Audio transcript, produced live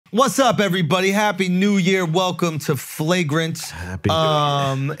What's up, everybody? Happy New Year. Welcome to Flagrant. Happy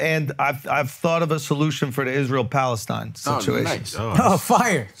New Year. And I've thought of a solution for the Israel-Palestine situation. Nice. Oh,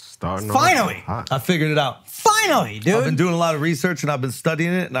 fire. Finally. I figured it out. Finally, dude. I've been doing a lot of research and I've been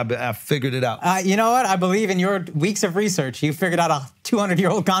studying it and I've figured it out. You know what? I believe in your weeks of research, you figured out a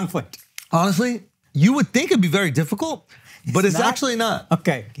 200-year-old conflict. Honestly, you would think it'd be very difficult, but it's actually not.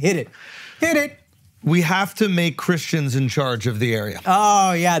 Okay, hit it. Hit it. We have to make Christians in charge of the area.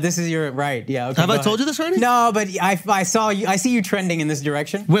 Oh, yeah, this is your, right, yeah. Okay, have I told you this already? No, but I saw you, I see you trending in this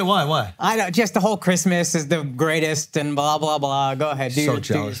direction. Wait, why? I know, just the whole Christmas is the greatest and blah, blah, blah. Go ahead, do your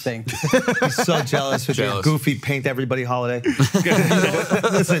thing. I'm so jealous with your goofy paint everybody holiday.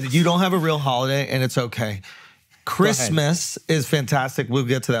 Listen, you don't have a real holiday and it's okay. Christmas is fantastic. We'll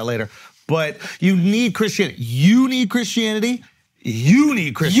get to that later. But you need Christianity. You need Christianity. You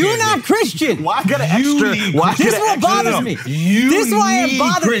need Christianity. You're not Christian. Why got an extra? Why this is what bothers me. This is why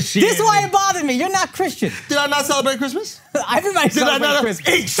it bothers me. You're not Christian. Did I not celebrate Christmas? Everybody celebrates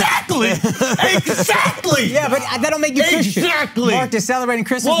Christmas. Exactly. Exactly. Yeah, but that don't make you Christian. Exactly. Mark, does celebrating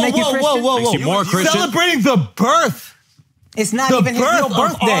Christmas make you Christian? Whoa. Makes you more Christian. Celebrating the birth. It's not even his real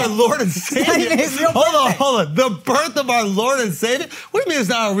birthday. Our Lord and Savior. It's not even his real birthday. Hold on. The birth of our Lord and Savior? What do you mean it's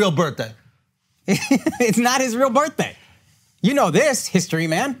not a real birthday? It's not his real birthday. You know this, history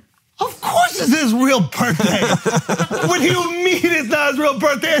man. Of course it's his real birthday. What do you mean it's not his real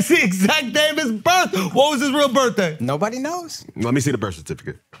birthday? It's the exact day of his birth. What was his real birthday? Nobody knows. Let me see the birth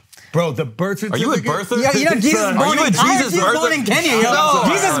certificate. Bro, the birth certificate. Are you a birther? Yeah, you know Jesus is born in Kenya.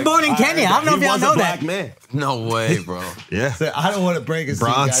 Jesus is born in Kenya. I don't know if y'all know that. Man. No way, bro. Yeah. So I don't want to break it to you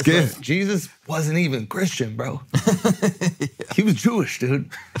Bronze guys, skin. but Jesus wasn't even Christian, bro. He was Jewish, dude.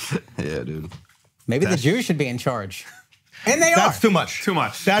 Yeah, dude. Maybe the Jews should be in charge. And they That's are. too much. Too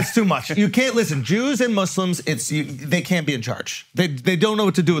much. That's too much. You can't listen. Jews and Muslims, they can't be in charge. They don't know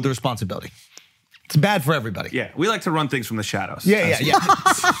what to do with the responsibility. It's bad for everybody. Yeah, we like to run things from the shadows. Yeah. You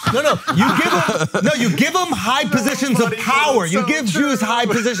give them high positions of power. You give Jews high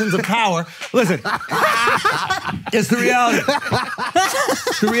positions of power. Listen, it's the reality.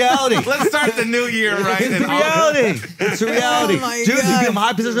 It's the reality. Let's start the new year right. It's the reality. It's the reality. Oh my Jews, you God. give them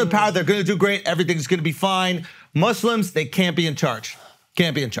high positions of power. They're going to do great. Everything's going to be fine. Muslims, they can't be in charge.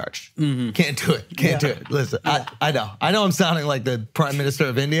 Can't be in charge. Can't do it. Can't do it. Listen, I know I'm sounding like the Prime Minister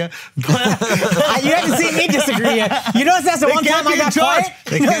of India, but You haven't seen me disagree yet. You notice that's the one time I got quiet?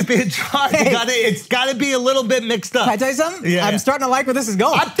 They can't be in charge. It's got to be a little bit mixed up. Can I tell you something? Yeah. I'm starting to like where this is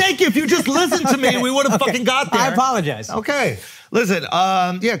going. I think if you just listened to me, we would have fucking got there. I apologize. Okay. Listen,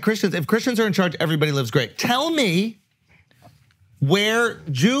 Christians, if Christians are in charge, everybody lives great. Tell me where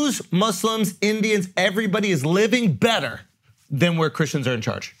Jews, Muslims, Indians, everybody is living better than where Christians are in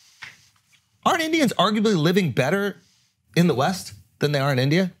charge. Aren't Indians arguably living better in the West than they are in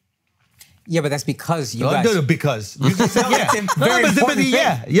India? Yeah, but that's because you guys... No, because. You just said, yeah. That's a very important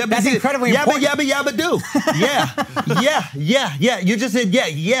thing. That's incredibly important. Yabba do. Yeah. You just said,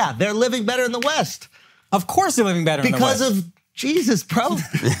 yeah. They're living better in the West. Of course they're living better in the West. Because of Jesus, bro.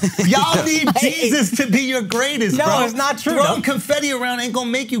 Y'all need Jesus to be your greatest, bro. No, it's not true. Throwing confetti around ain't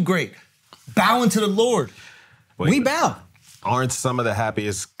gonna make you great. Bowing to the Lord. We bow. Aren't some of the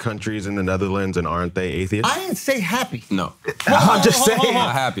happiest countries in the Netherlands, and aren't they atheists? I didn't say happy. No. I'm just saying.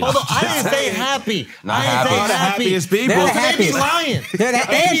 Not happy. Hold on. I didn't say happy. Not I didn't happy. say They're the happiest people. They're the They be happiest. lying. They're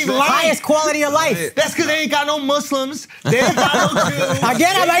the highest quality of life. That's because they ain't got no Muslims. They ain't got no Jews.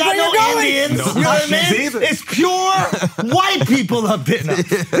 Again, I like where you're going. Indians. No You know what I Russians mean? either. It's pure white people up there.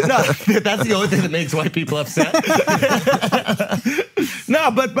 No, that's the only thing that makes white people upset. No,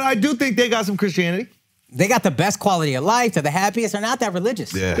 but I do think they got some Christianity. They got the best quality of life. They're the happiest. They're not that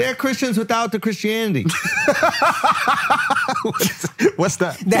religious. Yeah. They're Christians without the Christianity. What's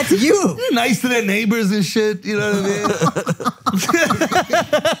that? That's you. They're nice to their neighbors and shit. You know what I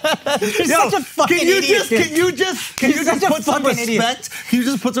mean? You're such a fucking idiot. Can you just put some fucking idiot. respect? Can you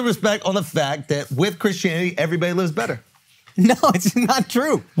just put some respect on the fact that with Christianity, everybody lives better? No, it's not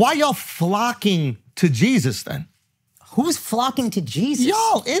true. Why y'all flocking to Jesus then? Who's flocking to Jesus?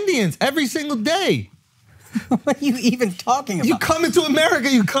 Y'all, Indians, every single day. What are you even talking about? You come into America,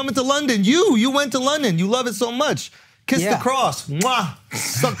 you come into London. You went to London. You love it so much. Kiss the cross. Mwah.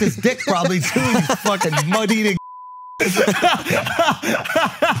 Suck this dick probably too, you fucking mud-eating. He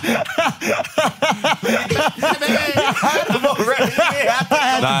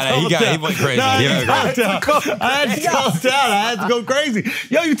went crazy. I had to go crazy.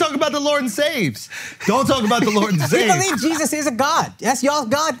 Yo, you talk about the Lord and saves. Don't talk about the Lord and We saves. believe Jesus is a God. That's y'all's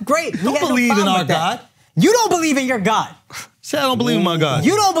God. Great. Don't believe in our God. You don't believe in your God. Say I don't believe in my God.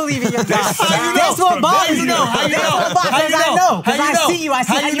 You don't believe in your God. How you know? That's what bothers you. How you know? How you know? I know. Because I see you. I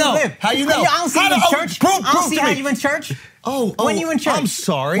see how you live. How you know? I don't see you in church. I don't see how you in church. Oh, when you in church? I'm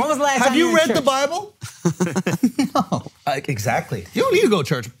sorry. When was the last time Have you you read in the church? Bible? No. Exactly. You don't need to go to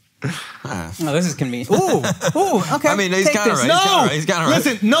church. No, this is convenient. Ooh, okay. I mean, he's Take kind of this. right. No, He's kind of right.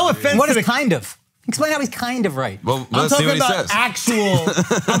 Listen, no offense. What to is the kind of? Explain how he's kind of right. Well, I'm let's see talking what he about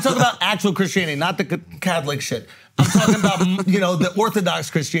says. I'm talking about actual Christianity, not the Catholic shit. I'm talking about the Orthodox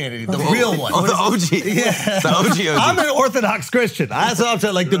Christianity, the real one. Oh, the OG. Yeah. The OG. I'm an Orthodox Christian. That's what I'm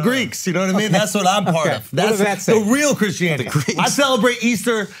saying, like the Greeks. You know what I mean? That's what I'm part of. What does That's that say? the real Christianity. I celebrate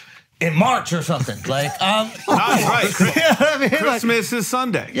Easter in March or something. Like, That's right. you know what I mean? Like, Christmas is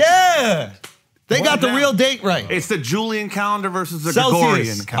Sunday. yeah. They got the now? real date right. It's the Julian calendar versus the Gregorian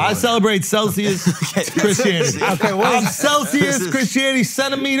Celsius. calendar. I celebrate Celsius Christianity. Okay, what I'm is- Celsius Christianity,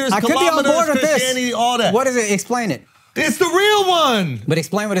 centimeters, I could be on kilometers board with this. Christianity, all that. What is it? Explain it. It's the real one. But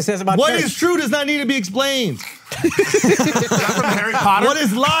explain what it says about What church. is true does not need to be explained. Is that from Harry Potter? What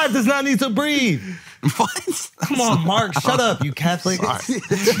is live does not need to breathe. What? Come on, Mark, shut up, you Catholic. You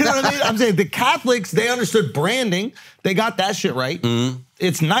know what I mean? I'm saying the Catholics, they understood branding. They got that shit right.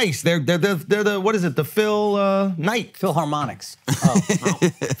 It's nice. They're the what is it? The Phil Knight. Philharmonics. Oh,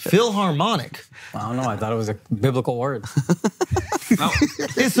 Philharmonic. I don't know. I thought it was a biblical word.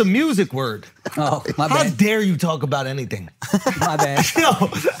 It's a music word. Oh, my How bad. dare you talk about anything? My bad. No,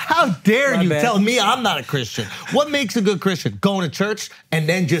 how dare My you bad. tell me I'm not a Christian? What makes a good Christian? Going to church and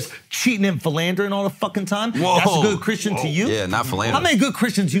then just cheating and philandering all the fucking time? Whoa. That's a good Christian to you? Yeah, not philandering. How many good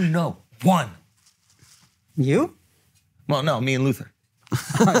Christians you know? One. You? Well, no, me and Luther.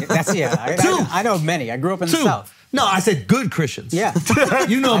 That's yeah. Two. I know many. I grew up in the Two. South. No, I said good Christians. Yeah.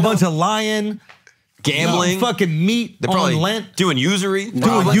 You know a bunch of lying, Gambling. fucking meat They're probably on Lent. doing usury. Doing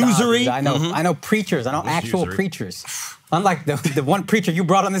Oh, usury. I know. I know preachers. I know actual usury? preachers. Unlike the one preacher you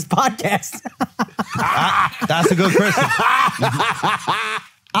brought on this podcast. That's a good Christian.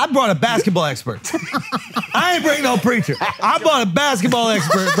 I brought a basketball expert. I ain't bring no preacher. I brought a basketball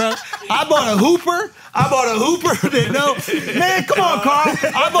expert, bro. I bought a hooper. That man, come on, Carl.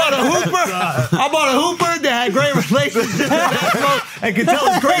 I bought a hooper that had great relationships and could tell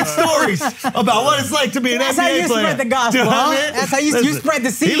us great stories about what it's like to be an That's NBA how you player. spread the gospel, You know what I huh? mean? That's how you spread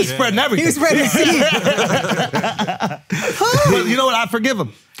the seed. He was spreading everything. You spread the seed. But you know what? I forgive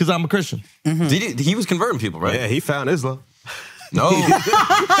him because I'm a Christian. He was converting people, right? Yeah, he found Islam. No. He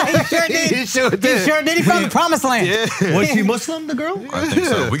sure did. He sure did. He sure did. He found the promised land. Was she Muslim, the girl? I think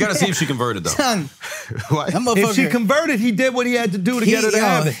so. We got to see if she converted, though. Son, What? that If she motherfucker. converted, he did what he had to do to get her to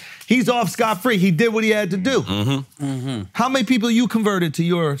heaven. He's off scot-free. He did what he had to do. How many people you converted to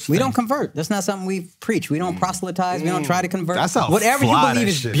your We thing? don't convert. That's not something we preach. We don't proselytize. We don't try to convert. That's how Whatever you fly believe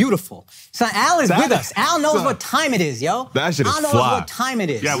that is shit. beautiful. Son, Al is That- with us. Al knows Son. what time it is, yo. That shit is Al knows fly. what time it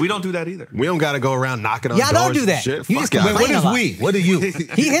is. Yeah, we don't do that either. We don't got to go around knocking on Y'all doors don't do and that. Shit. You Fuck just y'all. Wait, what complain is a lot. we? What are you?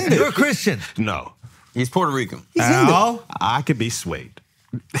 He Hindu. You're a Christian. No. He's Puerto Rican. He's Hindu. Al? I could be swayed.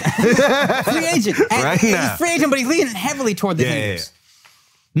 Free agent. And Right he's now. free agent, but he's leaning heavily toward the Yeah, Hindus.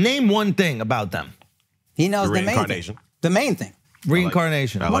 Name one thing about them. He knows the main thing. Reincarnation. The main thing.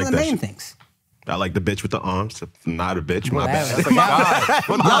 Reincarnation. I One like of the that main shit. things. I like the bitch with the arms. Not a bitch. My That's bad. a guy.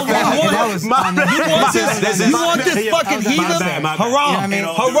 You want this fucking heathen? Haram.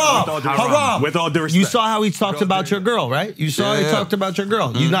 Haram. With all due respect. You saw how he talked about your girl, right? You saw how he Yeah. talked about your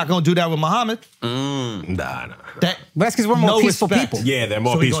girl. You're not going to do that with Muhammad. Nah. That, But that's because we're more no peaceful respect. people. Yeah, they're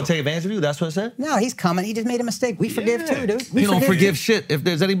more So he's peaceful. going to take advantage of you? That's what I said? No, he's coming. He just made a mistake. We forgive too, dude. We You don't forgive shit. If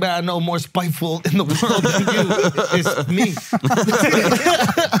there's anybody I know more spiteful in the world than you, it's me.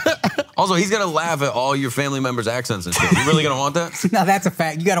 Also, he's going to laugh at all your family members' accents and shit. You really going to want that? Now that's a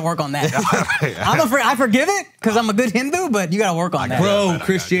fact. You got to work on that. I forgive it because I'm a good Hindu, but you got to work on that. Bro,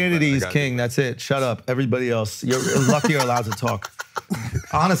 Christianity is king. That's it. Shut up. Everybody else, you're lucky you're allowed to talk.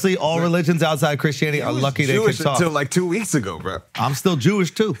 Honestly, all religions outside Christianity are lucky they Jewish can talk. until like 2 weeks ago, bro. I'm still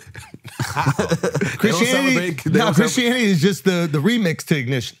Jewish too. Christianity, celebrate- Christianity is just the remix to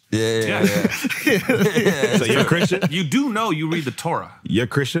ignition. Yeah. So you're a Christian? You do know you read the Torah. You're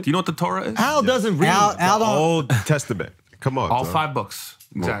Christian? Do you know what the Torah is? Al doesn't read. Al don't. Old Testament. Come on. All bro. 5 books.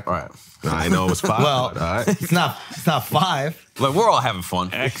 Exactly. All right. Nah, I know it was 5. Well, but all right. it's not 5. Like, we're all having fun.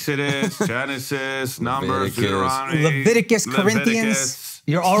 Exodus, Genesis, Numbers, Leviticus. Deuteronomy, Leviticus, Corinthians.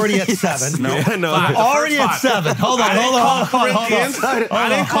 You're already at 7. No, You're 5. already at 7. Hold on. Corinthians. I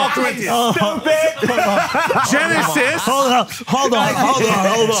didn't call Corinthians. Genesis. Hold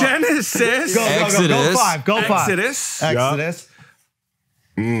on. Genesis. Go Exodus. 5. Go 5. Exodus. Exodus.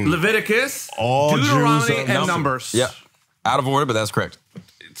 Leviticus. All Deuteronomy Jews are and Numbers. Yeah. Out of order, but that's correct.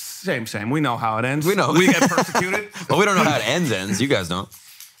 Same. We know how it ends. We know. We get persecuted. Well, we don't know how it ends. You guys don't.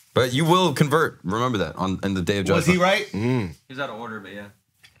 But you will convert. Remember that in the day of judgment. Was he right? He's out of order, but yeah.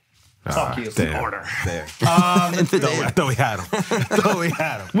 Fuck you. Damn. Order. There. In the day I thought we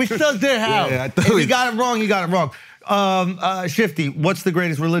had him. We still did have. Yeah, I thought if we- you got it wrong, you got it wrong. Shifty, what's the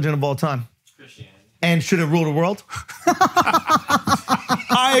greatest religion of all time? Christianity. And should it rule the world?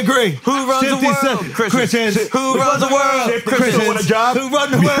 I agree. Who runs the world? Christians. Who runs the world? Christians. Want a job? Who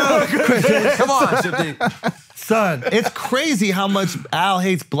run the world? Christians. Come on, Shifty. Son, it's crazy how much Al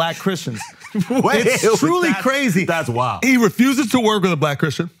hates black Christians. Wait, It's truly crazy. That's wild. He refuses to work with a black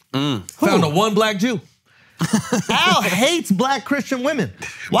Christian. Found a one black Jew. Al hates black Christian women.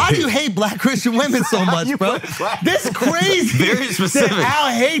 Why do you hate black Christian women so much, bro? This crazy. Very specific. That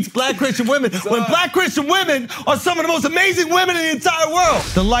Al hates black Christian women when black Christian women are some of the most amazing women in the entire world.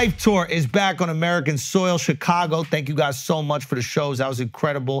 The Life Tour is back on American soil, Chicago. Thank you guys so much for the shows. That was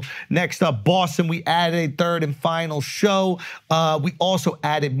incredible. Next up, Boston. We added a third and final show. We also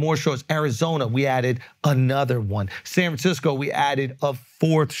added more shows. Arizona, we added another one. San Francisco, we added a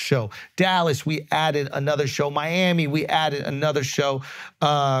fourth show. Dallas, we added another show. Miami, we added another show.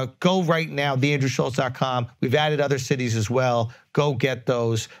 Go right now, theandrewschultz.com. We've added other cities as well. Go get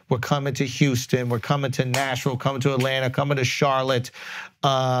those. We're coming to Houston. We're coming to Nashville, coming to Atlanta, coming to Charlotte.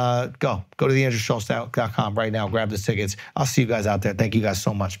 Go to theandrewschultz.com right now. Grab the tickets. I'll see you guys out there. Thank you guys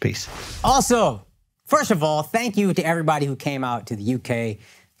so much. Peace. Also, first of all, thank you to everybody who came out to the UK.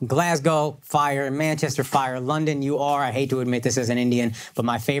 Glasgow, fire. Manchester, fire. London, you are, I hate to admit this as an Indian, but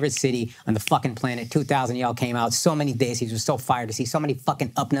my favorite city on the fucking planet. 2,000 y'all came out. So many days. He was so fired to see so many fucking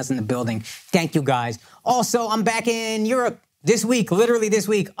upnuts in the building. Thank you guys. Also, I'm back in Europe this week, literally this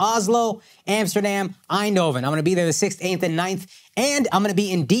week. Oslo, Amsterdam, Eindhoven. I'm going to be there the 6th, 8th, and 9th. And I'm going to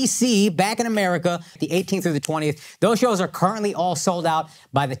be in D.C., back in America, the 18th through the 20th. Those shows are currently all sold out.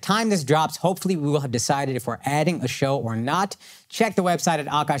 By the time this drops, hopefully we will have decided if we're adding a show or not. Check the website at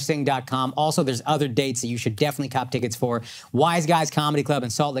akashsingh.com. Also, there's other dates that you should definitely cop tickets for. Wise Guys Comedy Club in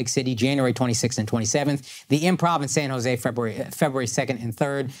Salt Lake City, January 26th and 27th. The Improv in San Jose, February 2nd and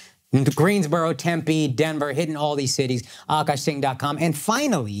 3rd. Greensboro, Tempe, Denver, hitting all these cities, akashsingh.com. And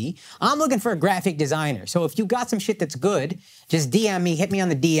finally, I'm looking for a graphic designer. So if you got some shit that's good, just DM me, hit me on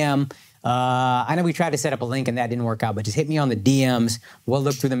the DM. I know we tried to set up a link and that didn't work out, but just hit me on the DMs. We'll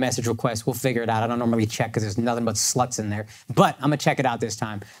look through the message requests. We'll figure it out. I don't normally check because there's nothing but sluts in there, but I'm gonna check it out this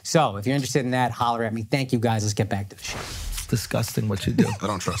time. So if you're interested in that, holler at me. Thank you guys. Let's get back to the show. It's disgusting what you do. I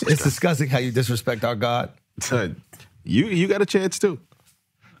don't trust this It's guy. disgusting how you disrespect our God. You got a chance too.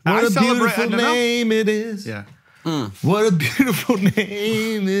 What a celebrate- beautiful name it is. Yeah. What a beautiful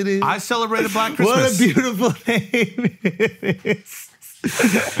name it is. I celebrated Black What Christmas. a beautiful name it is.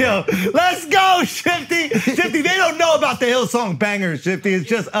 Yo, let's go, Shifty. Shifty, they don't know about the Hillsong bangers, Shifty. It's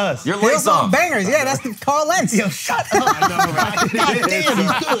just us. Your lights Hillsong off. Bangers, yeah, that's the Carl Lentz. Yo, shut up. God damn,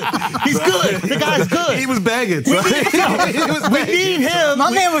 he's good. He's good. The guy's good. He was bagging. We need him. My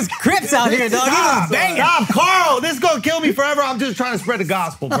man was Crips out here, dog. He was banging. Stop, Carl. This is going to kill me forever. I'm just trying to spread the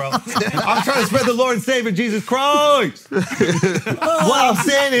gospel, bro. I'm trying to spread the Lord and Savior, Jesus Christ. What I'm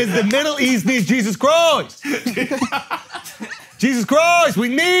saying is the Middle East needs Jesus Christ. Jesus Christ, we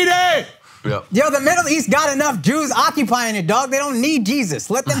need it. Yep. Yo, the Middle East got enough Jews occupying it, dog. They don't need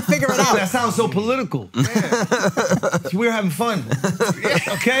Jesus. Let them figure it That out. sounds so political. We're having fun.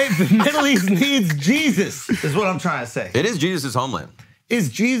 Okay? The Middle East needs Jesus, is what I'm trying to say. It is Jesus' homeland. It's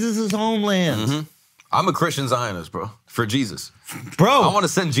Jesus' homeland. I'm a Christian Zionist, bro. For Jesus. Bro. I want to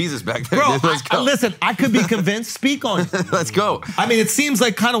send Jesus back there. Bro, Let's go. listen, I could be convinced. Speak on it. Let's go. I mean, it seems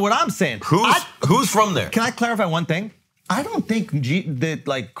like kind of what I'm saying. Who's from there? Can I clarify one thing? I don't think that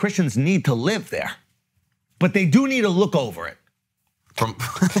like Christians need to live there, but they do need to look over it.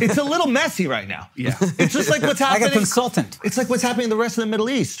 It's a little messy right now. Yeah. It's just like what's happening. Like a consultant. It's like what's happening in the rest of the Middle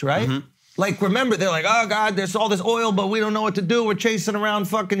East, right? Like, remember, they're like, oh, God, there's all this oil, but we don't know what to do. We're chasing around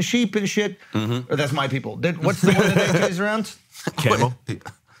fucking sheep and shit. Or that's my people. What's the one that they chase around? Camel.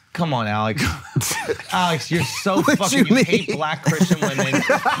 Come on, Alex. Alex, you're so fucking, you hate black Christian women. You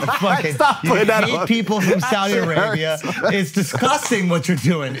fucking, you hate people from Saudi Arabia. It's disgusting what you're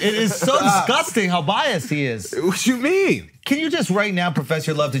doing. It is so disgusting how biased he is. What you mean? Can you just right now profess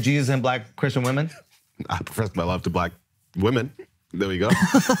your love to Jesus and black Christian women? I profess my love to black women. There we go.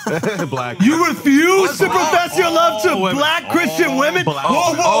 Black. You refuse to profess your love to women. black Christian women? black-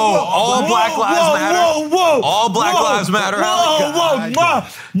 Whoa, whoa, all black lives matter. Whoa, whoa, All black lives matter.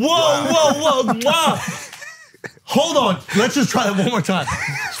 Whoa. Hold on. Let's just try that one more time.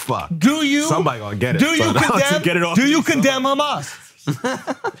 Fuck. Do you? Somebody gonna get it. Do you son. condemn? Get it off Do you me, son. condemn Hamas?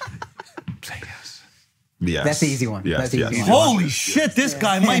 Say yes. Yes. That's the easy one. Yes, That's the easy yes. one. Holy shit, this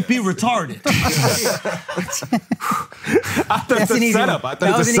guy might be retarded. I thought That's it's an a easy setup. one. I thought That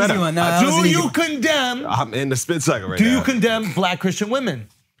it's was a an easy setup. one. No, that was an Do easy you one. condemn? I'm in the spit cycle right Do now. you condemn black Christian women?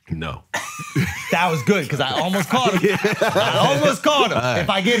 No. That was good because I almost caught him. I almost caught him. If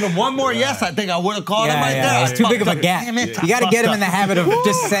I gave him one more yes, I think I would have caught him right there. It's too big of a Fucked up. gap. Damn it. You got to get him in the habit of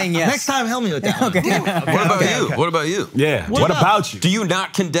just saying yes. Next time, help me with that. Okay. What about you? What about you? Yeah. What What up? about you? Do you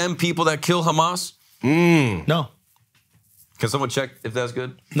not condemn people that kill Hamas? No. Can someone check if that's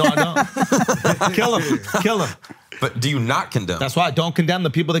good? No, I don't. Kill him. Kill him. But do you not condemn? That's why I don't condemn the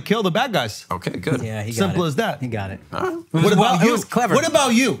people that kill the bad guys. Okay, good. Yeah, he got Simple it. as that. He got it. What about it you? was clever. What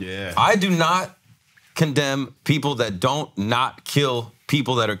about you? Yeah. I do not condemn people that don't not kill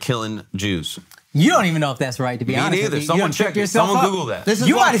people that are killing Jews. You don't even know if that's right, to be Me honest. neither. with you. Someone You done check tripped it. yourself Someone up. Google that. This is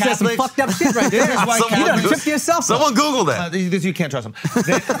You why might have said some Catholics- fucked up shit right This there. is why You done Catholics- tripped yourself up. Someone Google that. You can't trust them.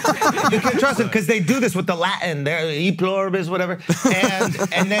 You can't trust them because they do this with the Latin. They're e pluribus, whatever.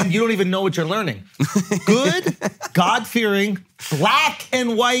 And then you don't even know what you're learning. Good, God-fearing, black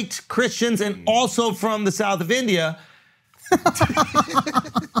and white Christians, and also from the south of India.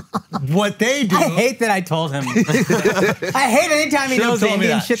 What they do. I hate that I told him. I hate anytime he knows the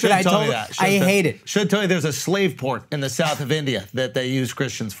Indian shit that I told him. I hate it. Should tell you there's a slave port in the south of India that they use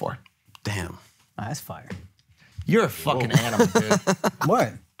Christians for. Damn. Oh, that's fire. You're a fucking animal, dude.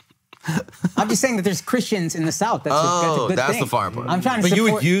 What? I'm just saying that there's Christians in the South. That's a good that's thing. the fire part. I'm trying to But you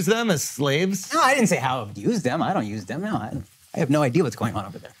support. would use them as slaves? No, I didn't say how I would use them. I don't use them. No, I have no idea what's going on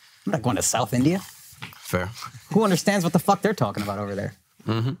over there. I'm not going to South India. Fair. Who understands what the fuck they're talking about over there?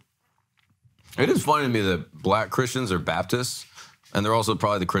 It is funny to me that black Christians are Baptists, and they're also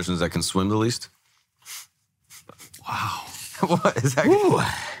probably the Christians that can swim the least. Wow. What is that?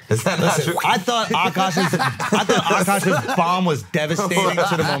 Is that not true? I thought Akash's bomb was devastating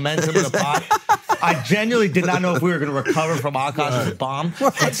to the momentum of the pod. I genuinely did not know if we were going to recover from Akash's bomb.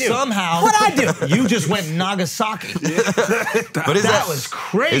 And somehow, you just went Nagasaki. But is That was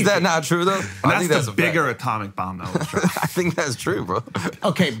crazy. Is that not true though? I think That's a the bigger fact. atomic bomb that was true. I think that's true, bro.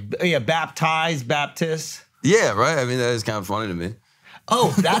 Okay, yeah, baptized, Baptist. Yeah, right. I mean, that is kind of funny to me.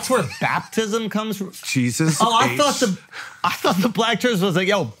 Oh, that's where baptism comes from. Jesus. Oh, I thought the black church was like,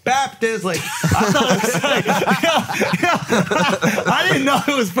 yo, Baptist. Like, I thought it was like, I didn't know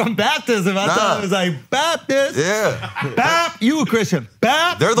it was from baptism. I thought it was like Baptist. Yeah. You a Christian.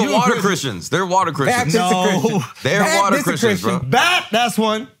 They're the you a water Christian. Christians. They're water Christians. Baptist No. a Christian. They're water Baptist a Christians, bro. Christian. That's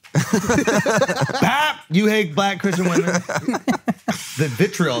one. Bap, you hate black Christian women. The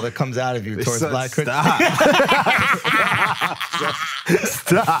vitriol that comes out of you towards black Christians.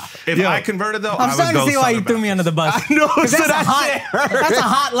 Stop. If I converted though, I'm I starting would to go see why you Southern threw me under the bus. I know, 'Cause so that's, that that's a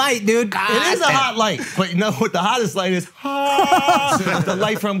hot light, dude. It is a hot light, but you know what the hottest light is? The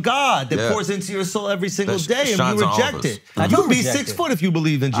light from God that Yeah. pours into your soul every single That day, and shines you on all of reject us. it. I You don't would be reject 6 it. foot if you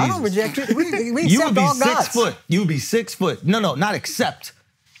believed in Jesus. I don't reject it. We You accept would be all 6 gods. foot. You would be 6 foot. No, not accept.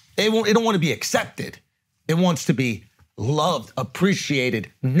 It don't want to be accepted. It wants to be loved,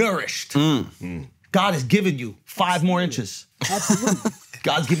 appreciated, nourished. God has given you 5 more inches. Absolutely.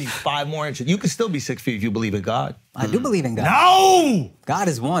 God's giving you 5 more inches. You can still be 6 feet if you believe in God. I do believe in God. No! God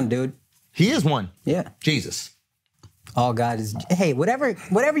is one, dude. He is one. Yeah. Jesus. All God is. Hey, whatever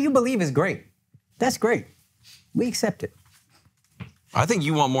you believe is great. That's great. We accept it. I think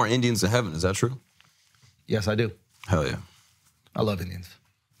you want more Indians to heaven. Is that true? Yes, I do. Hell yeah. I love Indians.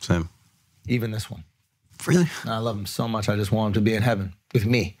 Same. Even this one. Really? I love him so much. I just want him to be in heaven with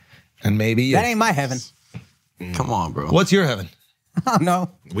me. And maybe you. That ain't my heaven. Come on, bro. What's your heaven? Oh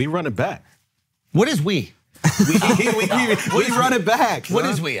no. We run it back. What is we? We run it back. What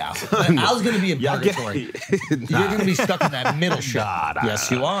is we, Al? Al's going to be in purgatory. You're going to be stuck in that middle shit.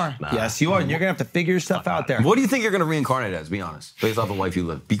 Yes, you are. Yes, you are. And you're going to have to figure stuff out there. What do you think you're going to reincarnate as? Be honest. Based off the life you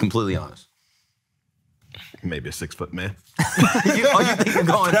live. Be completely honest. Maybe a 6 foot man. you think you're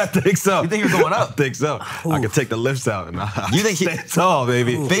going I think so. You think you're going I up? think so. I can take the lifts out and You think stay tall,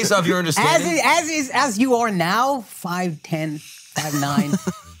 baby. Based off your understanding? As you are now, 5'10",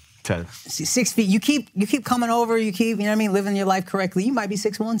 5'9", 10. 6 feet. You keep coming over. You keep, you know what I mean, living your life correctly. You might be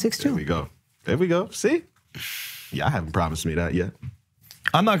 6'1", 6'2". There we go. There we go. See? Yeah, I haven't promised me that yet.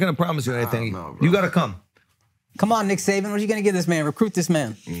 I'm not going to promise you anything. know, bro. You got to come. Come on, Nick Saban. What are you going to give this man? Recruit this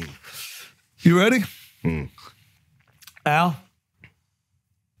man. You ready? Al,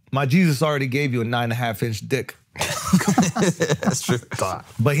 my Jesus already gave you a 9.5-inch dick. That's true.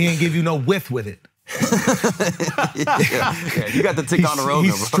 But he ain't give you no width with it. Yeah, you got the Ticonderoga, He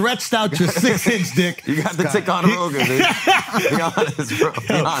bro. stretched out your 6-inch dick. You got the Ticonderoga, dude. Be honest, bro.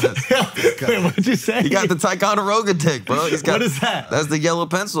 Be honest. Wait, what'd you say? You got the Ticonderoga dick, bro. What is that? That's the yellow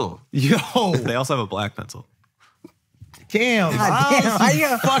pencil. Yo. They also have a black pencil. Damn. God damn,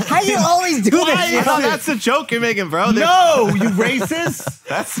 how you always do this shit? That's the joke you're making, bro. No, you racist.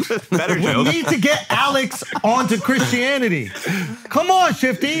 That's a better We joke. need to get Alex onto Christianity. Come on,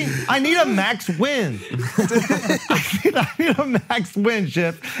 Shifty. I need a max win. I need a max win,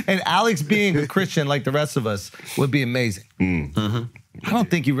 Shift. And Alex being a Christian like the rest of us would be amazing. I don't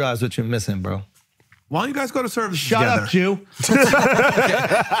think you realize what you're missing, bro. Why don't you guys go to service Shut together? up, Jew.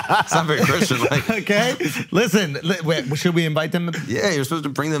 It's not very Christian. Like, Okay? Listen, wait, should we invite them? yeah, you're supposed to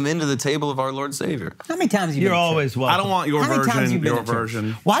bring them into the table of our Lord and Savior. How many times have you You're been to always welcome. I don't want your How many times version, you been your to church?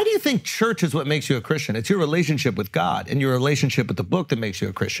 version. Why do you think church is what makes you a Christian? It's your relationship with God and your relationship with the book that makes you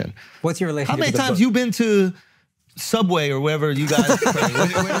a Christian. church? What's your relationship How many with the times book? you been to Subway or wherever you guys pray?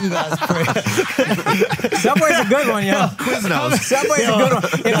 Where do you guys pray? Subway's a good one, yo. Quiznos. Subway's a good one.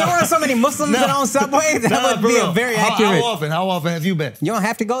 If there weren't so many Muslims that own Subway, that would be a very accurate. How often have you been? You don't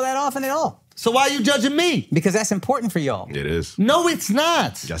have to go that often at all So why are you judging me? because that's important for y'all. It is. No, it's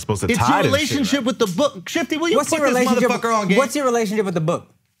not. You're supposed to It's tithe your and shit, relationship right? with the book. Shifty, will you What's put your this relationship? motherfucker on game? What's your relationship with the book?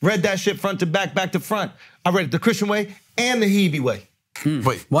 Read that shit front to back to front. I read it the Christian way and the Hebe way.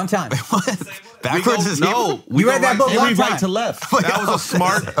 Wait, One time. what? Backwards is No, You read that book And one we time. right to left. That was a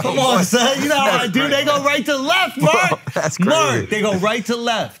smart. Come on, son. You know how I do. They go right to left, Mark. that's crazy. Mark, they go right to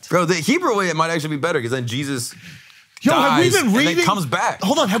left. Bro, the Hebrew way, it might actually be better because then Jesus Yo, have we dies been and reading? then comes back.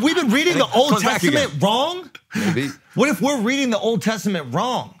 Hold on, have we been reading And the then Old comes back Testament again. wrong? Maybe. What if we're reading the Old Testament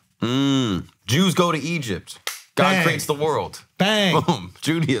wrong? Jews go to Egypt. God Bang. creates the world. Bang. Boom.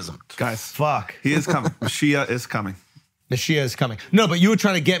 Judaism. Guys, Fuck. he is coming. Mashiach is coming. Mashiach is coming. No, but you were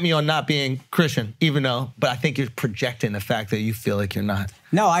trying to get me on not being Christian, even though, but I think you're projecting the fact that you feel like you're not.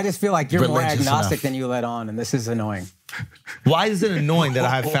 No, I just feel like you're more Religious agnostic enough. than you let on, and this is annoying. Why is it annoying that I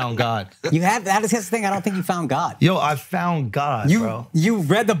have found God? You have that is the thing. I don't think you found God. Yo, I found God, bro. You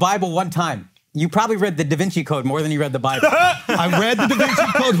read the Bible one time. You probably read the Da Vinci Code more than you read the Bible. I read the Da Vinci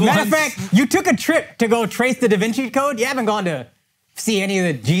Code once. Matter of fact, you took a trip to go trace the Da Vinci Code. You haven't gone to see any of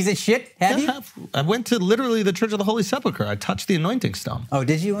the Jesus shit, have you? I went to literally the Church of the Holy Sepulchre. I touched the anointing stone. Oh,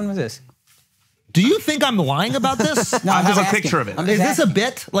 did you? When was this? Do you think I'm lying about this? No, I I'm have just a asking. picture of it. I'm Is just this a asking.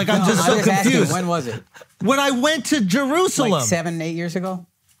 bit? Like, I'm No, just so asking, confused. when was it? When I went to Jerusalem. Like 7, 8 years ago?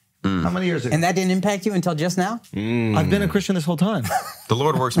 How many years ago? And that didn't impact you until just now? I've been a Christian this whole time. The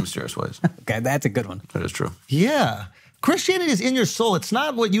Lord works in mysterious ways. Okay, that's a good one. That is true. Yeah. Christianity is in your soul. It's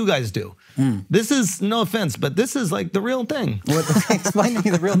not what you guys do. This is, no offense, but this is like the real thing. Explain to me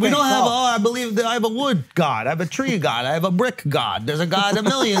the real thing. We don't have, Paul. I believe that I have a wood God. I have a tree God. I have a brick God. There's a God, a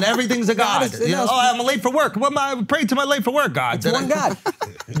million. Everything's a God. God is- no, I'm late for work. Well, I prayed to my late for work God. It's one God.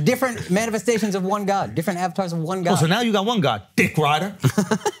 Different manifestations of one God. Different avatars of one God. Oh, so now you got one God. Dick rider.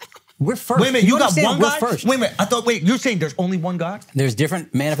 We're first. Wait a minute, you got understand one we're God? first. Wait a minute, you're saying there's only one God? There's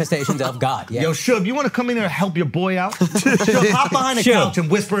different manifestations of God. Yeah. Yo, Shub, you want to come in here and help your boy out? Shub, hop behind the Shub. couch and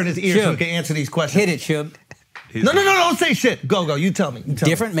whisper in his ear so Shub. he can answer these questions. Hit it, Shub. No, don't say shit. Go, you tell me. You tell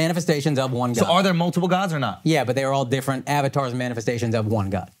me. Different manifestations of one God. So are there multiple gods or not? Yeah, but they are all different avatars and manifestations of one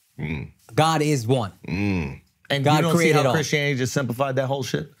God. God is one. And God you don't see created how all. Christianity just simplified that whole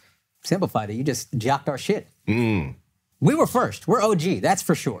shit? Simplified it. You just jocked our shit. We were first. We're OG. That's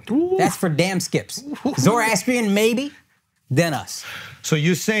for sure. That's for damn skips. Zoroastrian, maybe, then us. So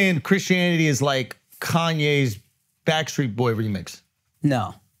you're saying Christianity is like Kanye's Backstreet Boy remix?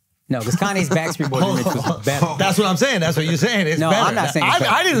 No, because Kanye's Backstreet Boy remix was better. That's what I'm saying. That's what you're saying. It's No, better. I'm not saying it's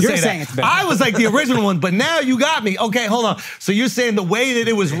better. I didn't You're say saying that. it's better. I was like the original one, but now you got me. Okay, hold on. So you're saying the way that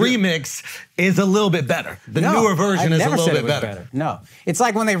it was remixed is a little bit better. The No, newer version I is a never little said bit it was better. No, it's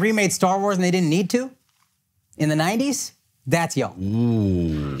like when they remade Star Wars and they didn't need to in the 90s. That's y'all.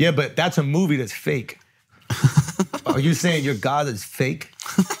 Yeah, but that's a movie that's fake. Are you saying your God is fake?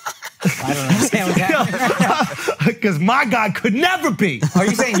 I don't understand what's happening. Because my God could never be. Are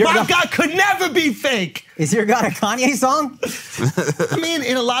you saying your my God- God could never be fake? Is your God a Kanye song? I mean,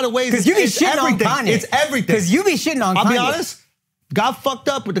 in a lot of ways, Because you be it's shitting everything. on Kanye. It's everything. Because you be shitting on Kanye. I'll be honest. God fucked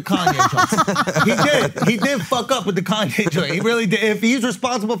up with the Kanye joint. He did. He did fuck up with the Kanye joint. He really did. If he's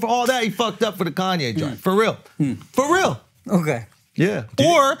responsible for all that, he fucked up for the Kanye joint. For real. For real. Okay. Yeah.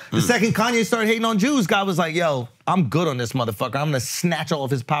 Or the second Kanye started hating on Jews, God was like, yo, I'm good on this motherfucker. I'm gonna snatch all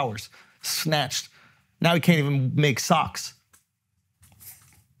of his powers. Snatched. Now he can't even make socks.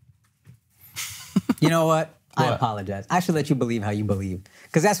 You know what? I What? apologize. I should let you believe how you believe.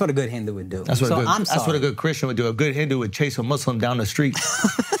 Because that's what a good Hindu would do. That's what, so a good, I'm sorry. that's what a good Christian would do. A good Hindu would chase a Muslim down the street.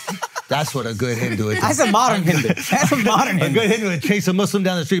 That's what a good Hindu would do. That's a modern Hindu. That's a modern A Hindu. good Hindu would chase a Muslim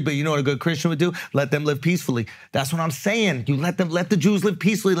down the street, but you know what a good Christian would do? Let them live peacefully. That's what I'm saying. You let the Jews live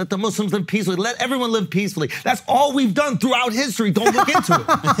peacefully, let the Muslims live peacefully, let everyone live peacefully. That's all we've done throughout history. Don't look into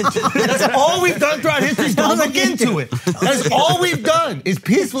it. That's all we've done throughout history. Don't look into it. That's all we've done is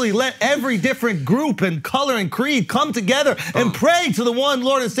peacefully let every different group and color and creed come together and pray to the one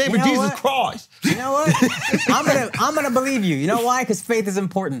Lord and Savior, Jesus Christ. You know what? I'm gonna believe you. You know why? Because faith is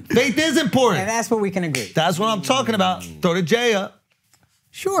important. Faith is important. And that's what we can agree. That's what I'm talking about. Throw the J up.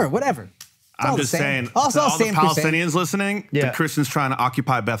 Sure, whatever. It's all I'm the just same. saying, Also, to all the same crusade. Palestinians listening, Yeah. the Christians trying to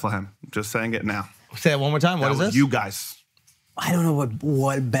occupy Bethlehem. Just saying it now. Say it one more time. What That is was this? you guys, I don't know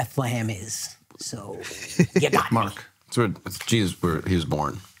what Bethlehem is. So you got me. Mark. That's where Jesus, where he was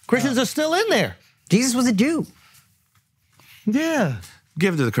born. Christians are still in there. Jesus was a Jew. Yeah.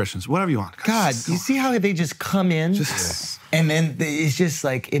 Give it to the Christians. Whatever you want. God, you see how they just come in? And then it's just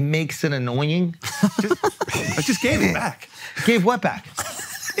like, it makes it annoying. I just gave it back. Gave what back?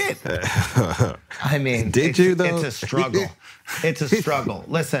 I mean, Did you, though? It's a struggle. It's a struggle.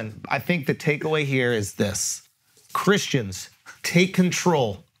 Listen, I think the takeaway here is this. Christians, take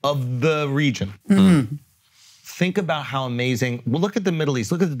control of the region. Mm-hmm. Think about how amazing, well, look at the Middle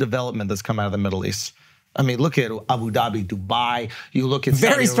East. Look at the development that's come out of the Middle East. I mean, look at Abu Dhabi, Dubai. You look at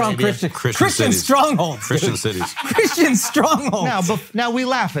Very Saudi strong Arabia. Christian cities. strongholds. Christian cities. Christian strongholds. Now we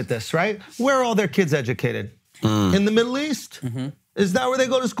laugh at this, right? Where are all their kids educated? In the Middle East? Is that where they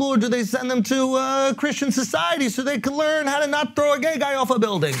go to school, or do they send them to Christian society so they can learn how to not throw a gay guy off a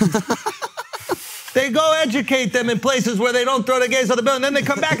building? They go educate them in places where they don't throw the gays on the building. Then they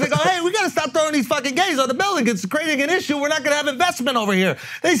come back and they go, hey, we got to stop throwing these fucking gays on the building. It's creating an issue. We're not going to have investment over here.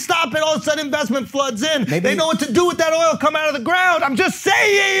 They stop and all of a sudden investment floods in. Maybe- They know what to do with that oil come out of the ground. I'm just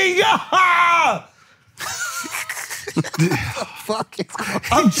saying.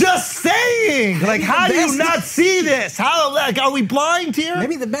 I'm just saying. Like, how do you not see this? How, like, are we blind here?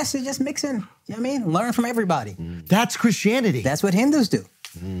 Maybe the best is just mix in. You know what I mean? Learn from everybody. That's Christianity. That's what Hindus do.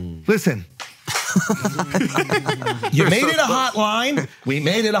 Listen. You made it a hot line. We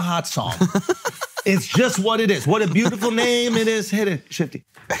made it a hot song. It's just what it is. What a beautiful name it is. Hit it, Shifty.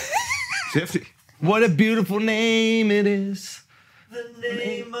 50. What a beautiful name it is. The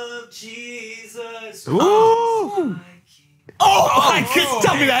name of Jesus. Ooh. Oh, my God.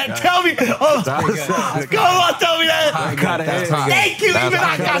 Tell me that. Tell me. Oh, come on, tell me that. That's hot. Thank you. That's Even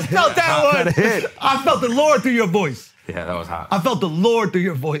hot. I felt that one. I felt the Lord through your voice. Yeah, that was hot. I felt the Lord through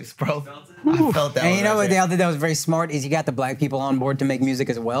your voice, bro. I felt that. And you know what right the other thing that was very smart is you got the black people on board to make music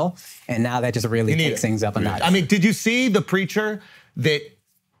as well. And now that just really need takes it. things up a notch. I mean, did you see the preacher that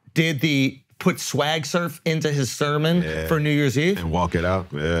put swag surf into his sermon for New Year's Eve? And walk it out.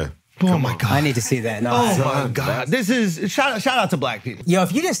 Yeah. Oh my God. I need to see that. No, Oh my God. This is shout out to black people. Yo,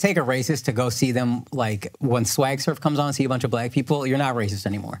 if you just take a racist to go see them, like when Swag Surf comes on, see a bunch of black people, you're not racist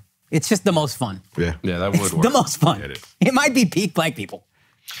anymore. It's just the most fun. Yeah. Yeah, that would work. The most fun. Get it. It might be peak black people.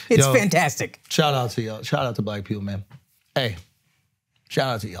 It's Yo. fantastic. Shout out to y'all. Shout out to black people, man. Hey,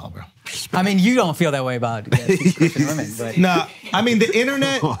 shout out to y'all, bro. I mean, you don't feel that way about Christian women, but Nah, I mean the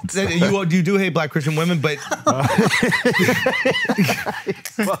internet. You do hate black Christian women, but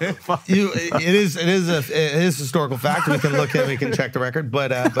it is a historical fact. We can look at, we can check the record.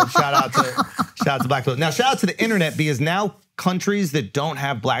 But shout out to black people. Now shout out to the internet because now countries that don't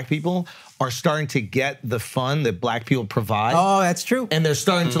have black people are starting to get the fun that black people provide. oh, that's true. And they're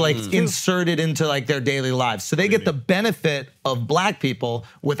starting to like insert it into like their daily lives. So they get the benefit of black people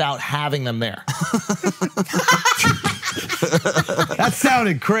without having them there. That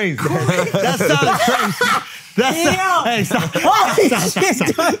sounded crazy. That sounded crazy. Damn. Hey, stop. Holy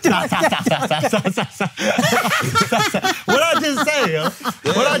shit. What I just say, yo?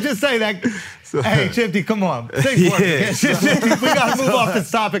 What I just say? That. Hey, Chifty, come on. Say for me. Chifty, we gotta move off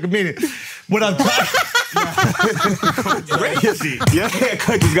this topic immediately. What I'm Crazy. Your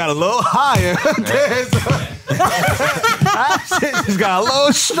haircut just got a little higher. Shit just got a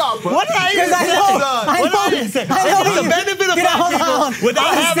little sharper. What did I even I say? know. What did I say? I know. It's the benefit of Get black hold on. people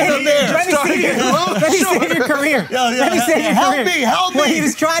without having them there. Let me save your career. Let me save your help career. me, help What me. he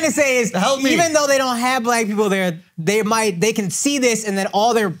was trying to say is, Help me. even though they don't have black people there, they can see this and then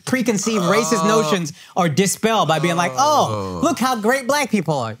all their preconceived racist notions are dispelled by being like, oh, look how great black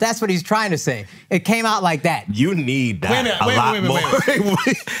people are. That's what he's trying to say. It came out like that. You need that Wait a minute, a wait a lot minute, wait more.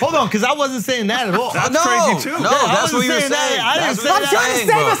 Hold on, because I wasn't saying that at all. That's crazy too. No, I that's what wasn't you were saying that. saying. I didn't That's say what I'm that. you're trying to saying,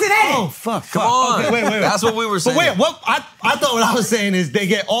 say bro. what's it ain't. Oh, fuck. Come on. Okay, wait. That's what we were saying. But wait, what? I thought what I was saying is they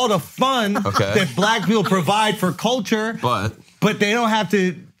get all the fun Okay. that black people provide for culture, But they don't have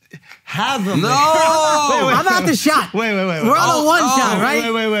to have them. No! How about the shot? Wait. We're on a one shot,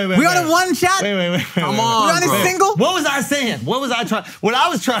 right? Wait. We're on a one shot? Wait. Come We're on, on a bro. single? What was I saying? What I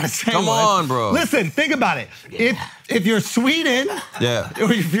was trying to say Come was, on, bro. Listen, think about it. If you're Sweden, Yeah.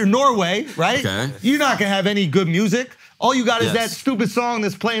 or if you're Norway, right? Okay. You're not gonna have any good music. All you got is that Yes. stupid song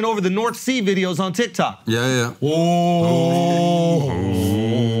that's playing over the North Sea videos on TikTok. Yeah. Oh.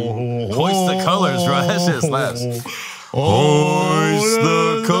 Hoist the colors, bro. That shit slaps. Hoist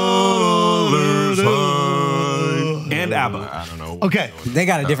the colors high. And ABBA. I don't know. Okay. They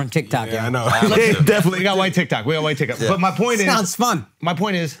got a different TikTok, Yeah, I yeah. know. Definitely. We got white TikTok. Yeah. But my point Sounds fun.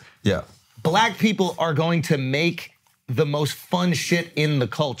 is, Yeah. black people are going to make the most fun shit in the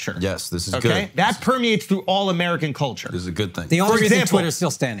culture. Yes, this is Okay? good. That permeates through all American culture. This is a good thing. The only For reason example- Twitter's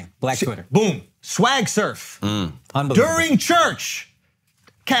still standing. Black Twitter. Boom. Swag surf. Unbelievable. During church.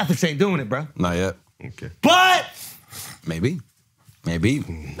 Catholics ain't doing it, bro. Not yet. Okay. But Maybe. Maybe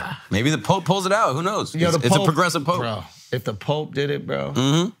the Pope pulls it out. Who knows? yo, It's the a Pope- progressive Pope. Bro, if the Pope did it, bro.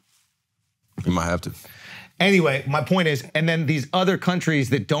 You might have to. Anyway, my point is, and then these other countries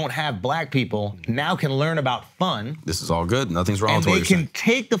that don't have black people now can learn about fun, This is all good. Nothing's wrong and with what they you're can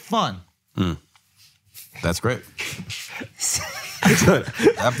take the fun. saying. That's great.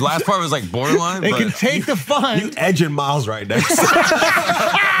 That last part was like borderline. They but can take the fun. You edging Miles right now.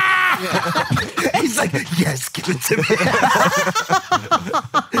 He's like, yes, give it to me.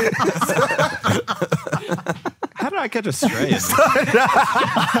 How did I catch a stray?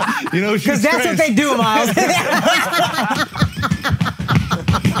 You know, Because that's what they do, Miles.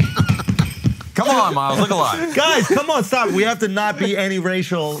 Come on, Miles, look alive. Guys, come on, stop. We have to not be any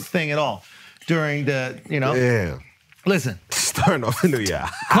racial thing at all during the, Yeah. Listen, Starting off a new year.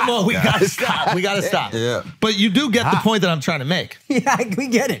 come on, we gotta stop. We gotta stop. Yeah. But you do get the point that I'm trying to make. Yeah, we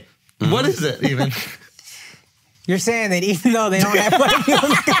get it. What is it even? You're saying that even though they don't have black people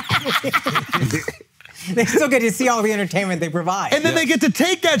in the country, they still get to see all the entertainment they provide. And then they get to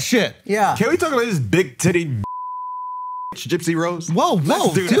take that shit. Yeah. Can we talk about this big titty Gypsy Rose? Whoa,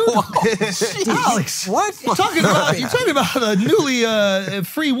 do dude. that. Alex, What? you're talking about a newly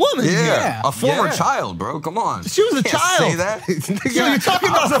free woman. Yeah. A former Yeah. child, bro. Come on. She was a Can't child. Say that. Yo, you're talking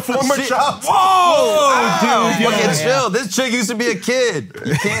about a former child. Whoa, dude. Yo, Fucking yeah. chill. This chick used to be a kid.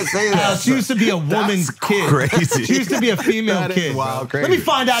 You can't say that. She used to be a woman's kid. crazy. She used to be a female That is kid. wild, bro. crazy. Let me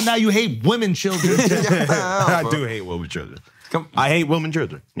find out now you hate women children. I do hate women children. Come- I hate women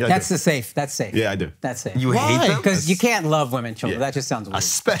children. Yeah, I That's do. the safe. That's safe. Yeah, I do. That's safe. You Why? hate them? Because you can't love women children. Yeah. That just sounds weird.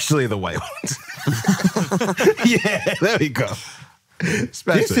 Especially the white ones. Yeah, there we go.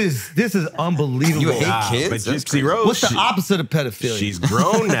 Especially. This is unbelievable. You hate kids? But That's Gypsy crazy. Rose, What's the opposite of pedophilia? she's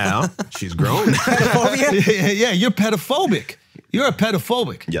grown now. She's grown now. yeah, you're pedophobic. You're a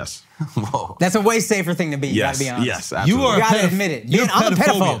pedophobic. Yes. Whoa. That's a way safer thing to be. You Yes. gotta be honest. Yes. Absolutely. You are You gotta pedoph- admit it. you're I'm a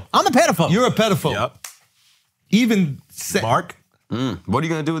pedophobia. pedophile. I'm a pedophile. You're a pedophobe. Yep. Even Mark. What are you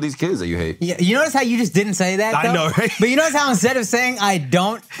going to do with these kids that you hate? Yeah, you notice how you just didn't say that? I though? know, right? But you notice how instead of saying I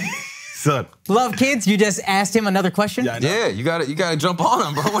don't Son. love kids, you just asked him another question? Yeah, I know. Yeah, you gotta jump on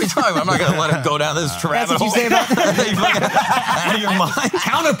him, bro. What are you talking about? I'm not gonna let him go down this That's rabbit what you hole. say about You fucking out of your mind.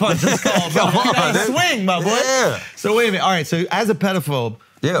 counterpunch is called. Bro. Come on, You gotta dude. swing, my boy. Yeah. So wait a minute. All right. So as a pedophobe,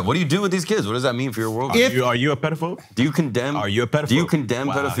 Yeah, what do you do with these kids? What does that mean for your world? Are you a pedophobe? Do you condemn? Are you a pedophobe? Do you condemn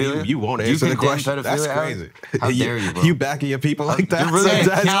Wow, pedophilia? You won't Do you answer the condemn question. pedophilia, That's Alex? crazy. How dare you, bro? You backing your people like that? You're really-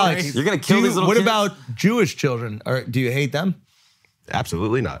 That's Alex, crazy. You're gonna kill these little what kids? about Jewish children? Or do you hate them?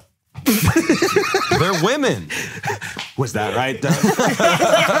 Absolutely not. They're women. Was that right, Doug?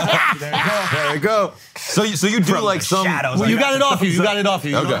 There we go. So you do like some. shadows. Well, you got it off you. You got it off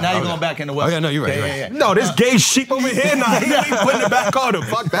you. Okay, Now you're okay. going back in the well. Oh yeah, no, you're right. Yeah, you're yeah, right. yeah. No, this gay sheep over here. Nah, he ain't putting it back on him.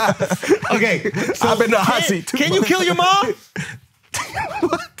 Fuck that. Okay. So I've been in the hot seat too Can you much. kill your mom?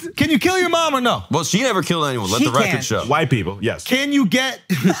 Can you kill your mom or no? Well, she never killed anyone. Let She the record can't. show. White people, yes. Can you get?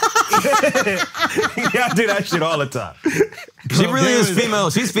 Yeah, I do that shit all the time. She really there is is- female.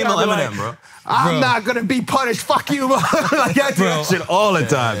 She's female Yeah, but Eminem, like- bro. I'm not gonna be punished. Fuck you, like I do that shit all the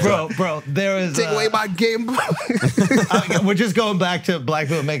time, Bro, there is. Take away my game. We're just going back to black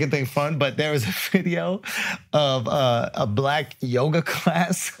people making things fun, but there was a video of a black yoga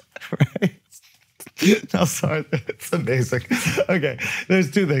class, right? I'm sorry, it's amazing. Okay,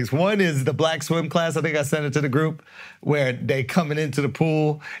 there's two things. One is the black swim class. I think I sent it to the group where they coming into the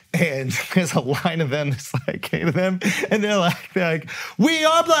pool and there's a line of them that's like, hey to them, and they're like, we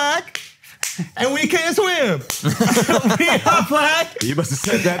are black. and we can't swim. We are black. You must have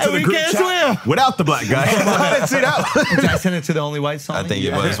said that to And the we group can't chat swim. without the black guy. I didn't see that one. Did I send it to the only white song? I think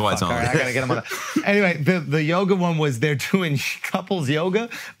it was white song. All right, I gotta get him on that. Anyway, the yoga one was they're doing couples yoga,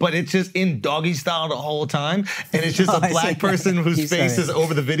 but it's just in doggy style the whole time, and it's just Oh, a I see black that. person whose You said face it. is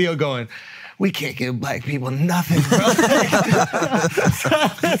over the video going, we can't give black people nothing, bro.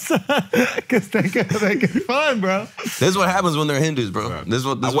 Because they can make it fun, bro. This is what happens when they're Hindus, bro. This is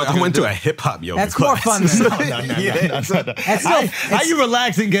what I went to a hip hop yoga That's more class. fun than How you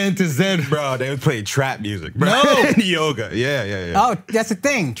relax and get into Zen, bro? Bro, they would play trap music, bro. No. Yoga. Yeah. Oh, that's the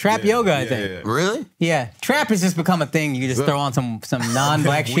thing. Trap yoga, I think. yeah. Really? Yeah, trap has just become a thing. You just throw on some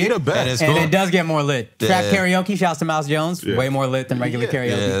non-black We shit, the best. And it's and cool. it does get more lit. Trap Yeah. karaoke, shouts to Mouse Jones, way more lit than regular karaoke.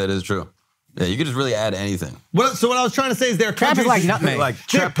 Yeah, that is true. Yeah, you could just really add anything. So what I was trying to say is there are Trap is countries- like nutmeg. Like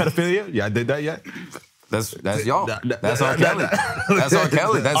trap pedophilia? Yeah, I did that yet? That's y'all. That's R. Kelly. That's R.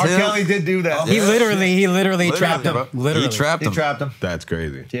 Kelly. That's R. him. Kelly did do that. He literally trapped him. bro. Literally. He trapped He him. trapped him. That's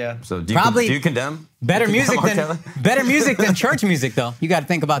crazy. Yeah. So do Probably- you condemn? Better Do you music condemn R. than Kelly? better music than church music, though. You got to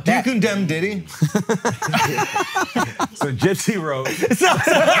think about Do you that. condemn Diddy? So Gypsy Rose.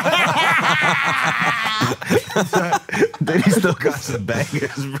 Diddy still got some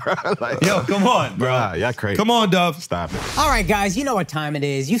bangers, bro. Like, Yo, come on, bro. bro, y'all crazy. Come on, Dove. Stop it. All right, guys, you know what time it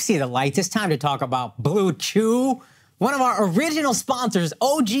is. You see the lights. It's time to talk about Blue Chew, one of our original sponsors,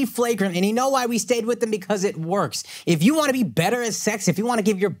 OG Flagrant. And you know why we stayed with them? Because it works. If you want to be better at sex, if you want to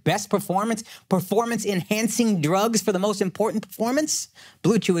give your best performance-enhancing drugs for the most important performance,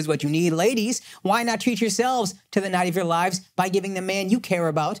 Blue Chew is what you need. Ladies, why not treat yourselves to the night of your lives by giving the man you care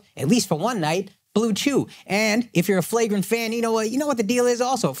about, at least for one night, Blue Chew. And if you're a Flagrant fan, you know what the deal is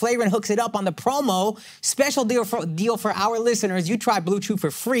also. Flagrant hooks it up on the promo. Special deal for our listeners. You try Blue Chew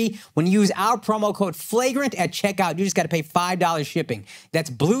for free when you use our promo code Flagrant at checkout. You just got to pay $5 shipping. That's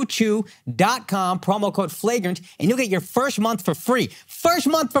bluechew.com, promo code Flagrant, and you'll get your first month for free. First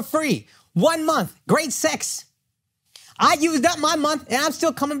month for free. 1 month. Great sex. I used up my month, and I'm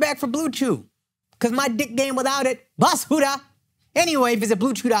still coming back for Blue Chew. Because my dick game without it, basura. Anyway, visit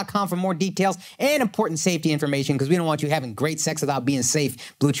bluechew.com for more details and important safety information because we don't want you having great sex without being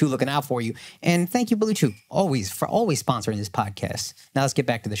safe. Blue Chew looking out for you. And thank you, Blue Chew, for always sponsoring this podcast. Now let's get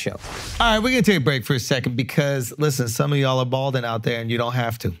back to the show. All right, we're going to take a break for a second because, listen, some of y'all are balding out there and you don't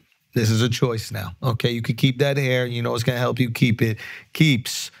have to. This is a choice now, okay? You can keep that hair. You know it's going to help you keep it.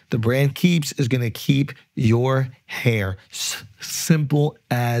 Keeps. The brand Keeps is going to keep your hair. Simple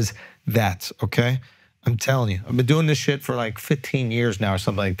as that, okay? I'm telling you, I've been doing this shit for like 15 years now or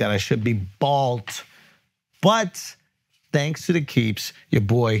something like that. I should be bald. But thanks to the Keeps, your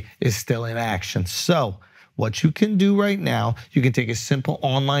boy is still in action. So what you can do right now, you can take a simple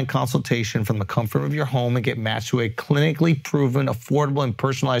online consultation from the comfort of your home and get matched to a clinically proven, affordable, and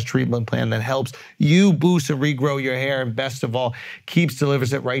personalized treatment plan that helps you boost and regrow your hair. And best of all, Keeps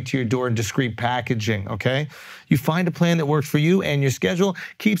delivers it right to your door in discreet packaging, okay? You find a plan that works for you and your schedule.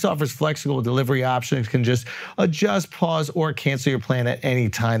 Keeps offers flexible delivery options, can just adjust, pause, or cancel your plan at any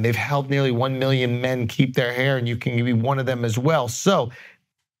time. They've helped nearly 1 million men keep their hair, and you can be one of them as well. So,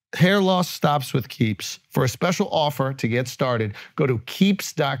 hair loss stops with Keeps. For a special offer to get started, go to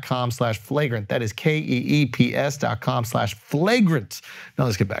keeps.com/flagrant. That is KEEPS.com/flagrant. Now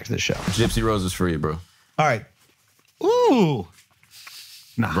let's get back to the show. Gypsy Rose is for you, bro. All right. Ooh.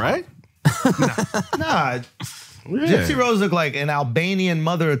 Right? Nah. Gypsy Rose looked like an Albanian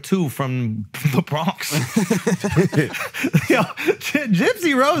mother of two from the Bronx. Yo,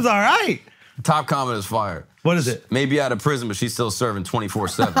 Gypsy Rose, all right. Top comment is fire. What is it? Maybe out of prison, but she's still serving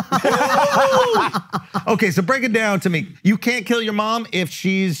 24/7. Okay, so break it down to me. You can't kill your mom if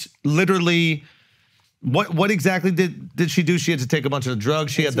she's literally. What exactly did she do? She had to take a bunch of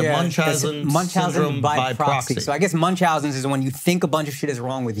drugs. She had the Munchausen syndrome by proxy. So I guess Munchausen's is when you think a bunch of shit is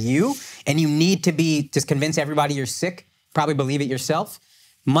wrong with you and you need to just convince everybody you're sick, probably believe it yourself.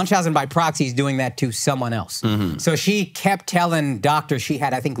 Munchausen by proxy is doing that to someone else. So she kept telling doctors she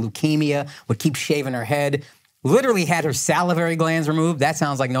had, I think, leukemia, would keep shaving her head, literally had her salivary glands removed. That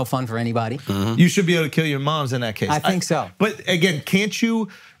sounds like no fun for anybody. You should be able to kill your moms in that case. I think so. But again, can't you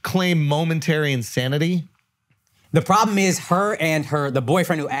claim momentary insanity? The problem is her and the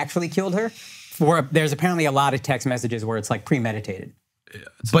boyfriend who actually killed her, there's apparently a lot of text messages where it's like premeditated.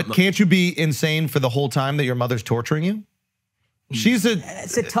 But can't you be insane for the whole time that your mother's torturing you?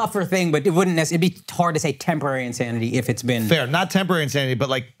 It's a tougher thing, but it'd be hard to say temporary insanity if it's been fair, not temporary insanity, but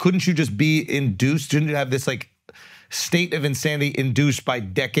like, couldn't you just be induced? Didn't you have this like state of insanity induced by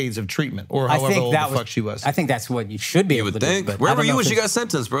decades of treatment, or however old the fuck she was? I think that's what you should be able to think. do. But Where were you when she got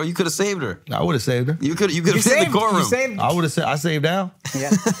sentenced, bro? You could have saved her. I would have saved her. You could have been in the courtroom. I would have said I saved Al.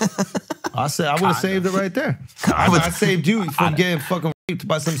 Yeah. I said I would have saved it right there. I saved you from getting fucking raped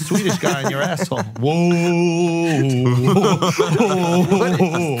by some Swedish guy in your asshole.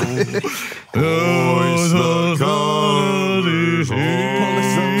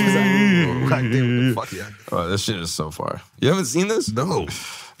 Oh, this shit is so far. You haven't seen this? No.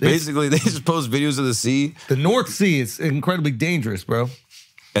 Basically, they just post videos of the sea. The North Sea is incredibly dangerous, bro.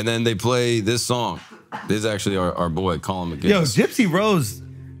 And then they play this song. This is actually our boy, Colin McGinnis. Yo, Gypsy Rose.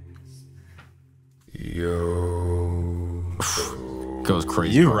 Goes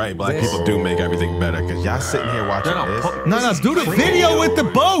crazy. You're right. Black people do make everything better because y'all sitting here watching this. No, do the video with the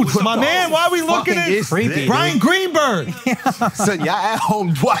boats, my man. Why are we looking at creepy, Brian Greenberg? So y'all at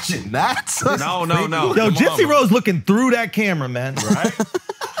home watching that? No. Yo, Gypsy Rose looking through that camera, man. Right?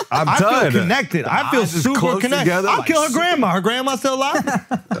 I feel connected. I feel eyes is super close connected. together, I'll like kill her grandma. Her grandma's still alive.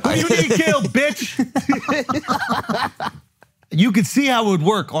 Who you need killed, bitch? You could see how it would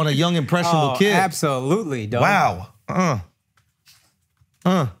work on a young, impressionable kid. Absolutely, dog. Wow.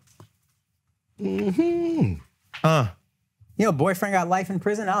 You know, boyfriend got life in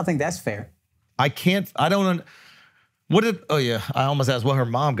prison? I don't think that's fair. I don't. Oh yeah, I almost asked what her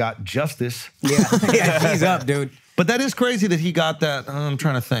mom got. Justice. Yeah, he's up, dude. But that is crazy that he got that. I'm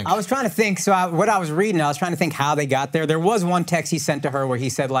trying to think. I was trying to think. So what I was reading, I was trying to think how they got there. There was one text he sent to her where he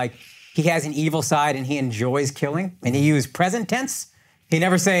said like he has an evil side and he enjoys killing, and he used present tense. He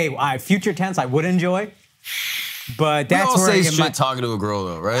never say future tense. I would enjoy. But that's we all where say shit talking to a girl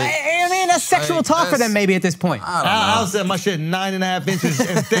though, right? I mean, that's sexual talk for them maybe at this point. Al said my shit 9.5 inches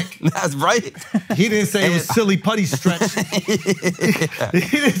and thick. That's right. He didn't say it was silly putty stretch. He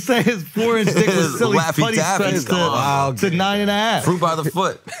didn't say his 4-inch dick was silly Laffy putty Taffy. stretch to 9.5. Fruit by the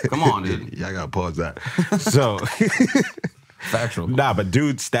foot. Come on, dude. Yeah, I gotta pause that. So, Factual. nah, but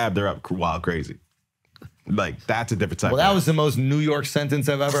dude stabbed her up wild crazy. Like, that's a different type. Well, that was the most New York sentence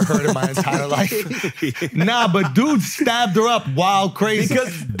I've ever heard in my entire life. Nah, but dude stabbed her up wild crazy.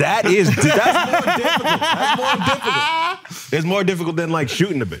 Because that's more difficult. That's more difficult. It's more difficult than like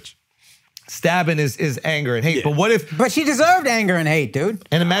shooting a bitch. Stabbing is anger and hate. Yeah. But what if? But she deserved anger and hate, dude.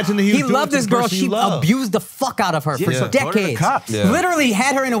 And imagine that he loved this girl. She abused the fuck out of her for decades. Yeah. Literally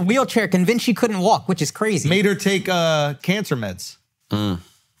had her in a wheelchair, convinced she couldn't walk, which is crazy. Made her take cancer meds.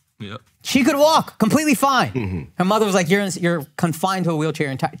 Yeah. She could walk completely fine. Her mother was like, "You're confined to a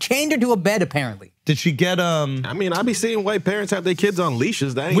wheelchair." Chained her to a bed, apparently. Did she get I mean, I be seeing white parents have their kids on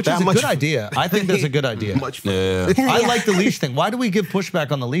leashes. That ain't which that is a much good idea. I think that's a good idea. much fun. Yeah. I like the leash thing. Why do we give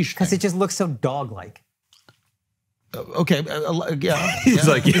pushback on the leash Because thing? it just looks so dog-like. Okay, yeah. He's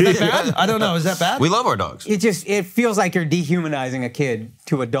like, Is that bad? I don't know. Is that bad? We love our dogs. It feels like you're dehumanizing a kid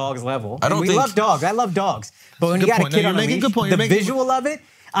to a dog's level. I don't And we think- love dogs. I love dogs. But when you Good got a point. No, kid you're on a making a leash, good point. You're the making- visual of it,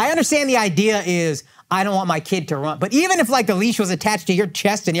 I understand the idea is I don't want my kid to run. But even if like the leash was attached to your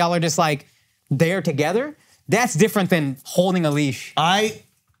chest and y'all are just like there together, that's different than holding a leash.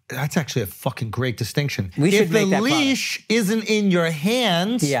 That's actually a fucking great distinction. We should if make the that leash isn't in your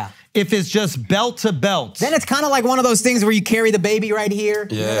hands, Yeah. if it's just belt to belt, Then it's kind of like one of those things where you carry the baby right here.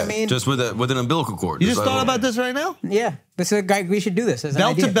 Yeah. You know what I mean? Just with an umbilical cord. you just thought about this right now? Yeah. This is a guy, we should do this as an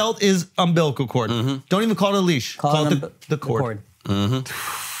Belt idea. to belt is umbilical cord. Don't even call it a leash. Call it the cord.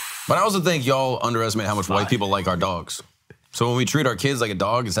 But I also think y'all underestimate how much white people like our dogs. So when we treat our kids like a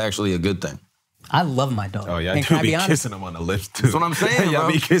dog, it's actually a good thing. I love my dog. Oh, yeah, And I can do I be be honest? kissing them on the lips, too. That's what I'm saying, Y'all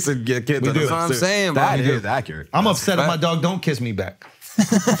bro. be kissing your kids on the do. lips, That's what I'm too. saying, bro. That We do. is accurate. I'm upset if my fact. dog don't kiss me back.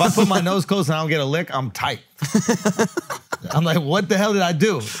 If I put my nose close and I don't get a lick, I'm tight. I'm like, what the hell did I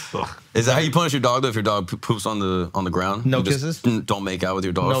do? Is that how you punish your dog though? If your dog poops on the ground? No You just kisses? Don't make out with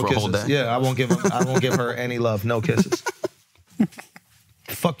your dog No for a whole kisses. day? Yeah, I won't give her any love. No kisses.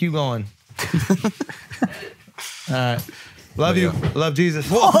 Fuck you going. All right. Love you. Love Jesus.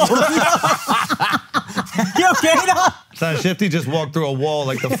 You okay, dog? Son, Shifty just walked through a wall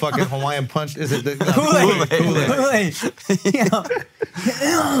like the fucking Hawaiian punch. Is it the Kool-Aid.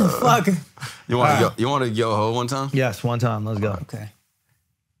 Fuck. You want to yo ho one time? Yes, one time. Let's go. Okay.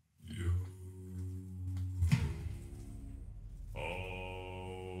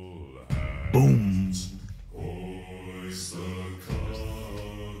 Boom.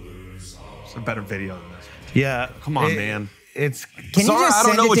 It's a better video than this. Yeah. Come on, man. It's Can you Sorry, just I don't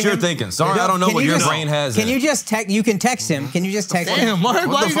send know it what to you're him? thinking. Sorry, I don't know Can what you your just- brain has. Can in you it. just text? You can text him. Can you just text him? damn, Mark.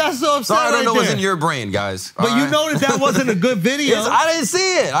 Why you got so upset? Sorry, I don't right know what's there? in your brain, guys. But you know that wasn't a good video. I didn't see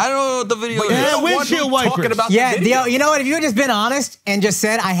it. I don't know what the video is. Yeah, windshield wipers. Talking about Yeah, the video. you know what? If you had just been honest and just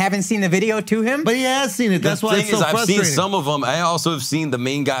said, I haven't seen the video to him. But he has seen it. That's the why thing it's so is, I've frustrating. seen some of them. I also have seen the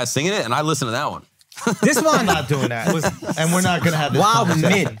main guy singing it, and I listened to that one. This one, I'm not doing that. And we're not gonna have this wild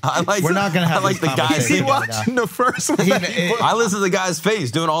conversation. mid. We're not gonna have I like this the guy. Is he conversation right now. watching the first one? I listen to the guy's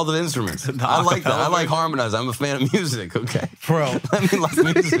face doing all the instruments. I like that. I like harmonizing. I'm a fan of music. Okay, Bro. let me like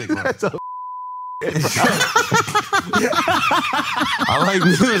music. Bro. I like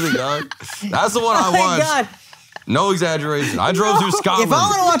music, dog. That's the one I Oh my watched. God. No exaggeration. I drove through Scotland. If I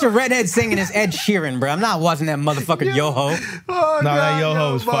want to watch a redhead singing, it's Ed Sheeran, bro. I'm not watching that motherfucker Yo-Ho. Oh, No, that God,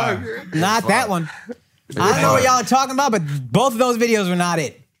 Yo-Ho is fuck. fire. Not that one. I don't know what y'all are talking about, but both of those videos were not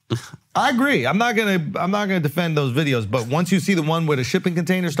it. I agree. I'm not gonna defend those videos, but once you see the one where the shipping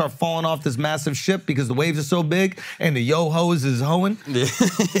containers start falling off this massive ship because the waves are so big and the yo-hos is hoeing,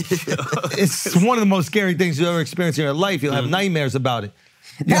 it's one of the most scary things you'll ever experience in your life. You'll have nightmares about it.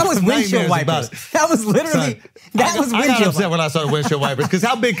 That was windshield wipers. That was literally, that was I got windshield upset wipers. when I saw the windshield wipers because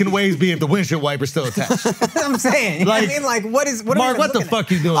how big can waves be if the windshield wiper's still attached? I'm saying. You know what I mean? Like, what is, what Mark, are we what the looking at?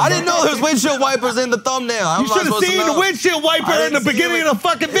 fuck you doing? I bro? didn't know there was windshield wipers in the thumbnail. How You am I should have supposed to seen know? the windshield wiper I in the didn't see beginning it. of the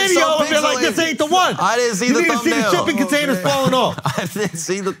fucking It's video so and be like, this pixelated. ain't the one. I didn't see you the need to see the thumbnail. shipping containers falling off. I didn't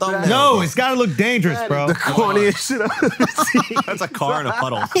see the thumbnail. No, it's gotta look dangerous, bro. The corniest shit I've ever seen. That's a car in a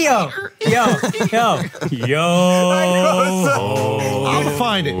puddle. Yo. I'm gonna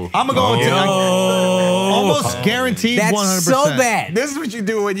find it. I'm gonna go into almost guaranteed 100%. That's so bad. This is what you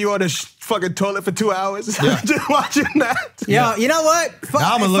do when you on the fucking toilet for 2 hours. Just watching that. Yo, you know what? Fuck,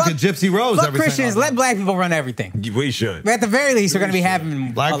 Now I'm gonna look at Gypsy Rose Fuck every Christians, single let black people run everything. We should. But at the very least, they're gonna be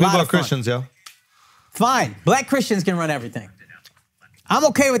having Black a people lot are of fun. Christians, yo. Fine, black Christians can run everything. I'm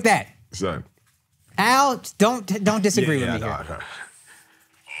okay with that. Son. Al, don't disagree with me no, here. no.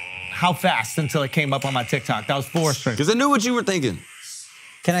 How fast until it came up on my TikTok? That was 4 strings. Because I knew what you were thinking.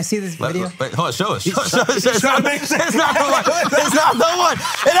 Can I see this video? Wait, hold on, show us. Show us. It's not the one. It's not the one.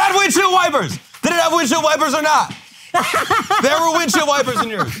 It had windshield wipers. Did it have windshield wipers or not? There were windshield wipers in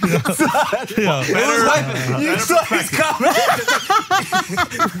yours. It was wiping. You saw his comment.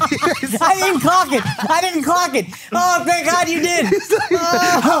 I didn't clock it. Oh, thank God you did.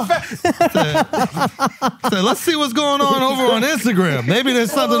 So let's see what's going on over on Instagram. Maybe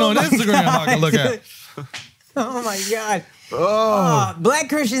there's something on Instagram I can look at. Oh my God. Black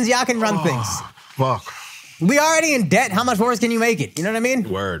Christians, y'all can run things. Fuck. We already in debt. How much worse can you make it? You know what I mean?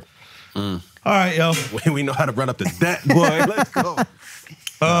 Word. All right, yo. We know how to run up the debt, boy. Let's go.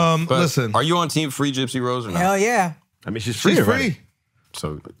 But Listen. Are you on team free Gypsy Rose or not? Hell yeah. I mean, she's free. She's already. free.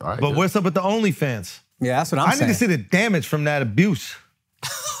 So, all right. But good. what's up with the OnlyFans? Yeah, that's what I'm I saying. need to see the damage from that abuse.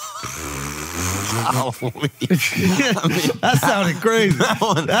 That sounded crazy.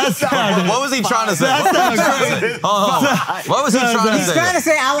 That sounded. What was he trying to say? That sounded crazy. What was he trying to He's say? trying to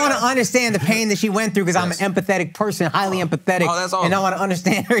say, I want to understand the pain that she went through because I'm an empathetic person, highly empathetic, Oh, that's all. and I want to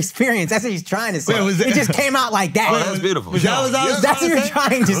understand her experience. That's what he's trying to say. Wait, was it- It just came out like that. Oh, that's beautiful. Was that what I was That's what trying you're to say?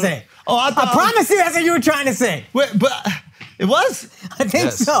 trying to say. Oh, I thought I promise you that's what you were trying to say. Wait, but it was? I think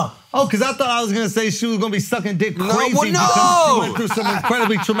Yes. so. Oh, because I thought I was going to say she was going to be sucking dick No, crazy well, because no! she went through some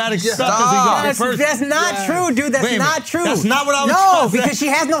incredibly traumatic stuff as a Stop. young person. That's not true, dude. That's Wait a minute. not true. That's not what I was No, trying to say. because she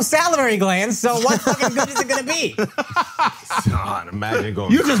has no salivary glands, so what fucking good is it going to be? God, imagine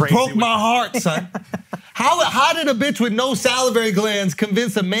going You just crazy broke with- my heart, son. How did a bitch with no salivary glands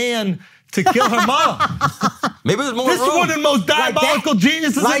convince a man to kill her mom? Maybe there's more This is room. one of the most diabolical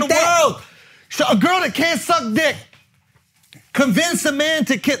geniuses Like in the that. world. So a girl that can't suck dick convince a man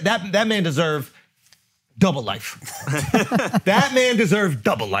to kill that man deserved double life. That man deserved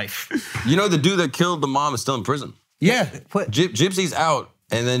double life. You know, the dude that killed the mom is still in prison. Yeah. Gypsy's out,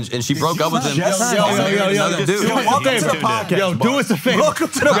 and she broke up with him. Yo, Another dude. Welcome to the podcast. Yo, do us a favor. Welcome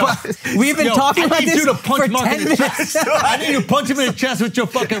to the podcast. We've been Yo, talking I about need this you to punch for Mark 10 in the minutes. chest. I need you to punch him in the chest with your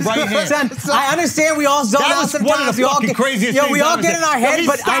fucking right hand. Son, I understand we all zone That out was one of sometimes. the We all fucking get, craziest yo, things we all I've get ever in our seen. Yo, head, he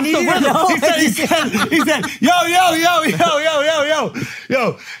but I stopped need the you to rhythm. know. He said,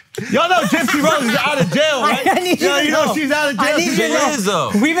 yo. Y'all know Gypsy Rose is out of jail, right? I need you to you know know. she's out of jail. I need you She to know. is, though.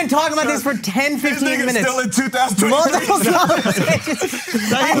 We've been talking about this for 10, 15 Nigga minutes. still in 2023. Multiple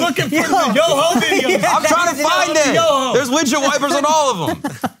conversations. Now you looking for the yo-ho videos. I'm trying to find it. Yo. There's windshield wipers on all of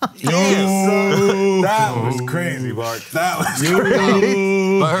them. That was crazy, Mark. That was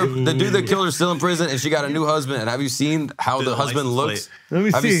crazy. But the dude that killed her is still in prison, and she got a new husband. And have you seen how the husband license looks? Let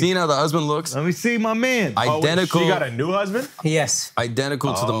me Have you see. seen how the husband looks? Let me see my man. Identical. She got a new husband? Yes.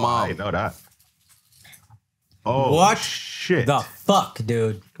 Identical to the I mom. didn't know that. Oh, What shit. the fuck,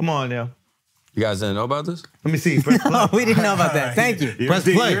 dude? Come on now. You guys didn't know about this? Let me see. Press play. Oh, we didn't know about that. Thank you. Press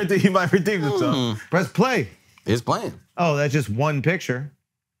play. He might redeem himself. Press play. It's playing. Oh, that's just one picture.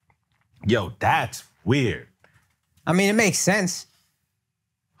 Yo, that's weird. I mean, it makes sense.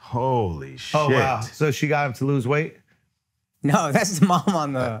 Holy shit. Oh, wow. So she got him to lose weight? No, that's the mom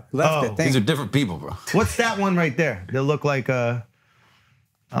on the left. Oh. I think. These are different people, bro. What's that one right there? They look like I'm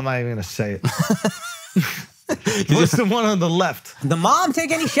not even gonna say it. What's the one on the left? The mom,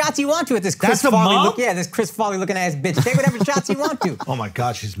 take any shots you want to at this Chris That's a Farley. mom? Yeah, this Chris Farley looking ass bitch. Take whatever shots you want to. Oh my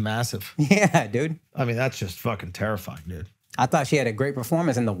God, she's massive. Yeah, dude. I mean, that's just fucking terrifying, dude. I thought she had a great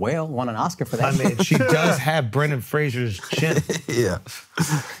performance in The Whale. Won an Oscar for that. I mean, she does have Brendan Fraser's chin. Yeah.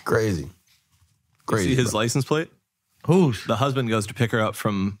 Crazy. Crazy. See his bro. license plate? Who's? The husband goes to pick her up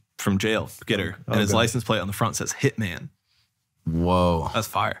from jail, get her, and his Okay. license plate on the front says Hitman. Whoa. That's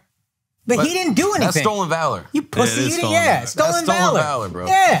fire. but he didn't do anything. That's stolen valor. You pussy. It is You stolen yeah, valor. stolen That's stolen valor. valor, bro.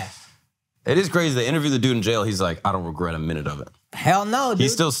 Yeah. It is crazy. They interviewed the dude in jail. He's like, I don't regret a minute of it. Hell no, dude.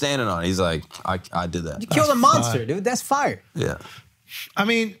 He's still standing on it. He's like, I did that. You killed a monster, dude. That's fire. Yeah. I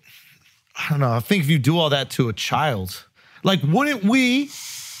mean, I don't know. I think if you do all that to a child, like, wouldn't we?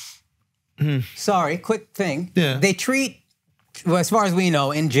 Sorry, quick thing. Yeah. They treat, well, as far as we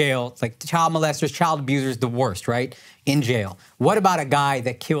know, in jail, like child molesters, child abusers, the worst, right? In jail. What about a guy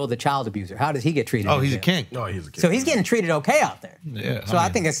that killed a child abuser? How does he get treated? Oh, in he's a jail? king. No, he's a kid. So he's getting treated okay out there. Yeah. So I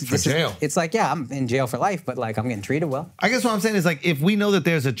mean, think it's for jail. It's like, yeah, I'm in jail for life, but like I'm getting treated well, I guess what I'm saying is, like, if we know that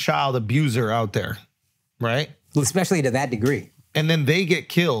there's a child abuser out there, right? especially to that degree. And then they get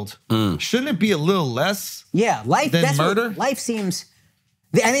killed, shouldn't it be a little less? Yeah, life. Then That's murder? What, life seems.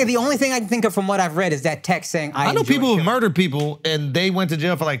 I think the only thing I can think of from what I've read is that text saying I know enjoy people who killing." murdered people and they went to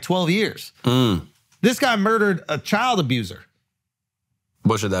jail for like 12 years. This guy murdered a child abuser.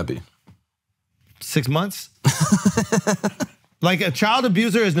 What should that be? 6 months? Like a child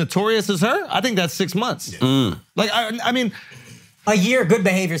abuser as notorious as her? I think that's 6 months. Like, I mean, A year, good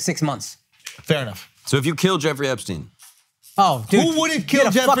behavior, 6 months. fair enough. So if you kill Jeffrey Epstein, Oh, dude. Who wouldn't kill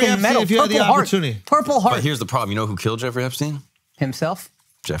get a Jeffrey fucking Epstein medal, if you had the Purple Heart. opportunity? Purple Heart. but here's the problem. You know who killed Jeffrey Epstein? Himself?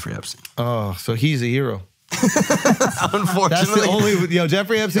 Jeffrey Epstein. Oh, so he's a hero. Unfortunately. That's the only,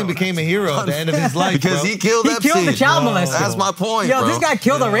 Jeffrey Epstein became a hero at the end of his life, because bro. he killed He Epstein. killed the child molester. That's my point, Yo, bro. this guy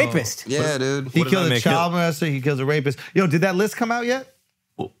killed a rapist. Yeah, dude. He did killed that a make child molester, he kills a rapist. Yo, did that list come out yet?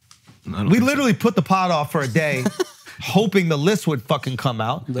 I don't We think so. literally put the pot off for a day, hoping the list would fucking come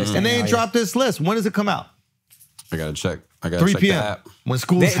out. List And they ain't ain't out dropped this list. When does it come out? I gotta check. I gotta 3 check the p.m. app. When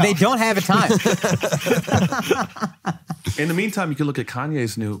school's They out. don't have a time. In the meantime, you can look at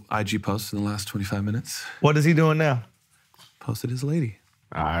Kanye's new IG post in the last 25 minutes. What is he doing now? Posted his lady.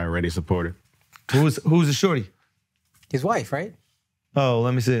 I already support it. Who's the shorty? His wife, right? Oh,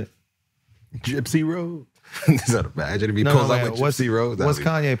 let me see it. Gypsy Rose. Is that a badge? It'd be No, posted no, like wait, with what's Gypsy Rose. What's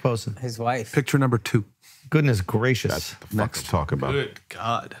Kanye posting? His wife. Picture number 2. Goodness gracious. The fuck I'm talking about? Good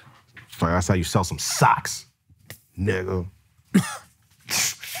God. Like, that's how you sell some socks, nigga.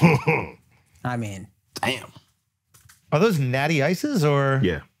 I mean, Damn. Are those natty ices or?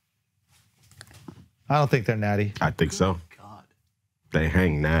 Yeah, I don't think they're natty. I think so. God. They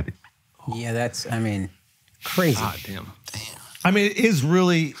hang natty. yeah, that's, I mean, crazy. God damn. I mean, it is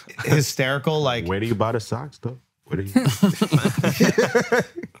really hysterical. Like, Where do you buy the socks, though? Where do you?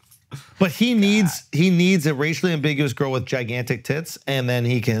 but he needs a racially ambiguous girl with gigantic tits, and then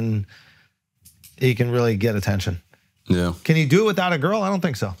he can really get attention. Yeah. Can he do it without a girl? I don't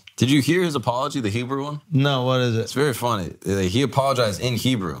think so. Did you hear his apology, the Hebrew one? No, what is It's it? very funny. He apologized in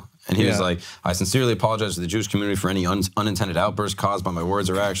Hebrew. And he was Yeah. like, I sincerely apologize to the Jewish community for any unintended outbursts caused by my words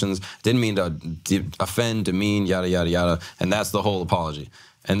or actions. Didn't mean to offend, demean, yada, yada, yada. And that's the whole apology.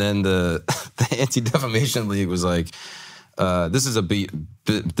 And then the Anti-Defamation League was like, this is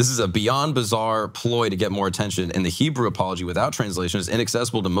a beyond bizarre ploy to get more attention. And the Hebrew apology without translation is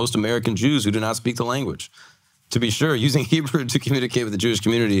inaccessible to most American Jews who do not speak the language. To be sure, using Hebrew to communicate with the Jewish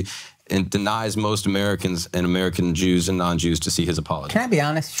community and denies most Americans and American Jews and non-Jews to see his apology. Can I be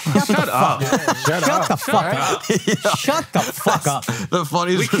honest? Shut the fuck up. Shut the fuck up. Shut the fuck up. The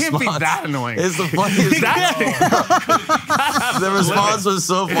funniest We can't be response that annoying. is the funniest. The response was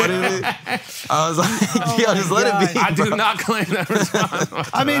so funny to me. I was like, yo, just let it be. I do not claim that response.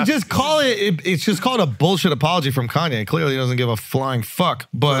 I mean, just call it. It's just called a bullshit apology from Kanye. Clearly, he doesn't give a flying fuck.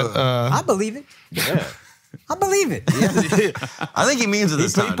 But I believe it. Yeah. I believe it. I think he means it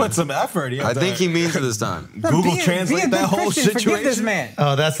this He time. put some effort. I think he means it this time. Google Be a translate good that whole Christian. Forgive this situation. man.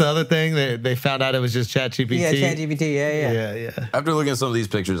 oh, that's the other thing. They found out it was just ChatGPT. Yeah, ChatGPT. Yeah. Yeah. After looking at some of these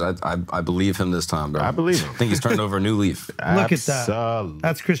pictures, I believe him this time, bro. I believe him. I think he's turned over a new leaf. Look at that. Absolutely.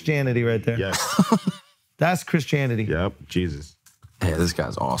 That's Christianity right there. Yes. That's Christianity. Yep. Jesus. Yeah, this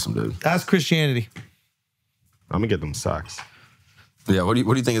guy's awesome, dude. That's Christianity. I'm gonna get them socks. Yeah, what do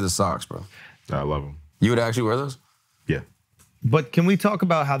you think of the socks, bro? I love them. You would actually wear those? Yeah. But can we talk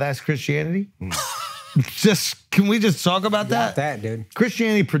about how that's Christianity? Can we just talk about Got that? that, dude.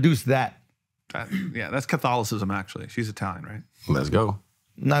 Christianity produced that. Yeah, that's Catholicism, actually. She's Italian, right? Let's go.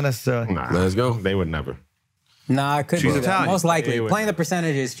 Not necessarily. Nah, Let's go. They would never. Nah, it could She's be that. Italian. Most likely. Yeah, Playing the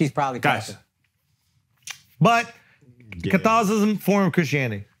percentages, she's probably Guys, Catholic. But Yeah. Catholicism, form of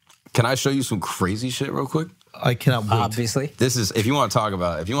Christianity. Can I show you some crazy shit real quick? I cannot wait. Obviously. This is if you want to talk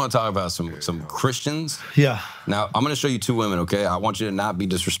about some Christians. Yeah. Now I'm gonna show you two women, okay? I want you to not be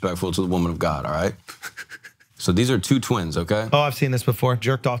disrespectful to the woman of God, all right? So these are two twins, okay? Oh, I've seen this before.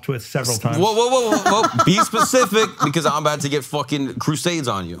 Jerked off to it several times. Whoa. Be specific because I'm about to get fucking crusades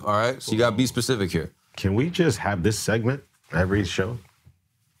on you, all right? So you gotta be specific here. Can we just have this segment every show?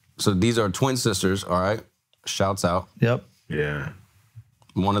 So these are twin sisters, all right? Shouts out. Yep. Yeah.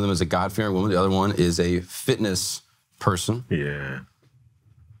 One of them is a God-fearing woman. The other one is a fitness person. Yeah.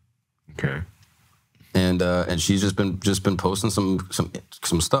 Okay. And she's just been posting some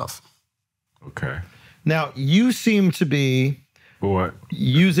stuff. Okay. Now, you seem to be What?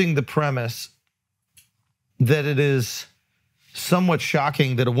 using the premise that it is somewhat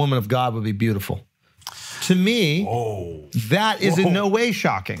shocking that a woman of God would be beautiful. To me, that is in no way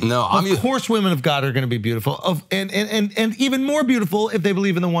shocking. No, of course, women of God are going to be beautiful, and even more beautiful if they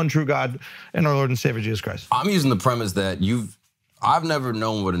believe in the one true God and our Lord and Savior Jesus Christ. I'm using the premise that I've never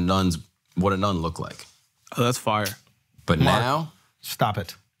known what a nun looked like, oh, that's fire. but now Stop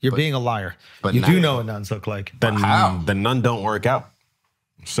it. You're being a liar. but You now- do know what nuns look like. How? The nun don't work out.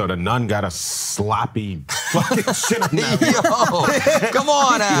 So the nun got a sloppy fucking shit on that. Yo, come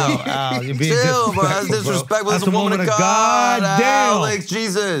on, Al. Al, you're being Chill, bro. That's disrespectful, bro. disrespectful. That's That's a woman of God. goddamn. Alex,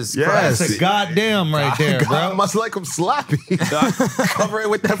 Jesus. Yes. That's a goddamn right there, God bro. must like him sloppy. Cover it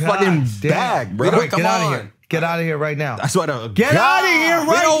with that fucking damn. bag, bro. All right, Come get out of on. here. Get out of here right now. That's what a Get out of here right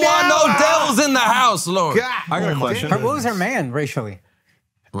now. We don't want no devils in the house, Lord. God. I got a question. What was her man racially?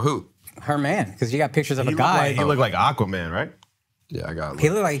 Well, who? Her man, because you got pictures of He a looked guy. like, he looked like Aquaman, right? Yeah, I got it. He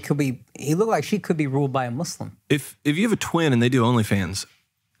looked like he looked like she could be ruled by a Muslim. If you have a twin and they do OnlyFans,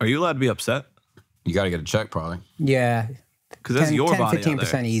 are you allowed to be upset? You got to get a check, probably. Yeah. Because that's your body out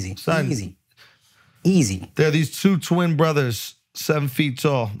 15% there. easy. Son. Easy. There are these two twin brothers, 7 feet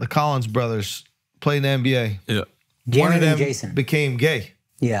tall, the Collins brothers, playing the NBA. Yeah. One of Jared them and Jason. became gay.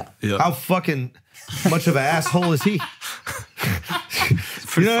 Yeah. Yeah. How fucking much of an asshole is he?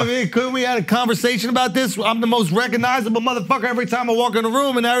 You know what I mean? Couldn't we have a conversation about this? I'm the most recognizable motherfucker every time I walk in the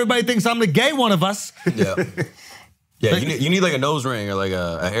room, and everybody thinks I'm the gay one of us. Yeah. Yeah, you need like a nose ring or like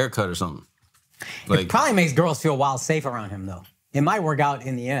a haircut or something. Like, Probably makes girls feel wild safe around him though. It might work out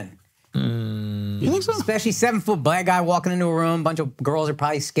in the end. you think so? Especially 7-foot black guy walking into a room, bunch of girls are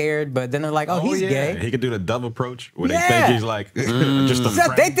probably scared, but then they're like, oh, he's gay. He could do the dove approach where Yeah. they think he's like just a So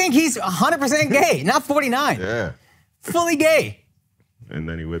friend. they think he's 100% gay, not 49. Yeah. Fully gay. And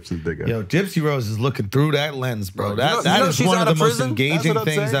then he whips his dick out. Yo, Gypsy Rose is looking through that lens, bro. You That know is she's one out of the of most prison? engaging That's what I'm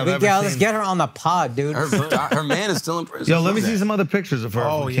things saying. I've ever Yeah, seen. let's get her on the pod, dude. Her man is still in prison. Yo, let me see some other pictures of her.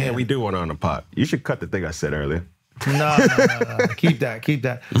 Oh, if we yeah, can. we do want her on the pot. You should cut the thing I said earlier. No. Keep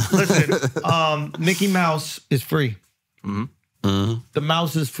that. Listen, Mickey Mouse is free. The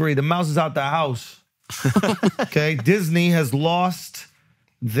mouse is free. The mouse is out the house. Okay? Disney has lost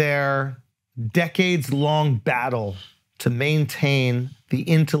their decades-long battle to maintain the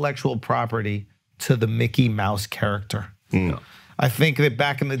intellectual property to the Mickey Mouse character. I think that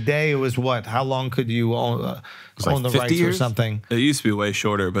back in the day, it was what? How long could you own like the 50 rights or years? something? It used to be way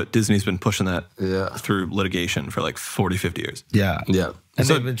shorter, but Disney's been pushing that Yeah. through litigation for like 40, 50 years. Yeah. Yeah. And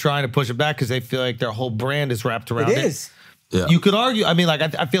So- they've been trying to push it back because they feel like their whole brand is wrapped around It it. is. Yeah. You could argue, I mean, like,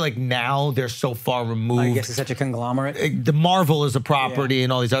 I feel like now they're so far removed. I guess it's such a conglomerate. The Marvel is a property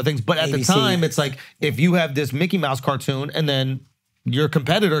and all these other things. But at the ABC. time, it's like, if you have this Mickey Mouse cartoon and then your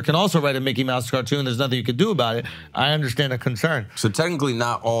competitor can also write a Mickey Mouse cartoon, there's nothing you could do about it. I understand the concern. So technically,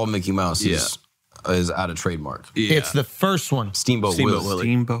 not all Mickey Mouse is out of trademark. Yeah. It's the first one. Steamboat Steamboat Willie. Willie.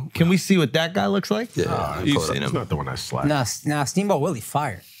 Steamboat. Can we see what that guy looks like? Yeah, You've pull it seen up. It's him. not the one I slapped. Nah, Steamboat Willie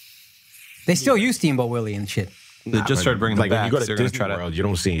fire. They still use Steamboat Willie and shit. They just started bringing like them when back. you go to so they're gonna Disney try to. World, you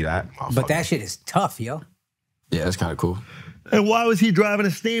don't see that. But that shit is tough, yo. Yeah, that's kind of cool. And why was he driving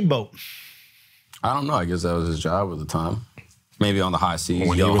a steamboat? I don't know. I guess that was his job at the time. Maybe on the high seas.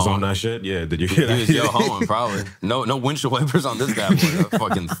 when he was on that shit, yeah. Did you hear He that? was yo hoeing, probably. No windshield wipers on this guy, boy. A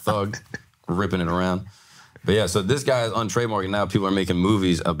fucking thug ripping it around. But yeah, so this guy is untrademarked, and now people are making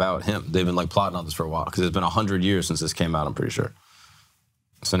movies about him. They've been like plotting on this for a while because it's been 100 years since this came out, I'm pretty sure.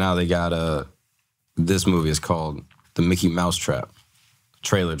 So now they got this movie is called The Mickey Mouse Trap.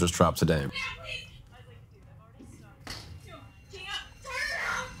 Trailer just dropped today.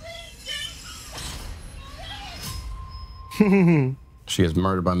 She is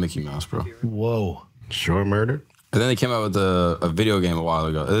murdered by Mickey Mouse, bro. Whoa. Sure murdered? And then they came out with a video game a while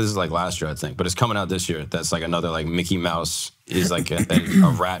ago. This is like last year, I think, but it's coming out this year. That's like another like Mickey Mouse is like a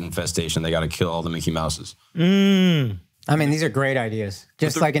rat infestation. They got to kill all the Mickey Mouses. I mean, these are great ideas.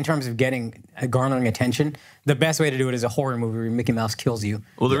 Just like in terms of garnering attention, the best way to do it is a horror movie where Mickey Mouse kills you.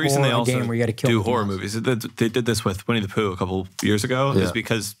 Well, the reason they also game where you gotta kill do Mickey horror Mouse. movies, they did this with Winnie the Pooh a couple years ago, is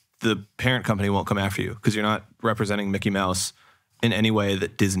because the parent company won't come after you because you're not representing Mickey Mouse in any way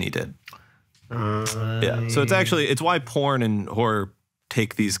that Disney did. Yeah, so it's why porn and horror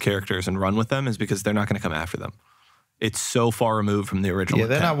take these characters and run with them is because they're not going to come after them. It's so far removed from the original. Yeah,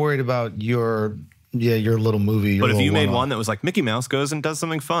 they're not worried about your little movie. But if you made one that was like Mickey Mouse goes and does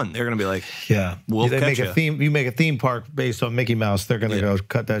something fun, they're going to be like, yeah, we'll they catch make a theme. You make a theme park based on Mickey Mouse, they're going to go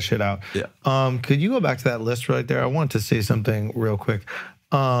cut that shit out. Yeah. Could you go back to that list right there? I want to say something real quick.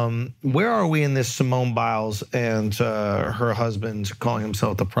 Where are we in this Simone Biles and her husband calling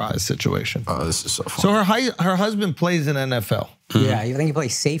himself the prize situation? Oh, this is so fun. So her husband plays in NFL. Yeah, you think he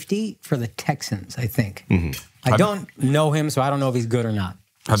plays safety for the Texans, I think. I don't know him, so I don't know if he's good or not.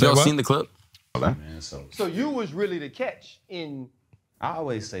 Have y'all seen the clip? Man, so you was really the catch in. I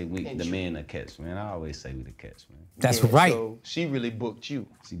always say the man the catch, man. I always say we the catch, man. That's right. So she really booked you.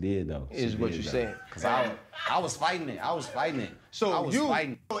 She did though. Is what you're saying. Cause I was fighting it. I was fighting it. So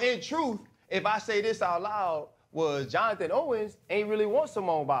in truth, if I say this out loud, was Jonathan Owens ain't really want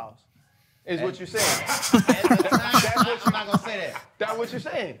Simone Biles. Is what you're saying. That's what you're not gonna say that. That's what you're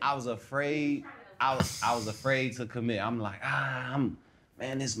saying. I was afraid. I was afraid to commit. I'm like,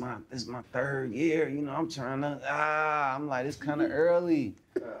 man, this is my third year. You know, I'm trying to. I'm like, it's kind of early.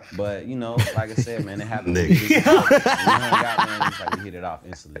 But you know, like I said, man, it happened. You hit it off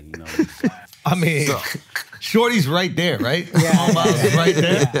instantly. You know. I mean, Shorty's right there, right? Yeah. Simone Biles is right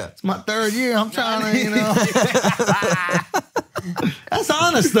there. Yeah. It's my third year. I'm trying to, you know. That's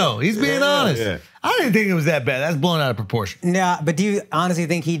honest, though. He's being honest. Yeah. I didn't think it was that bad. That's blown out of proportion. Nah, but do you honestly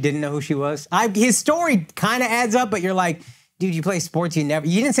think he didn't know who she was? His story kind of adds up, but you're like, dude, you play sports, you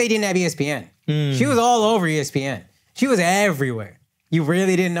didn't say you didn't have ESPN. She was all over ESPN. She was everywhere. You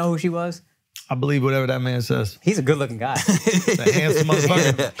really didn't know who she was? I believe whatever that man says. He's a good-looking guy. He's a handsome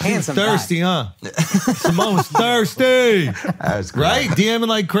motherfucker. Handsome thirsty, guy. Huh? Simone's thirsty. That's great. Right? DMing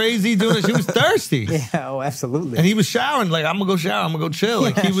like crazy, doing it. She was thirsty. Yeah, oh, absolutely. And he was showering, like, I'm gonna go shower, I'm gonna go chill.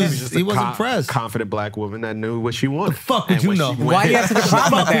 Like, he wasn't impressed. Confident black woman that knew what she wanted. The fuck would you know? Why you have such a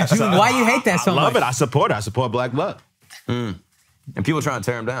problem with that? Why you hate that so much? I love it. I support black blood. And people trying to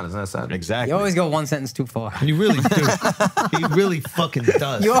tear him down. Isn't that sad? Exactly. You always go one sentence too far. You really do. He really fucking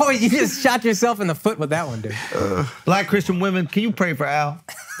does. You just shot yourself in the foot with that one, dude. Black Christian women, can you pray for Al?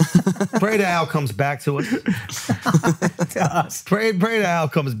 Pray that Al comes back to us. To us. Pray that Al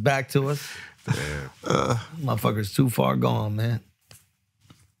comes back to us. Motherfucker's too far gone, man.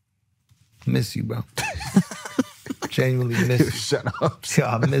 Miss you, bro. Genuinely miss you. Shut up.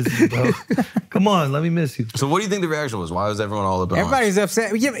 Yeah, I miss you, bro. Come on, let me miss you. So what do you think the reaction was? Why was everyone all up in arms? Everybody's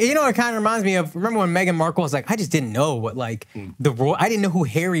upset. You know, it kind of reminds me of, remember when Meghan Markle was like, I just didn't know what, like, I didn't know who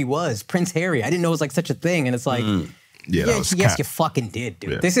Harry was, Prince Harry. I didn't know it was like such a thing. And it's like, yes, you fucking did,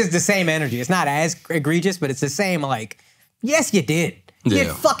 dude. Yeah. This is the same energy. It's not as egregious, but it's the same, like, yes, you did. You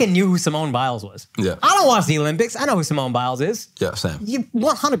fucking knew who Simone Biles was. Yeah. I don't watch the Olympics. I know who Simone Biles is. Yeah, same. You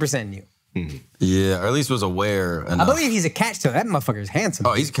 100% knew. Yeah, or at least was aware enough. I believe he's a catch, too. That motherfucker is handsome.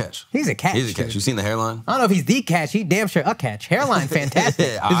 Oh, he's a catch. He's a catch. He's a catch. Dude. You seen the hairline? I don't know if he's the catch. He damn sure a catch. Hairline, fantastic.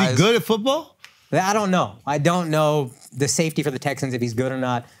 Is he good at football? I don't know. I don't know the safety for the Texans, if he's good or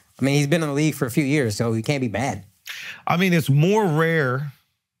not. I mean, he's been in the league for a few years, so he can't be bad. I mean, it's more rare.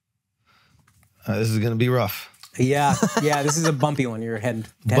 This is going to be rough. Yeah, this is a bumpy one. You're heading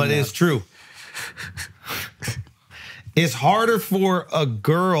but it's true. It's harder for a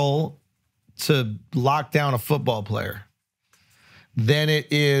girl to lock down a football player than it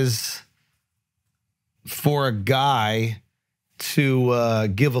is for a guy to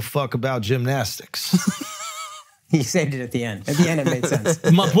give a fuck about gymnastics. He saved it at the end. At the end, it made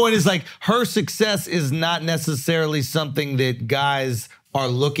sense. My point is, like, her success is not necessarily something that guys are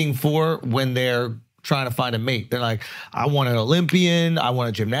looking for when they're trying to find a mate. They're like, I want an Olympian. I want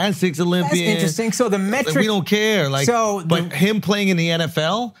a gymnastics Olympian. That's interesting. So the metric... Like, we don't care. Like, but him playing in the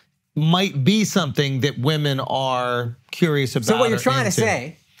NFL might be something that women are curious about. So what you're trying to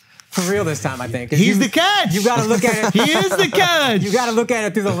say, for real this time, I think, is he's the catch. You got to look at it. He is the catch. You got to look at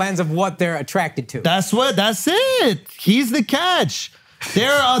it through the lens of what they're attracted to. That's it. He's the catch.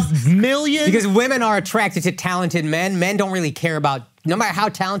 There are a million. Because women are attracted to talented men. Men don't really care about, no matter how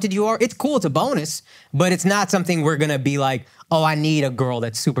talented you are, it's cool, it's a bonus, but it's not something we're going to be like, oh, I need a girl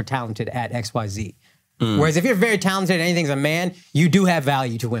that's super talented at XYZ. Whereas if you're very talented at anything as a man, you do have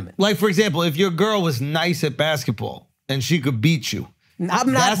value to women. Like, for example, if your girl was nice at basketball and she could beat you,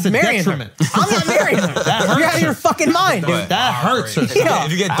 I'm not that's a marrying detriment. her. I'm not marrying her. That hurts You're out of your fucking mind, dude. That hurts her. Yeah.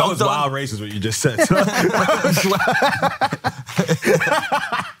 If you get That was dunked on, wild racist what you just said.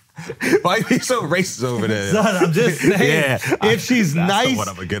 Why are you so racist over there? Son, I'm just saying, if she's That's the nice one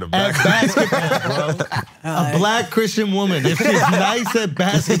I'ma get him at back. basketball, bro, a black Christian woman, if she's nice at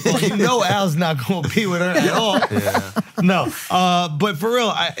basketball, you know Al's not going to be with her at all. No, but for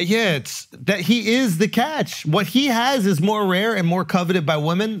real, it's that he is the catch. What he has is more rare and more coveted by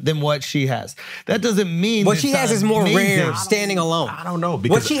women than what she has. That doesn't mean What she has is more amazing. rare standing alone. I don't know. What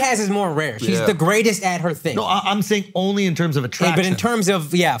Because she has is more rare. She's the greatest at her thing. No, I'm saying only in terms of attraction. But in terms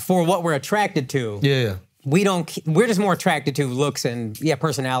of, for what we're attracted to, we're just more attracted to looks and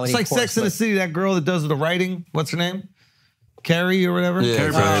personality. It's like Sex in the City, that girl that does the writing. What's her name? Carrie or whatever? Yeah,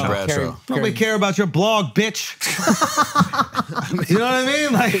 Carrie Bradshaw. Nobody care about your blog, bitch. You know what I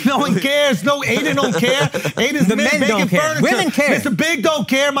mean? Like, no one cares. No, Aiden don't care. Aiden's The men don't care. furniture. Women care. Mr. Big don't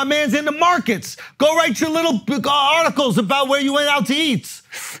care. My man's in the markets. Go write your little articles about where you went out to eat.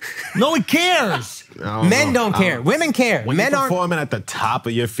 No one cares. Men don't care. Women care. when Men you're aren't. performing at the top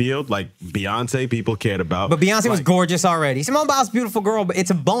of your field, like Beyonce, people cared about. But Beyonce was Like, gorgeous already. Simone Biles, beautiful girl, but it's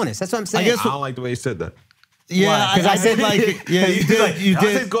a bonus. That's what I'm saying. I guess I don't like the way you said that. Yeah, because I did like, yeah, you did. You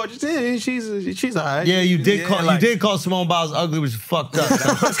Beyonce's did. gorgeous. Yeah, she's all right. Yeah, you did call like- you did call Simone Biles ugly, which is fucked up.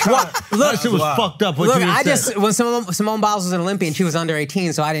 That shit was fucked up. What Look, you I just said. when Simone Biles was an Olympian, she was under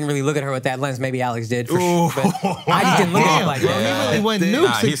 18, so I didn't really look at her with that lens. Maybe Alex did. For sure, but I just didn't look at her like Bro, that. he really went nukes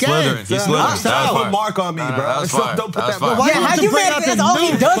Nah, he's again. slithering. He's slithering. Knocked That was out. fire. Put Mark on me, bro. That was So fire. don't put That was that. fire. Why Yeah, don't how you you bring mad? out That's the all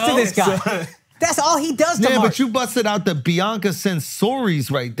he nukes, does bro? to this guy. That's all he does to Yeah, Mark. but you busted out the Bianca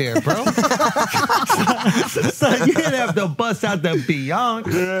Sensoris right there, bro. Son, you didn't have to bust out the Bianca.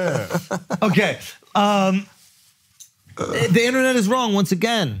 Yeah. Okay. The internet is wrong once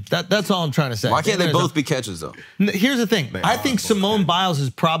again. That's all I'm trying to say. Why can't The they internet's both be catches though? Here's the thing. I think Simone Biles is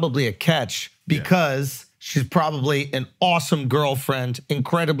probably a catch because she's probably an awesome girlfriend,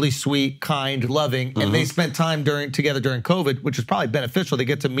 incredibly sweet, kind, loving, and they spent time together during COVID, which is probably beneficial. They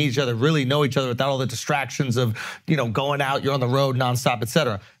get to meet each other, really know each other without all the distractions of, going out, you're on the road nonstop,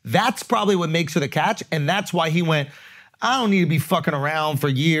 etc. That's probably what makes her the catch, and that's why he went, I don't need to be fucking around for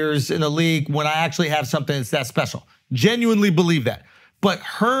years in the league when I actually have something that's that special. Genuinely believe that. But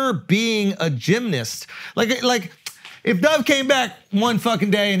her being a gymnast, like if Dove came back one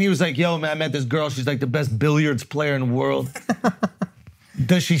fucking day and he was like, yo, man, I met this girl, she's like the best billiards player in the world.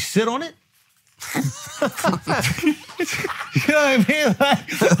 Does she sit on it? You know what I mean?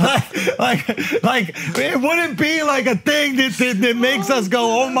 Like it wouldn't be like a thing that makes us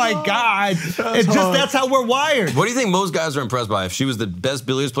go, oh my God. That's how we're wired. What do you think most guys are impressed by? If she was the best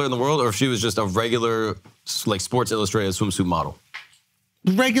billiards player in the world, or if she was just a regular, like, Sports Illustrated swimsuit model?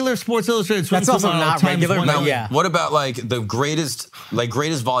 Regular Sports Illustrated swimsuit That's also model not times regular, 100. but yeah. What about like the greatest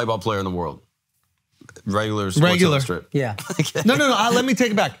volleyball player in the world? Regular Sports Regular. Illustrated. Yeah. No. Let me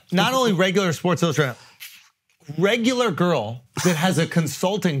take it back. Not only regular Sports Illustrated, regular girl that has a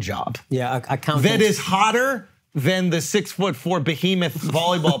consulting job. Yeah, accountant. That is hotter than the 6'4" behemoth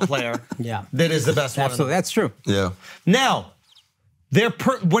volleyball player. Yeah. That is the best one. Absolutely, that's true. Yeah. Now,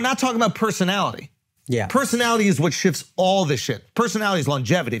 we're not talking about personality. Yeah. Personality is what shifts all this shit. Personality is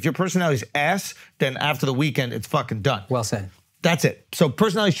longevity. If your personality is ass, then after the weekend, it's fucking done. Well said. That's it. So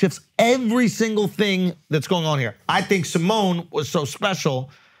personality shifts every single thing that's going on here. I think Simone was so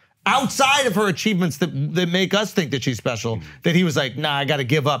special outside of her achievements that make us think that she's special, that he was like, nah, I gotta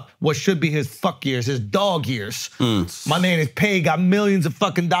give up what should be his fuck years, his dog years. My man is paid, got millions of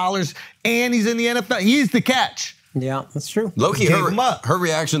fucking dollars, and he's in the NFL. He's the catch. Yeah, that's true. Low-key, Gave him up. her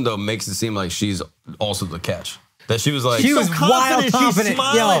reaction though makes it seem like she's also the catch. That she was like, She was So wild confident. she's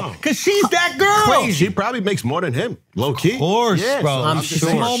smiling, Yo. because she's that girl. She probably makes more than him, low key. Of course, yeah, bro. so I'm just sure.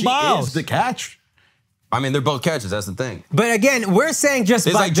 saying, Simone she Biles. is the catch. I mean, they're both catches. That's the thing. But again, we're saying just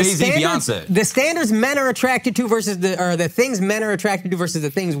It's by like the Jay-Z, standards, Beyonce. the standards men are attracted to versus the things men are attracted to versus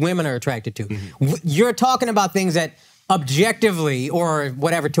the things women are attracted to. You're talking about things that objectively or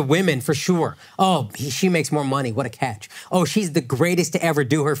whatever to women for sure. Oh, she makes more money. What a catch. Oh, she's the greatest to ever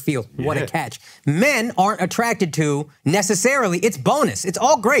do her field. What a catch. Men aren't attracted to necessarily. It's bonus. It's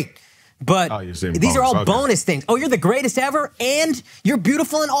all great. But you're saying these are bonus, all okay. bonus things. Oh, you're the greatest ever and you're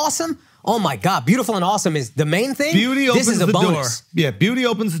beautiful and awesome. Oh my God, beautiful and awesome is the main thing. Beauty opens this is a the bonus. door. Yeah, beauty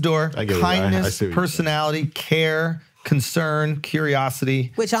opens the door. I get it. I Kindness, see what you're personality, care, concern,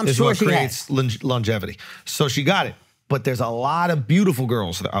 curiosity. Which I'm is sure what she creates longevity. So she got it. But there's a lot of beautiful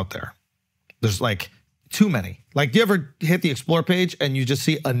girls out there. There's like too many. Like, do you ever hit the Explore page and you just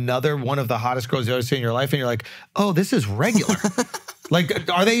see another one of the hottest girls you ever seen in your life, and you're like, oh, this is regular. Like,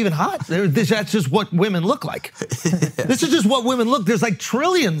 are they even hot? That's just what women look like. This is just what women look. There's like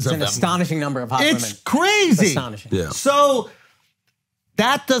trillions of them. It's an astonishing number of hot women. It's crazy. Astonishing. Yeah. So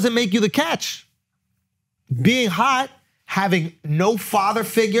that doesn't make you the catch. Being hot, having no father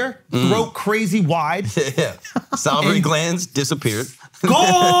figure, throat crazy wide. Yeah. Salivary glands disappeared.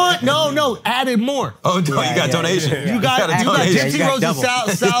 Gone! No, added more. Oh, you got donation. You got donation. Gypsy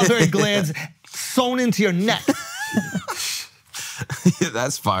Rose's salivary glands sewn into your neck.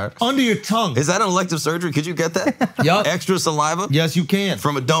 That's fire. Under your tongue. Is that an elective surgery? Could you get that? Yup. Extra saliva? Yes, you can.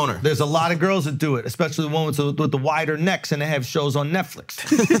 From a donor. There's a lot of girls that do it, especially the ones with the wider necks, and they have shows on Netflix.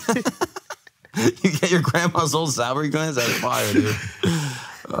 You get your grandma's old salivary glands? That's fire, dude.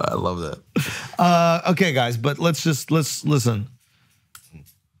 I love that. Okay, guys, but let's listen.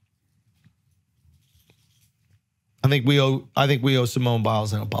 I think we owe Simone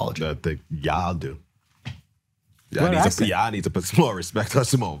Biles an apology. I think y'all do. What did I say? Y'all need to put some more respect on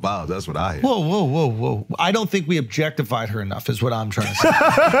Simone Biles. That's what I hear. Whoa. I don't think we objectified her enough, is what I'm trying to say.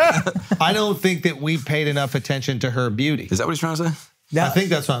 I don't think that we paid enough attention to her beauty. Is that what he's trying to say? I think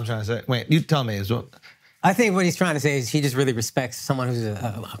that's what I'm trying to say. Wait, you tell me. I think what he's trying to say is he just really respects someone who's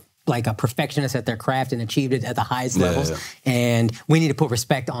like a perfectionist at their craft and achieved it at the highest levels. Yeah. And we need to put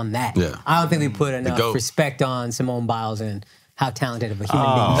respect on that. Yeah. I don't think we put enough goat. respect on Simone Biles and how talented of a human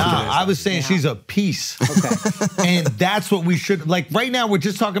being she Nah, is. I was saying she's a piece. Okay. And that's what we should, like right now we're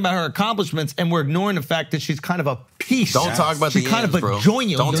just talking about her accomplishments and we're ignoring the fact that she's kind of a piece. Don't talk about she's the kind yams, of a bro.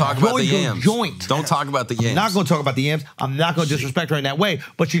 joint. Don't talk about the yams. Joint. Don't talk about the yams. I'm not going to talk about the yams. I'm not going to disrespect her in that way,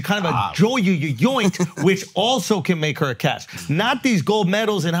 but she's kind of a joint, which also can make her a catch. Not these gold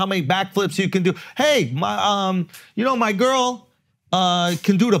medals and how many backflips you can do. Hey, my girl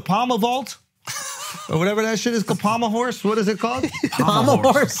can do the Palma vault. Or whatever that shit is called, Palma horse. What is it called? Palma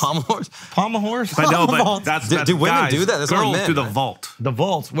horse. Palma horse? Palma horse. But no, but that's Do women guys. do that? That's only girls men, do the right? vault. The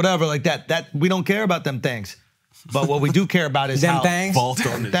vaults, whatever, like that. That we don't care about them things. But what we do care about is Them how things? Vault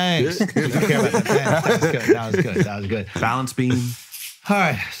on it. Thanks. We do care about them things. That was good. Balance beam. All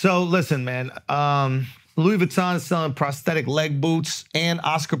right, so listen, man. Louis Vuitton is selling prosthetic leg boots, and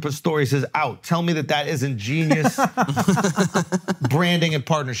Oscar Pistorius is out. Tell me that isn't genius branding and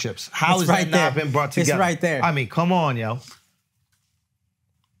partnerships. How has that not been brought together? It's right there. I mean, come on, yo.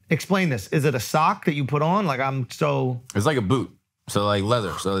 Explain this. Is it a sock that you put on? Like, It's like a boot. So like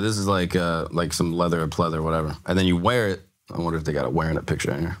leather. So this is like some leather or pleather, whatever. And then you wear it. I wonder if they got a wearing it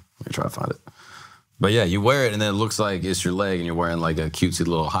picture in here. Let me try to find it. But yeah, you wear it and then it looks like it's your leg and you're wearing like a cutesy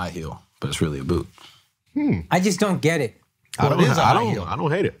little high heel, but it's really a boot. I just don't get it. I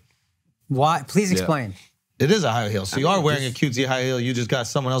don't hate it. Why? Please explain. It is a high heel. So you are wearing a cutesy high heel. You just got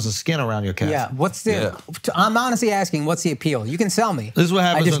someone else's skin around your calf. Yeah. What's the? I'm honestly asking, what's the appeal? You can sell me. This is what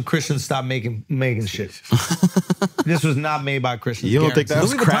happens when Christians stop making shit. This was not made by Christians. You don't think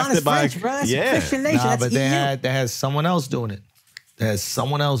that's Louis Vuitton is crafted by? French, bro. That's a Christian nation. Nah, That's but EU. they has someone else doing it. There's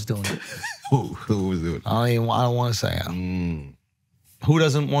someone else doing it. Who was doing it? I don't want to say it. Who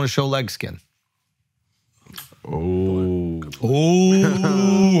doesn't want to show leg skin? Oh.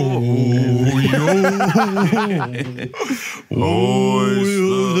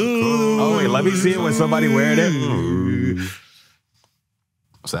 Oh, wait, let me see it when somebody wearing it.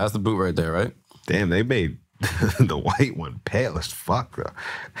 So that's the boot right there, right? Damn, they made the white one pale as fuck, though.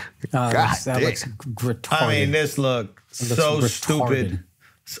 That damn. looks retarded. I mean, this looks so retarded. stupid.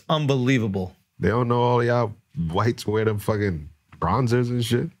 It's unbelievable. They don't know all y'all whites wear them fucking bronzers and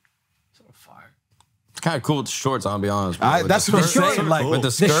shit. It's kind of cool with the shorts, I'll be honest. That's what I'm saying. Like, with the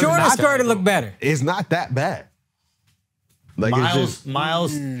the skirt. shorter skirt look better. it's not that bad. Like, it's just,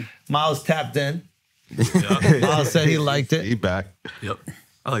 Miles tapped in. Miles said he liked he it. back. Yep.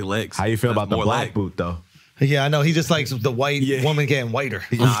 I like legs. How you feel about the More black leg. boot, though? Yeah, I know. He just likes the white woman getting whiter.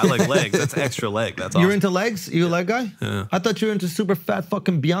 Nah, I like legs. That's extra leg. That's awesome. You're into legs? You a leg guy? Yeah. I thought you were into super fat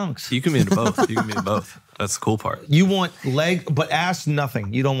fucking Biancs. You can be into both. You can be into both. That's the cool part. You want leg, but ass,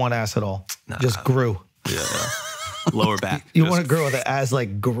 nothing. You don't want ass at all. Nah. Just grew. Yeah. Lower back. You Just- want a girl with an ass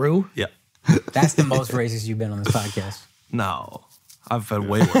like grew? Yeah. That's the most racist you've been on this podcast. No. I've had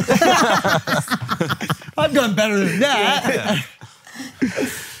way worse. I've done better than that.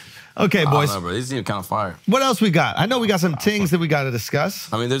 Okay, I boys. don't know, bro. These seem kind of fire. What else we got? I know we got some things that we got to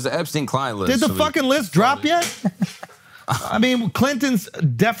discuss. I mean, there's the Epstein client list. Did the so we- fucking list drop yet? I mean, Clinton's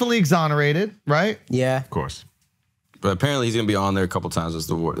definitely exonerated, right? Yeah. Of course. But apparently he's gonna be on there a couple times.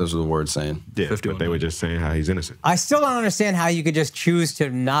 Those are the words saying. Yeah, but they were just saying how he's innocent. I still don't understand how you could just choose to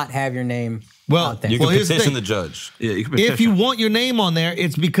not have your name out there. You can here's the petition thing. the judge. Yeah, you can petition. If you want your name on there,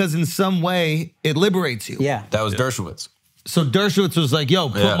 it's because in some way it liberates you. Yeah. That was Dershowitz. So Dershowitz was like, yo,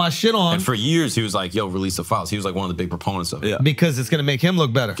 put my shit on. And for years he was like, yo, release the files. He was like one of the big proponents of it. Yeah. because it's going to make him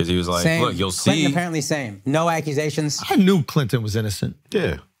look better. Because he was like, Same. look, you'll Clinton see. apparently same. No accusations. I knew Clinton was innocent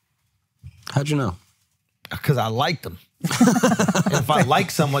Yeah. How'd you know? because I liked him. If I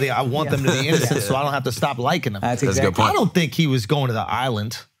like somebody, I want them to be innocent so I don't have to stop liking them. That's a good exactly. point. I don't think he was going to the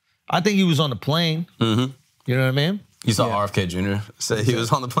island. I think he was on the plane. Mm-hmm. You know what I mean? You saw RFK Jr. say he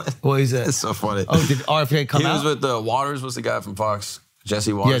was on the plane. Well, he's It's so funny. Oh, did RFK come he out? was with Waters, was the guy from Fox,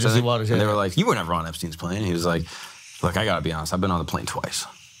 Jesse Waters. Yeah, Jesse I think. Waters, And they yeah. were like, you were never on Epstein's plane. He was like, look, I gotta be honest, I've been on the plane twice.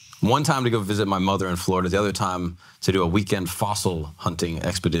 One time to go visit my mother in Florida, the other time to do a weekend fossil hunting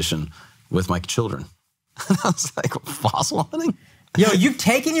expedition with my children. And I was like, fossil hunting? Yo, you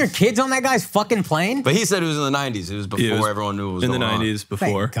taking your kids on that guy's fucking plane? But he said it was in the 90s. It was before Yeah, it was everyone knew it was in the going on. 90s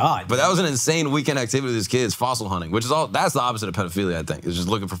before. Thank God. But that was an insane weekend activity with his kids, fossil hunting, which is that's the opposite of pedophilia, I think. It's just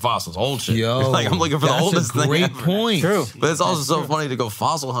looking for fossils, old shit. Yo, like I'm looking for the that's oldest a thing great ever. point. True. But it's also so funny to go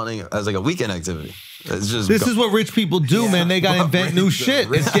fossil hunting as like a weekend activity. It's just This is what rich people do, man. They got to invent new shit.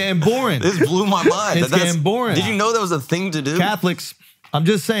 It's getting boring. this blew my mind. It's getting boring. Did you know that was a thing to do? Catholics. I'm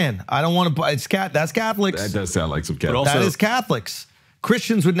just saying. I don't want to. That's Catholics. That does sound like some cat. also- That is Catholics.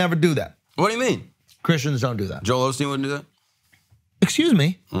 Christians would never do that. What do you mean? Christians don't do that. Joel Osteen wouldn't do that? Excuse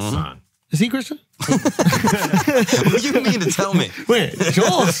me. Son. Is he Christian? What do you mean to tell me? Wait,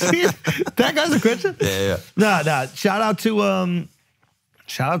 Joel Osteen? That guy's a Christian? Yeah. Nah. Shout out to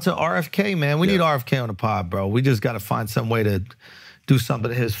RFK, man. We need RFK on the pod, bro. We just got to find some way to do something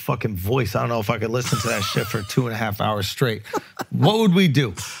to his fucking voice. I don't know if I could listen to that shit for 2.5 hours straight. What would we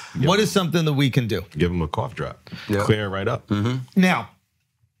do? What is something that we can do? Give him a cough drop. Yeah. Clear it right up. Now,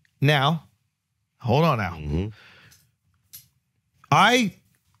 hold on now. Mm-hmm.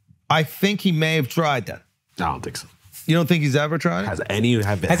 I think he may have tried that. I don't think so. You don't think he's ever tried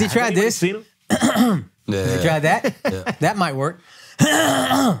it? Has he tried this? Seen him? Yeah. You tried that? That might work.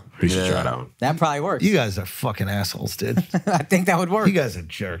 We should try that one. That probably works. You guys are fucking assholes, dude. I think that would work. You guys are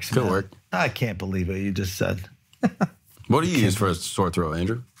jerks. Could man. work. I can't believe what you just said. What do you use for a sore throat,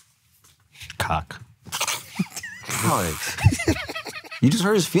 Andrew? Cock. Like, you just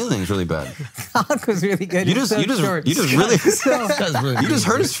hurt his feelings really bad. Cock was really good. You It's just so short. really This guy's really you just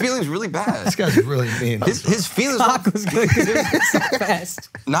mean. hurt his feelings really bad. This guy's really mean. His feelings. Cock was good because it was so fast.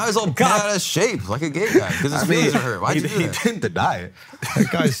 Now he's all bent out of shape like a gay guy because his feelings are hurt. Why'd you do that? didn't deny it. That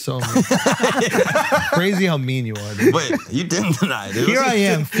guy's so mean. Crazy how mean you are, dude. Wait, you didn't deny it. Here I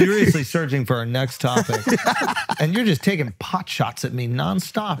am, furiously searching for our next topic, and you're just taking pot shots at me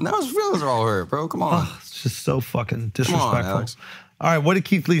nonstop. Now his feelings are all hurt, bro. Come on. It's just so fucking on, disrespectful. Alex. All right, what did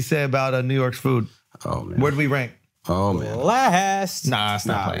Keith Lee say about New York's food? Oh man. Where do we rank? Oh man. Last. Nah, it's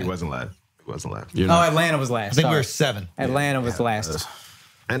not Nah, playing. he wasn't last. He wasn't last. You're Oh, not- Atlanta was last. I think we Sorry. were 7. Atlanta was last.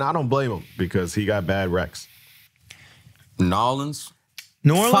 And I don't blame him because he got bad wrecks. New Orleans.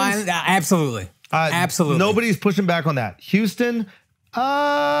 New Orleans? Fine, absolutely. Absolutely. Nobody's pushing back on that. Houston,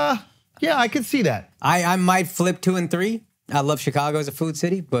 yeah, I could see that. I might flip 2 and 3. I love Chicago as a food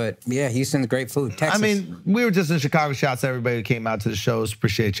city, but yeah, Houston's great food. Texas. I mean, we were just in Chicago. Shouts to everybody who came out to the shows.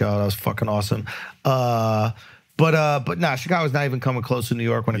 Appreciate y'all. That was fucking awesome. But nah, Chicago's not even coming close to New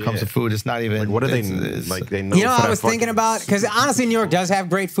York when it comes to food. It's not even. Like, what are they it's- like? They know. you know for what I that was thinking fucking- about? Because honestly, New York does have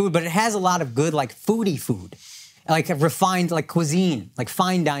great food, but it has a lot of good, like, foodie food. Like, refined, like, cuisine, like,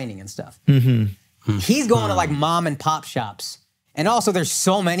 fine dining and stuff. He's going to, like, mom and pop shops. And also, there's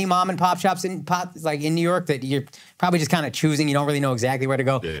so many mom and pop shops in New York that you're probably just kind of choosing. You don't really know exactly where to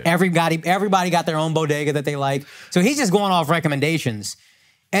go. Yeah. Everybody got their own bodega that they like. So he's just going off recommendations.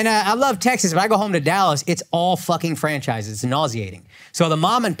 And I love Texas, but I go home to Dallas, it's all fucking franchises. It's nauseating. So the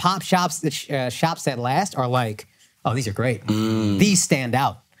mom and pop shops that last are like, oh, these are great. These stand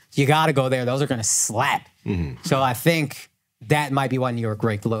out. You got to go there. Those are going to slap. So I think that might be why New York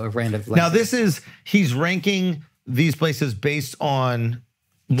ranked low. Now he's ranking these places based on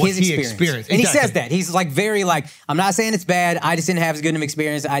what his he experience. experienced. And he Exactly. says that. He's like very like, I'm not saying it's bad. I just didn't have as good an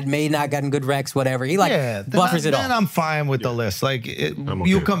experience. I may not gotten good recs, whatever. He like buffers it Then all. I'm fine with the list. Like okay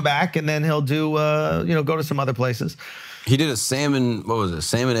you'll with come back and then he'll do go to some other places. He did a salmon. What was it?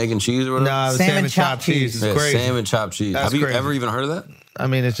 Salmon, egg, and cheese or whatever. Nah, Salmon salmon chopped chopped cheese is Yeah, crazy. salmon chopped cheese. That's Have you crazy. ever even heard of that? I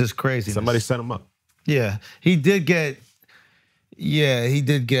mean, it's just crazy. Somebody set him up. Yeah, he did get. Yeah, he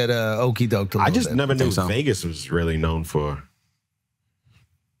did get okey doked. I just never knew so. Vegas was really known for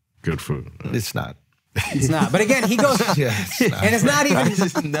good food. It's not. It's not. But again, he goes, and it's not even. I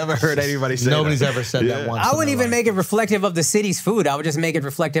just never heard anybody say Nobody's that. ever said that once. I wouldn't even make it reflective of the city's food. I would just make it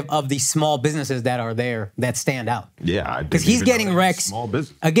reflective of the small businesses that are there that stand out. Yeah, because he's getting wrecks. Small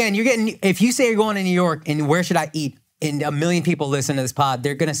business. Again, you're getting. If you say you're going to New York and where should I eat, and a million people listen to this pod,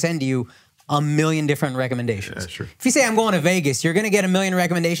 they're gonna send you a million different recommendations. That's true. If you say I'm going to Vegas, you're gonna get a million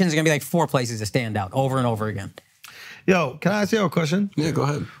recommendations. There's gonna be like 4 places to stand out over and over again. Yo, can I ask you a question? Yeah, go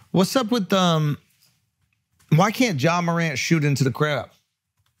ahead. What's up with why can't Ja Morant shoot into the crowd?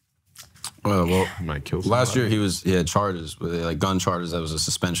 Well, Might kill last somebody. year he had charges, like gun charges. That was a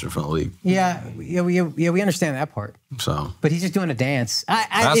suspension from the league. Yeah, we understand that part. So, But he's just doing a dance.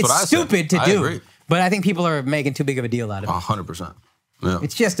 That's It's what I said. stupid to I do. agree. But I think people are making too big of a deal out of it. 100%. Yeah.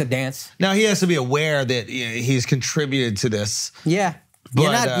 It's just a dance. Now he has to be aware that he's contributed to this. Yeah. But,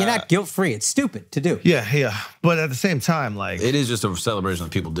 You're not guilt free. It's stupid to do. Yeah. But at the same time, like, It is just a celebration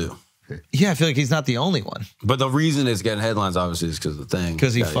that people do. yeah, I feel like he's not the only one But the reason it's getting headlines, obviously, is because of the thing.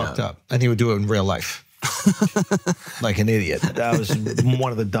 because he fucked up, and he would do it in real life, like an idiot. That was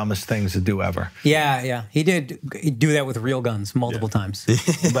one of the dumbest things to do ever. Yeah. He did do that with real guns multiple times.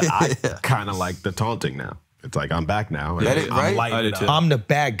 But I kind of like the taunting now. It's like, I'm back now. And That is- right? I'm lighting I do it too. up. I'm the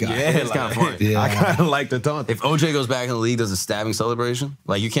bad guy. Yeah, It's kinda funny. Yeah. I kind of like the taunting. If OJ goes back in the league, does a stabbing celebration?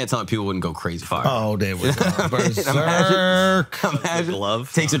 Like, you can't tell me people wouldn't go crazy for it. Oh, they would go berserk. Imagine.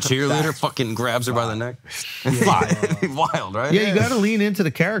 glove. Takes a cheerleader, fucking grabs her by the neck. Wild, right? Yeah, you got to lean into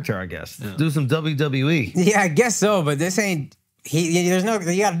the character, I guess. Do some WWE. Yeah, I guess so, but this ain't. You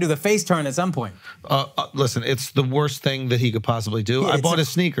got to do the face turn at some point. Listen, it's the worst thing that he could possibly do. I it's bought his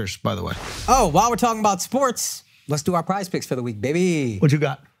sneakers, by the way. Oh, while we're talking about sports, let's do our prize picks for the week, baby. What you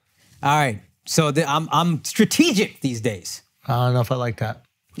got? All right. So I'm strategic these days. I don't know if I like that.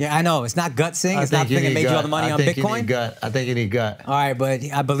 Yeah, I know. It's not gut sing. It's not thinking made you all the money on Bitcoin. I think you need gut. All right, but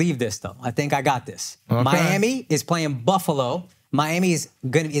I believe this though. I think I got this. Okay. Miami is playing Buffalo. Miami is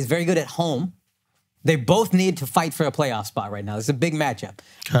very good at home. They both need to fight for a playoff spot right now. This is a big matchup.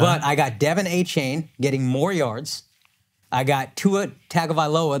 But I got Devin A-Chain getting more yards. I got Tua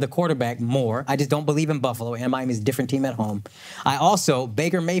Tagovailoa, the quarterback, more. I just don't believe in Buffalo, and Miami's a different team at home.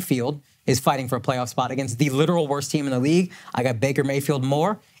 Baker Mayfield is fighting for a playoff spot against the literal worst team in the league. I got Baker Mayfield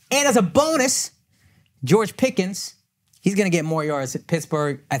more. And as a bonus, George Pickens, he's going to get more yards at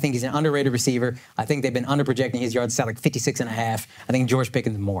Pittsburgh. I think he's an underrated receiver. I think they've been underprojecting his yards at like 56.5. I think George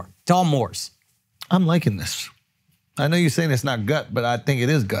Pickens more. It's all mores. I'm liking this. I know you're saying it's not gut, but I think it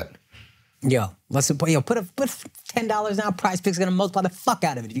is gut. Yo, put $10 now. Prize Pick's gonna multiply the fuck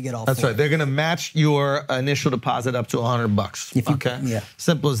out of it if you get all. That's 4. right. They're gonna match your initial deposit up to $100. If you- Okay. yeah.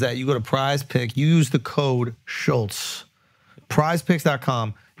 Simple as that. You go to Prize Pick. You use the code Schultz.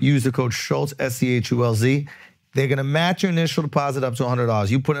 PrizePicks.com. Use the code Schultz SCHULZ. They're gonna match your initial deposit up to $100.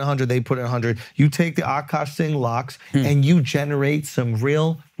 You put in 100, they put in 100. You take the Akash Singh locks and you generate some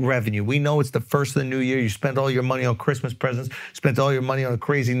real revenue. We know it's the first of the new year. You spent all your money on Christmas presents, spent all your money on a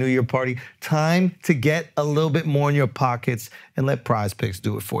crazy New Year party. Time to get a little bit more in your pockets and let Prize Picks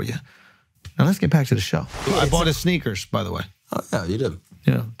do it for you. Now let's get back to the show. I bought his sneakers, by the way. Oh, yeah, you did.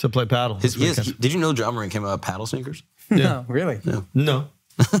 Yeah, to play paddle. this weekend. Did you know John Moran came out with paddle sneakers? No, really? No.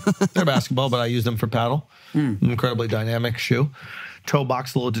 They're basketball, but I use them for paddle. Incredibly dynamic shoe. Toe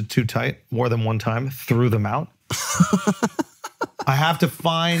box loaded too tight more than one time. Threw them out. I have to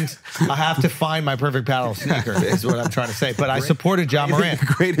find my perfect paddle sneaker is what I'm trying to say. But I supported John Moran.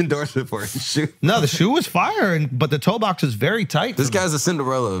 Great endorsement for his shoe. No, the shoe was fire, but the toe box is very tight. This for me. guy's the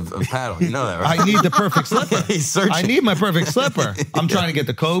Cinderella of paddle. You know that, right? I need the perfect slipper. He's searching. I need my perfect slipper. I'm trying to get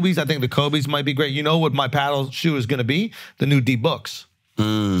the Kobe's. I think the Kobe's might be great. You know what my paddle shoe is going to be? The new D-Books.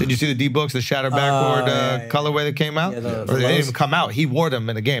 Did you see the D-Books, the shattered backboard colorway that came out? Yeah, or they didn't even come out. He wore them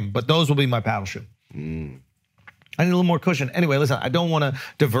in a game. But those will be my paddle shoe. I need a little more cushion. Anyway, listen, I don't want to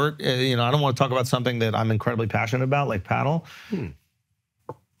divert. I don't want to talk about something that I'm incredibly passionate about, like paddle.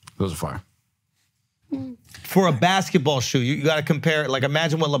 Those are fire. For a basketball shoe, you got to compare it. Like,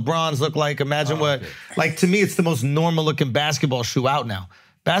 imagine what LeBron's look like. Imagine like, to me, it's the most normal looking basketball shoe out now.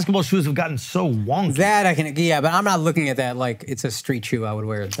 Basketball shoes have gotten so wonky. That I can, but I'm not looking at that like it's a street shoe. I would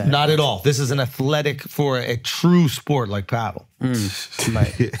wear it. Not at all. This is an athletic for a true sport like paddle.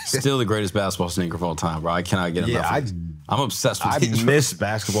 Still the greatest basketball sneaker of all time, bro. I cannot get enough. Yeah, I'm obsessed with I these. miss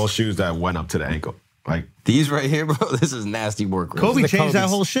basketball shoes that went up to the ankle. Like These right here, bro. This is nasty work. Bro. Kobe the changed that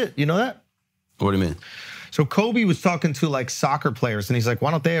Kobe's. whole shit. You know that? What do you mean? So Kobe was talking to like soccer players, and he's like, "Why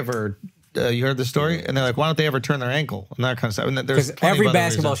don't they ever?" You heard the story, and they're like, "Why don't they ever turn their ankle?" And that kind of stuff. And there's Because plenty every of other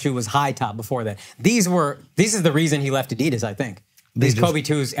basketball reasons. shoe was high top before that. This is the reason he left Adidas, I think. These Kobe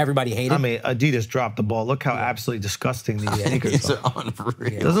 2s, everybody hated. I mean, Adidas dropped the ball. Look how absolutely disgusting these sneakers These are. are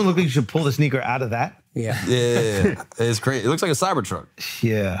unreal. It doesn't look like you should pull the sneaker out of that. Yeah. Yeah, it's crazy. It looks like a Cybertruck.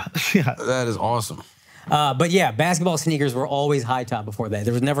 Yeah. That is awesome. But yeah, basketball sneakers were always high top before that.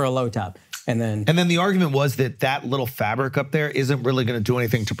 There was never a low top. And then the argument was that little fabric up there isn't really going to do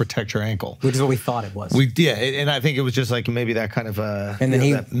anything to protect your ankle. Which is what we thought it was. And I think it was just like maybe that kind of and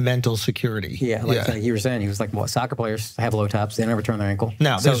then that mental security. Yeah, like you were saying, he was like, well, soccer players have low tops. They never turn their ankle.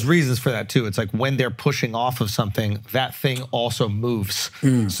 Now, there's reasons for that too. It's like when they're pushing off of something, that thing also moves.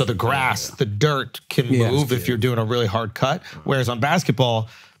 So the grass, the dirt can move if you're doing a really hard cut. Whereas on basketball,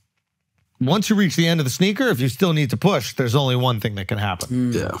 once you reach the end of the sneaker, if you still need to push, there's only one thing that can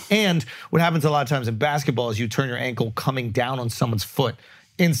happen. Yeah. And what happens a lot of times in basketball is you turn your ankle coming down on someone's foot.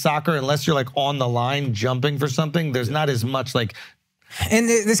 In soccer, unless you're like on the line jumping for something, there's not as much like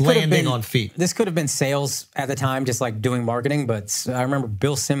this landing on feet. This could have been sales at the time, just like doing marketing. But I remember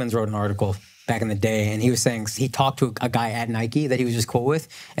Bill Simmons wrote an article back in the day, and he was saying he talked to a guy at Nike that he was just cool with,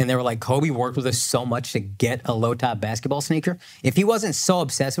 and they were like, Kobe worked with us so much to get a low-top basketball sneaker. If he wasn't so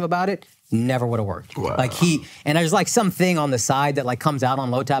obsessive about it, never would have worked. Wow. Like and there's like something on the side that like comes out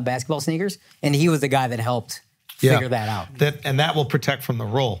on low-top basketball sneakers, and he was the guy that helped figure that out. That will protect from the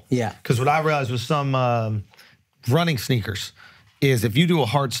roll. Yeah. Because what I realized with some running sneakers is if you do a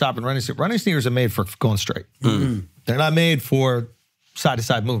hard stop in running sneakers are made for going straight. They're not made for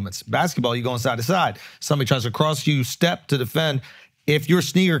side-to-side movements. Basketball, you going side to side. Somebody tries to cross you, step to defend. If your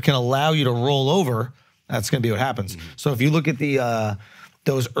sneaker can allow you to roll over, that's going to be what happens. So if you look at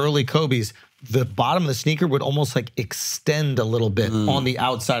those early Kobe's, the bottom of the sneaker would almost like extend a little bit on the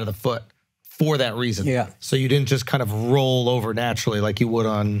outside of the foot for that reason. Yeah. So you didn't just kind of roll over naturally like you would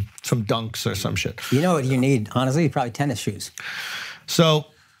on some dunks or some shit. You know what you need, honestly? Probably tennis shoes. So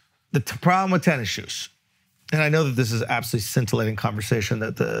the problem with tennis shoes, and I know that this is absolutely scintillating conversation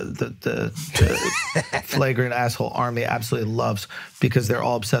that the flagrant asshole army absolutely loves because they're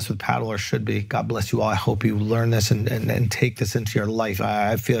all obsessed with paddle or should be. God bless you all. I hope you learn this and take this into your life.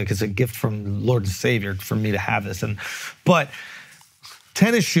 I feel like it's a gift from Lord and Savior for me to have this. But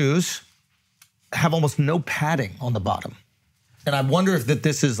tennis shoes have almost no padding on the bottom. And I wonder if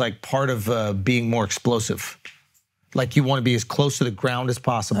this is like part of being more explosive. Like you want to be as close to the ground as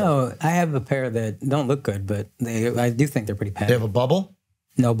possible. Oh, I have a pair that don't look good, but I do think they're pretty padded. They have a bubble?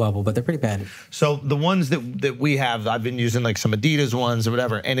 No bubble, but they're pretty padded. So the ones that we have, I've been using like some Adidas ones or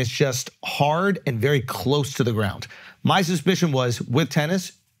whatever, and it's just hard and very close to the ground. My suspicion was with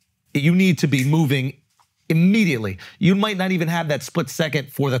tennis, you need to be moving immediately. You might not even have that split second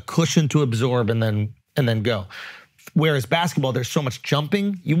for the cushion to absorb and then go. Whereas basketball, there's so much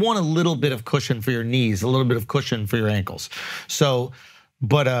jumping, you want a little bit of cushion for your knees, a little bit of cushion for your ankles.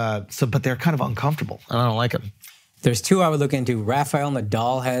 But they're kind of uncomfortable, and I don't like them. There's two I would look into. Rafael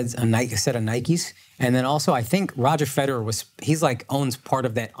Nadal has a set of Nikes, and then also I think Roger Federer he's like owns part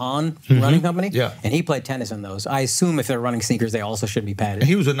of that running company. Yeah, and he played tennis in those. I assume if they're running sneakers, they also should be padded. And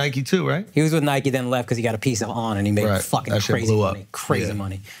he was with Nike too, right? He was with Nike, then left because he got a piece of On, and he made fucking crazy money. Crazy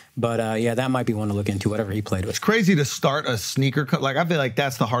money. But yeah, that might be one to look into. Whatever he played with. It's crazy to start a sneaker. Like I feel like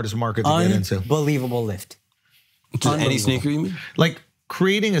that's the hardest market to get into. Unbelievable lift. Just any sneaker, you mean? Like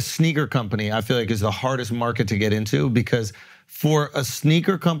creating a sneaker company, I feel like is the hardest market to get into because for a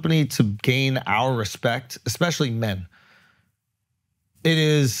sneaker company to gain our respect, especially men, it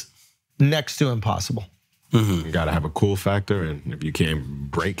is next to impossible. You gotta have a cool factor, and if you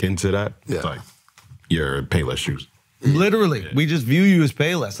can't break into that, it's like you're Payless shoes. Literally, we just view you as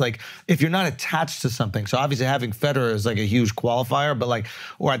Payless. Like, if you're not attached to something, so obviously having Federer is like a huge qualifier, but like,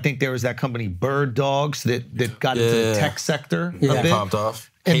 or I think there was that company Bird Dogs that got into the tech sector a bit. Popped off.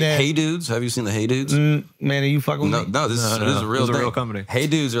 And Hey Dudes, have you seen the Hey Dudes? Man, are you fucking with me? No, this is a real company. Hey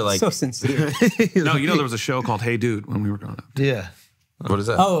Dudes are like so sincere. No, you know there was a show called Hey Dude when we were growing up. Yeah. What is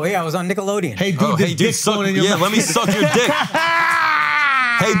that? Oh yeah, I was on Nickelodeon. Hey dude, hey dude, let me suck your dick.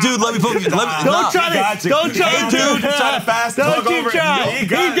 Hey dude, let me put. Don't try to. Hey dude, try to fast don't you try. He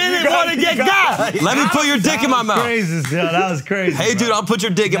didn't want to get got. Let me put your dick in my mouth. Crazy, that was crazy. Hey dude, I'll put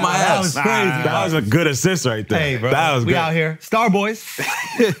your dick in my ass. That was crazy. That was a good assist right there. Hey, bro, that was we good. out here, Star Boys.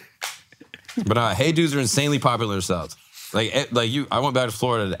 But Hey Dudes are insanely popular in the South. I went back to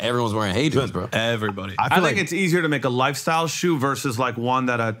Florida. Everyone's wearing Hey Dudes, bro. Everybody. I think it's easier to make a lifestyle shoe versus like one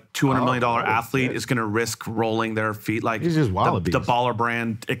that a $200 million athlete is going to risk rolling their feet. Like These just Wallabies. The baller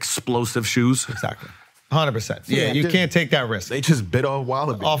brand explosive shoes. Exactly. 100%. Yeah, you can't take that risk. They just bit off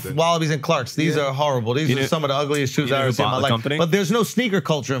Wallabies. Off Wallabies and Clarks. These are horrible. These are some of the ugliest shoes I've ever seen in my life. company? But there's no sneaker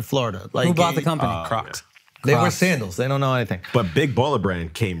culture in Florida. Like, Who bought the company? Crocs. They wear sandals. They don't know anything. But Big Baller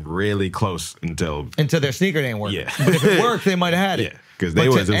Brand came really close until their sneaker didn't work. Yeah. But if it worked, they might have had it. Yeah, because they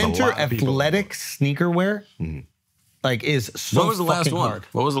was to a enter lot of people. athletic sneaker wear, like is so What was the last fucking one? hard.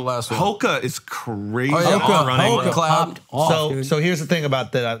 What was the last one? Hoka is crazy. Oh, yeah. on running. Hoka popped off, dude. So here's the thing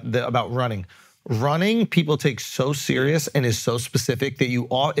about about running. Running, people take so serious and is so specific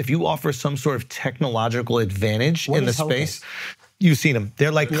that if you offer some sort of technological advantage in the is Hoka? space, you've seen them.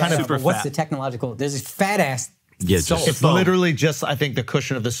 They're like kind of super fat. What's the technological? There's this fat ass. Sole. It's literally just, I think, the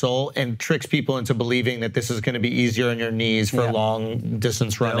cushion of the sole and tricks people into believing that this is going to be easier on your knees for long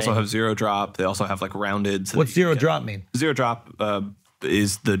distance running. They also have zero drop. They also have like rounded. So What's zero drop mean? Zero drop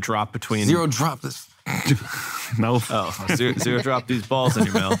is the drop between Zero drop this. No. Oh, zero drop these balls in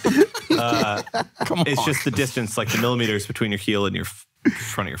your mouth. It's just the distance, like the millimeters between your heel and your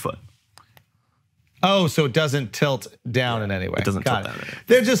front of your foot. Oh, so it doesn't tilt down in any way. It doesn't tilt Got down.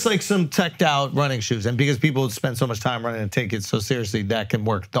 They're just like some teched out running shoes. And because people spend so much time running and take it so seriously, that can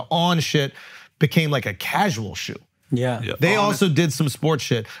work. The On shit became like a casual shoe. Yeah. They also did some sports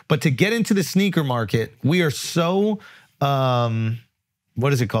shit. But to get into the sneaker market, we are so,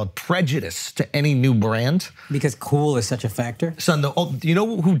 what is it called? Prejudiced to any new brand. Because cool is such a factor. Son, you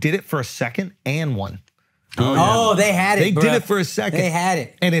know who did it for a second? And one. Oh, they had it. They bruh. did it for a second. They had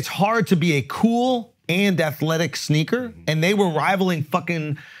it. And it's hard to be a cool and athletic sneaker. And they were rivaling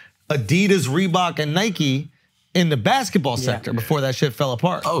fucking Adidas, Reebok, and Nike in the basketball sector before that shit fell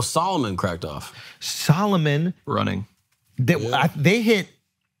apart. Oh, Solomon cracked off. Solomon. Running. They hit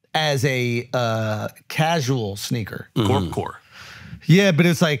as a casual sneaker. Corpcore. Yeah, but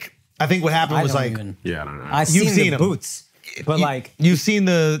it's like, I think what happened was like, yeah, I don't know. I've You've seen seen the them. boots, but like you've seen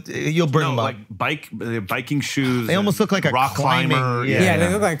you'll bring them up. like biking shoes. They almost look like a rock climbing- climber. yeah,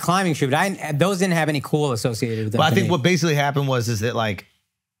 they look like a climbing shoe. But those didn't have any cool associated with them. But I to think me. what basically happened is that like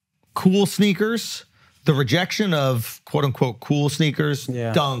cool sneakers, the rejection of quote unquote cool sneakers,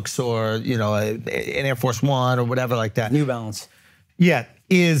 Dunks or an Air Force One or whatever like that. New Balance. Yeah,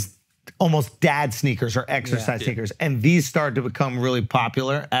 is almost dad sneakers or exercise sneakers. And these started to become really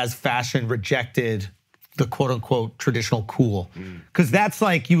popular as fashion rejected the quote unquote traditional cool. Because that's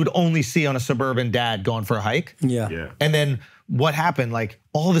like you would only see on a suburban dad going for a hike. Yeah. And then what happened? Like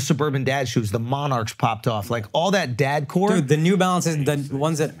all the suburban dad shoes, the Monarchs popped off, like all that dad core. Dude, the New Balances, the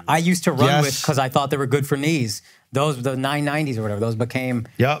ones that I used to run with because I thought they were good for knees. Those, the 990s or whatever, those became,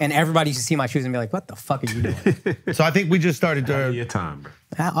 and everybody used to see my shoes and be like, what the fuck are you doing? So I think we just started to. Your time, bro.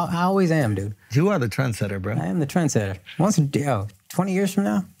 I always am, dude. You are the trendsetter, bro. I am the trendsetter. 20 years from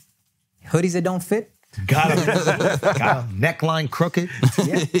now, hoodies that don't fit. Got him. Got him. Neckline crooked.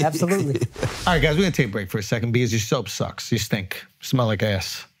 Yeah, absolutely. All right, guys, we're gonna take a break for a second because your soap sucks. You stink. Smell like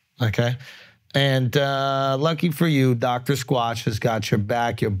ass. Okay? And lucky for you, Dr. Squatch has got your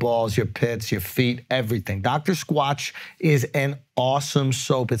back, your balls, your pits, your feet, everything. Dr. Squatch is an awesome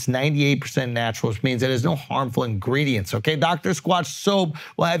soap. It's 98% natural, which means that there's no harmful ingredients, okay? Dr. Squatch soap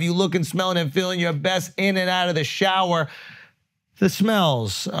will have you looking, smelling, and feeling your best in and out of the shower. The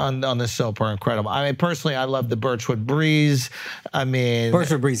smells on this soap are incredible. I mean, personally, I love the Birchwood Breeze. I mean...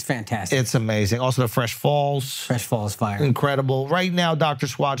 Birchwood Breeze, fantastic. It's amazing. Also, the Fresh Falls. Fresh Falls fire. Incredible. Right now, Dr.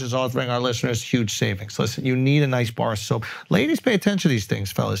 Squatch is offering our listeners huge savings. Listen, you need a nice bar of soap. Ladies, pay attention to these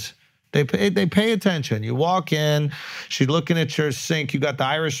things, fellas. They pay attention. You walk in, she's looking at your sink. You got the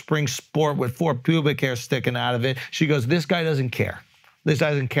Irish Spring Sport with 4 pubic hair sticking out of it. She goes, this guy doesn't care. This guy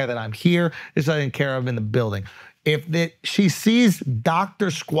doesn't care that I'm here. This guy doesn't care I'm in the building. She sees Dr.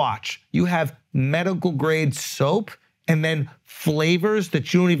 Squatch, you have medical grade soap and then flavors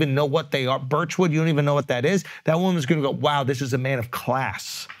that you don't even know what they are. Birchwood, you don't even know what that is. That woman's gonna go, wow, this is a man of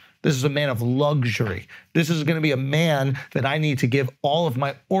class. This is a man of luxury. This is gonna be a man that I need to give all of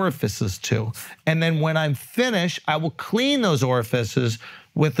my orifices to. And then when I'm finished, I will clean those orifices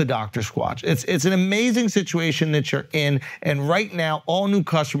with the Dr. Squatch. It's an amazing situation that you're in. And right now, all new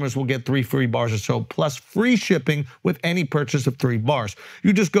customers will get 3 free bars of soap plus free shipping with any purchase of 3 bars.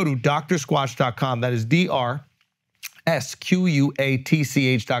 You just go to drsquatch.com. That is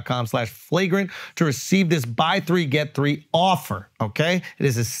DRSQUATCH.com/flagrant to receive this buy 3, get 3 offer, okay? It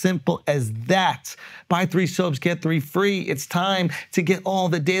is as simple as that. Buy 3 soaps, get 3 free. It's time to get all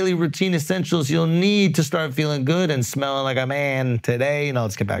the daily routine essentials you'll need to start feeling good and smelling like a man today. Now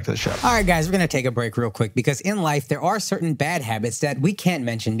let's get back to the show. All right, guys, we're going to take a break real quick because in life, there are certain bad habits that we can't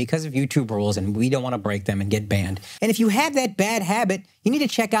mention because of YouTube rules and we don't want to break them and get banned. And if you have that bad habit, you need to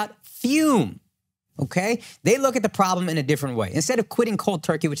check out Fume. Okay? They look at the problem in a different way. Instead of quitting cold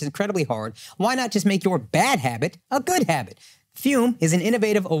turkey, which is incredibly hard, why not just make your bad habit a good habit? Fume is an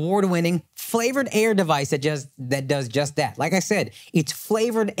innovative, award-winning flavored air device that does just that. Like I said, it's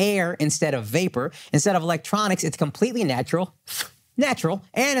flavored air instead of vapor. Instead of electronics, it's completely natural.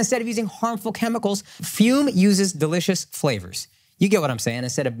 And instead of using harmful chemicals, Fume uses delicious flavors. You get what I'm saying?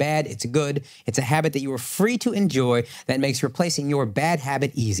 Instead of bad, it's good. It's a habit that you are free to enjoy that makes replacing your bad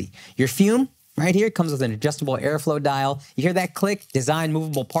habit easy. Your Fume, right here, comes with an adjustable airflow dial. You hear that click? Design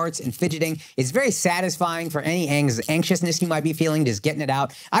movable parts and fidgeting. It's very satisfying for any anxiousness you might be feeling, just getting it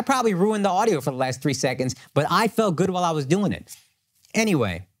out. I probably ruined the audio for the last 3 seconds, but I felt good while I was doing it.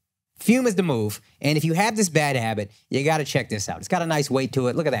 Anyway, Fume is the move, and if you have this bad habit, you gotta check this out. It's got a nice weight to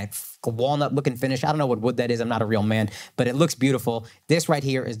it. Look at that walnut-looking finish. I don't know what wood that is. I'm not a real man, but it looks beautiful. This right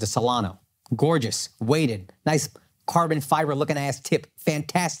here is the Solano. Gorgeous, weighted, nice carbon fiber looking ass tip.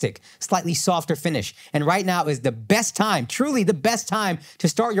 Fantastic, slightly softer finish. And right now is the best time, truly the best time to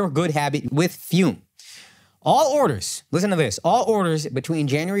start your good habit with Fume. All orders, listen to this, all orders between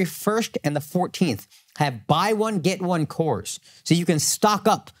January 1st and the 14th have buy one, get one cores. So you can stock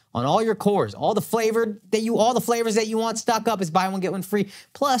up on all your cores. All the flavors that you want, stock up is buy one, get one free.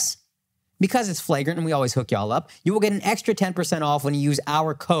 Plus, because it's flagrant and we always hook y'all up, you will get an extra 10% off when you use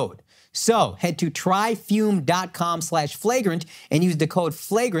our code. So head to tryfume.com/flagrant and use the code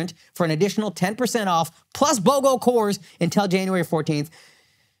flagrant for an additional 10% off plus BOGO cores until January 14th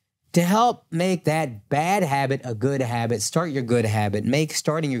to help make that bad habit a good habit. Start your good habit. Make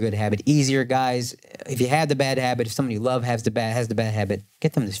starting your good habit easier, guys. If you have the bad habit, if someone you love has the bad habit,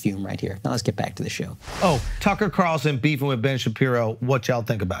 get them this Fume right here. Now let's get back to the show. Oh, Tucker Carlson beefing with Ben Shapiro. What y'all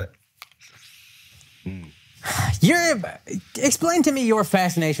think about it? Explain to me your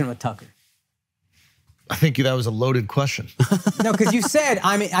fascination with Tucker. I think that was a loaded question. No, because you said,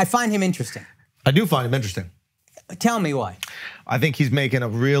 I find him interesting. I do find him interesting. Tell me why. I think he's making a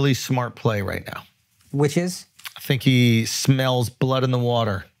really smart play right now. Which is? I think he smells blood in the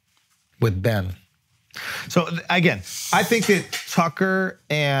water with Ben. So again, I think that Tucker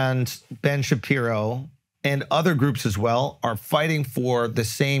and Ben Shapiro and other groups as well are fighting for the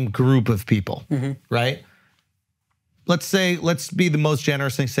same group of people, right? Let's be the most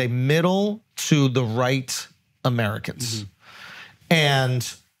generous and say middle to the right Americans. And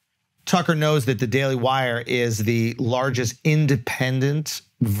Tucker knows that the Daily Wire is the largest independent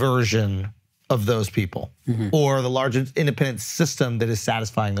version of those people, or the largest independent system that is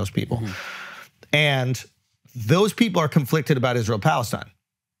satisfying those people. And those people are conflicted about Israel-Palestine.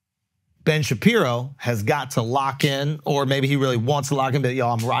 Ben Shapiro has got to lock in, or maybe he really wants to lock in, but yo,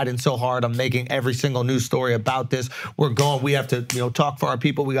 I'm riding so hard, I'm making every single news story about this. We have to talk for our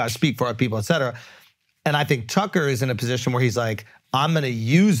people, we gotta speak for our people, et cetera. And I think Tucker is in a position where he's like, I'm gonna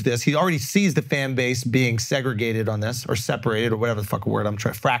use this. He already sees the fan base being segregated on this, or separated, or whatever the fuck word I'm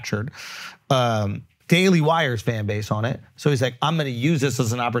trying, fractured. Daily Wire's fan base on it. So he's like, I'm gonna use this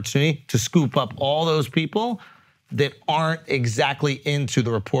as an opportunity to scoop up all those people that aren't exactly into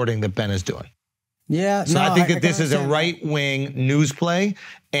the reporting that Ben is doing. Yeah, so I think that this is a right-wing news play,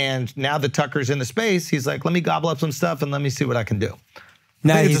 and now that Tucker's in the space, he's like, let me gobble up some stuff and let me see what I can do.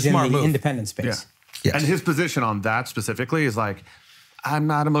 Now he's in the independent space. Yeah. Yes. And his position on that specifically is like, I'm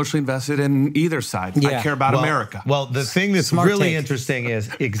not emotionally invested in either side. Yeah. I care about America. Well, the thing that's really interesting is,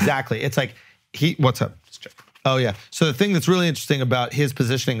 it's like, what's up? Oh yeah, so the thing that's really interesting about his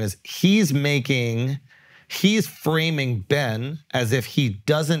positioning is he's framing Ben as if he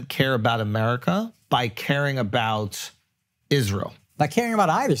doesn't care about America by caring about Israel. By caring about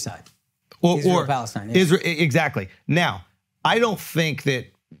either side. Or Palestine. Yeah. Israel, exactly. Now, I don't think that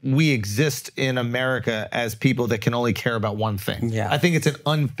we exist in America as people that can only care about one thing. Yeah. I think it's an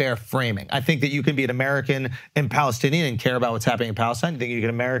unfair framing. I think that you can be an American and Palestinian and care about what's happening in Palestine. I think you can be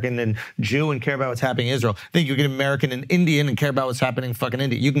an American and Jew and care about what's happening in Israel. I think you can be an American and Indian and care about what's happening in fucking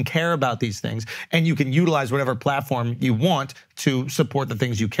India. You can care about these things, and you can utilize whatever platform you want to support the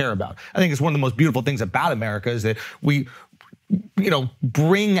things you care about. I think it's one of the most beautiful things about America is that we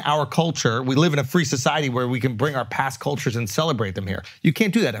bring our culture. We live in a free society where we can bring our past cultures and celebrate them here. You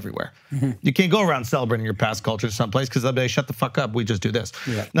can't do that everywhere. You can't go around celebrating your past culture someplace because they'll be like, shut the fuck up, we just do this.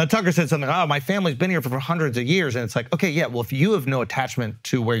 Yeah. Now Tucker said something, oh, my family's been here for hundreds of years. And it's like, okay, yeah, well, if you have no attachment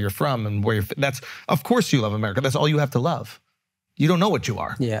to where you're from and of course you love America. That's all you have to love. you don't know what you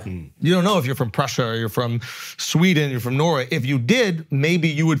are. Yeah. You don't know if you're from Prussia or you're from Sweden, you're from Norway. If you did, maybe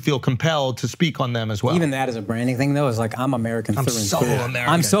you would feel compelled to speak on them as well. Even that as a branding thing, though, is like, I'm American through and so through.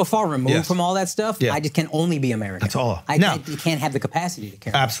 American. I'm so far removed Yes. from all that stuff, Yeah. I just can only be American. That's all. I Now- you can't have the capacity to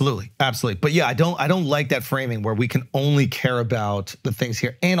care. Absolutely, absolutely. But yeah, I don't like that framing where we can only care about the things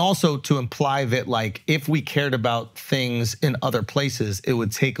here. And also to imply that like if we cared about things in other places, it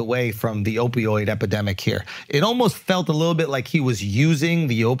would take away from the opioid epidemic here. It almost felt a little bit like he was using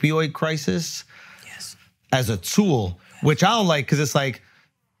the opioid crisis as a tool, which I don't like because it's like,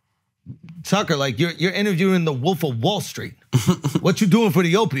 Tucker, like you're interviewing the Wolf of Wall Street. What you doing for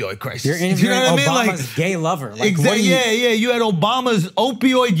the opioid crisis? You're interviewing what I mean? Obama's gay lover. Like, what Exactly. do you- Yeah. You had Obama's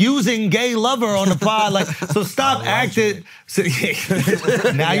opioid using gay lover on the pod. Like, so stop acting. So,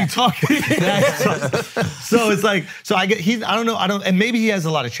 now you're talking. So it's like, so I get I don't know. And maybe he has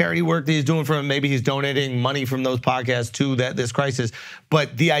a lot of charity work that he's doing for him. Maybe he's donating money from those podcasts to this crisis.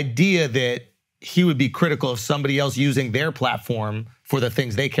 But the idea that he would be critical of somebody else using their platform for the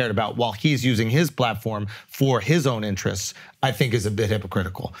things they cared about while he's using his platform for his own interests, I think is a bit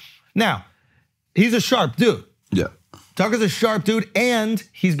hypocritical. Now, he's a sharp dude. Yeah. Tucker's a sharp dude, and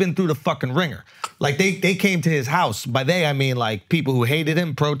he's been through the fucking ringer. Like, they came to his house. By they, I mean, like, people who hated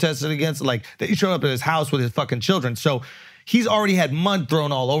him, protested against, like, they showed up at his house with his fucking children. So he's already had mud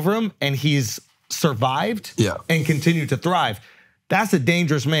thrown all over him, and he's survived and continued to thrive. That's a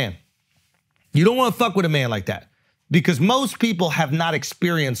dangerous man. You don't want to fuck with a man like that. Because most people have not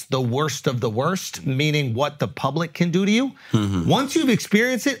experienced the worst of the worst, meaning what the public can do to you. Once you've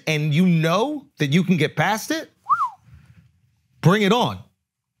experienced it and you know that you can get past it, bring it on.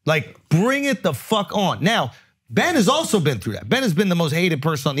 Like, bring it the fuck on. Now, Ben has also been through that. Ben has been the most hated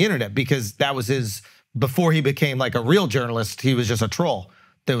person on the internet because that was before he became like a real journalist, he was just a troll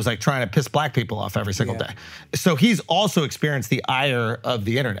that was like trying to piss black people off every single day. So he's also experienced the ire of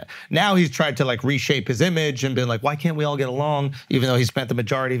the internet. Now he's tried to like reshape his image and been like, why can't we all get along? Even though he spent the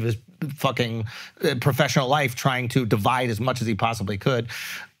majority of his fucking professional life trying to divide as much as he possibly could.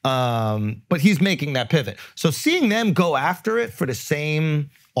 But he's making that pivot. So seeing them go after it for the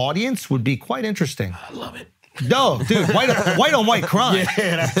same audience would be quite interesting. I love it. No, dude, white on white crime.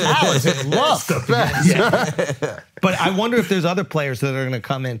 Yeah, I was in love. But I wonder if there's other players that are going to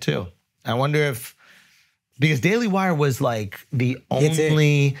come in too. I wonder if, because Daily Wire was like the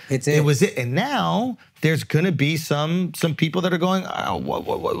only, it was it. And now there's going to be some people that are going, oh,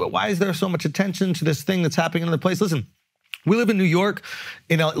 why is there so much attention to this thing that's happening in another place? Listen, we live in New York,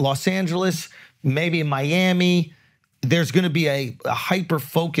 in Los Angeles, maybe in Miami. There's going to be a hyper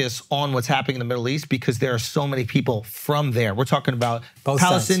focus on what's happening in the Middle East because there are so many people from there. We're talking about Both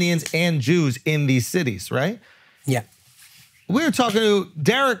Palestinians and Jews in these cities, right? Yeah. We were talking to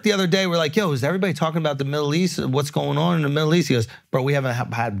Derek the other day. We're like, yo, is everybody talking about the Middle East? What's going on in the Middle East? He goes, bro, we haven't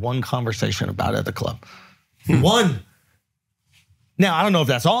had one conversation about it at the club. One. Now, I don't know if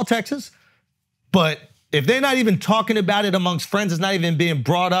that's all Texas, but if they're not even talking about it amongst friends, it's not even being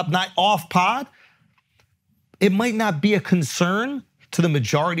brought up, not off pod, it might not be a concern to the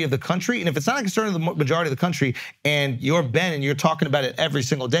majority of the country. And if it's not a concern to the majority of the country and you're Ben and you're talking about it every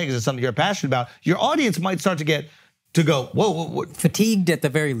single day because it's something you're passionate about, your audience might start to go, whoa. Fatigued at the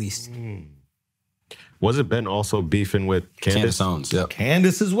very least. Wasn't Ben also beefing with Candace Owens, yep.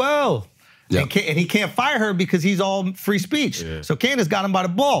 Candace as well. Yep. And he can't fire her because he's all free speech. Yeah. So Candace got him by the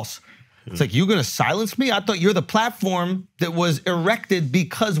balls. It's like, you're gonna silence me? I thought you're the platform that was erected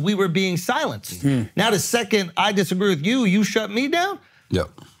because we were being silenced. Now the second I disagree with you, you shut me down?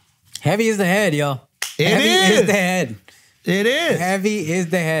 Yep. Heavy is the head, yo. Heavy is the head. It is. Heavy is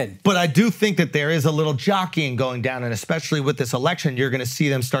the head. But I do think that there is a little jockeying going down, and especially with this election, you're gonna see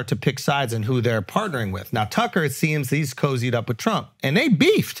them start to pick sides and who they're partnering with. Now, Tucker, it seems he's cozied up with Trump, and they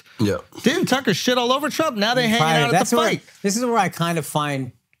beefed. Yep. Didn't Tucker shit all over Trump? Now they're hanging out at the fight. This is where I kind of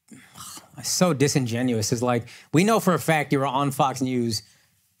find so disingenuous. Is like, we know for a fact you were on Fox News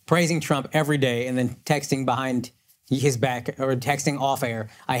praising Trump every day and then texting behind his back or texting off air,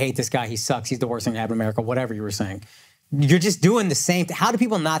 I hate this guy, he sucks, he's the worst thing to happen in America, whatever you were saying. You're just doing the same thing. How do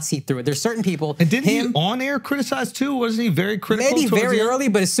people not see through it? There's certain people. And didn't he on air criticize too? Wasn't he very critical? Maybe towards very the end? early,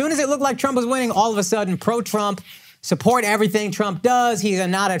 but as soon as it looked like Trump was winning, all of a sudden pro-Trump, support everything Trump does. He's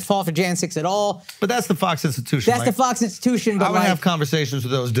not at fault for Jan 6 at all. But that's the Fox institution. That's the Fox institution. But I would have conversations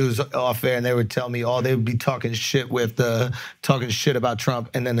with those dudes off air, and they would tell me, they would be talking shit about Trump.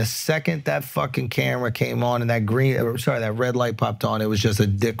 And then the second that fucking camera came on and that red light popped on, it was just a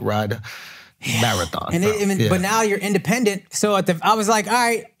dick ride marathon. But now you're independent. So I was like, all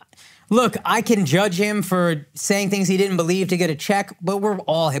right, Look, I can judge him for saying things he didn't believe to get a check, but we're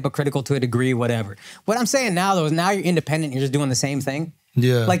all hypocritical to a degree, whatever. What I'm saying now, though, is now you're independent, you're just doing the same thing.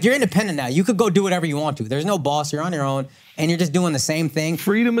 Yeah. Like, you're independent now. You could go do whatever you want to. There's no boss, you're on your own, and you're just doing the same thing.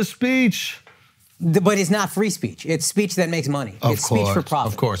 Freedom of speech. But it's not free speech. It's speech that makes money. It's speech for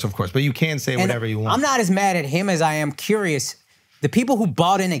profit. Of course. But you can say whatever you want. I'm not as mad at him as I am curious. The people who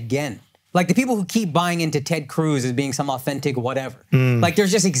bought in again, like the people who keep buying into Ted Cruz as being some authentic whatever. Like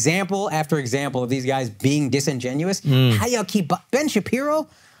there's just example after example of these guys being disingenuous. How y'all keep Ben Shapiro?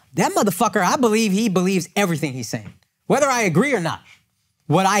 That motherfucker, I believe he believes everything he's saying, whether I agree or not.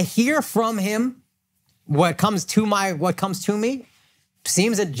 What I hear from him, what comes to me,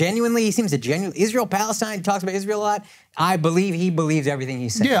 seems a genuinely Israel, Palestine, he talks about Israel a lot. I believe he believes everything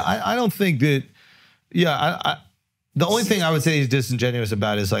he's saying. Yeah, I don't think that, the only thing I would say he's disingenuous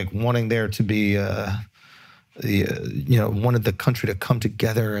about is like wanting there to be, wanted the country to come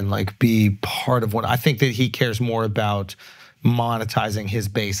together and like be part of one. I think that he cares more about monetizing his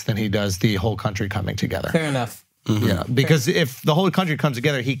base than he does the whole country coming together. Fair enough. Yeah, because if the whole country comes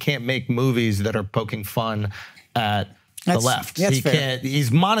together, he can't make movies that are poking fun at the left. He can't.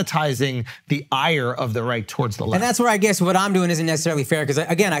 He's monetizing the ire of the right towards the left. And that's where I guess what I'm doing isn't necessarily fair because,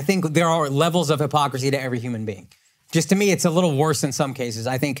 again, I think there are levels of hypocrisy to every human being. Just to me, it's a little worse in some cases.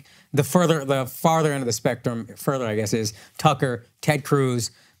 I think the farther end of the spectrum, I guess, is Tucker, Ted Cruz,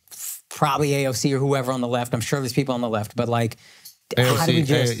 probably AOC or whoever on the left. I'm sure there's people on the left, but like, how do we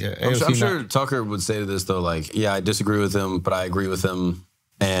just... I'm sure Tucker would say to this, though, like, yeah, I disagree with him, but I agree with him,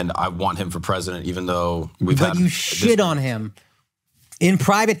 and I want him for president, even though we've had... But you shit on him in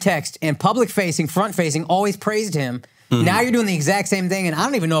private text and public-facing, front-facing, always praised him. Now you're doing the exact same thing, and I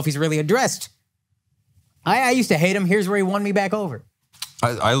don't even know if he's really addressed. I used to hate him. Here's where he won me back over.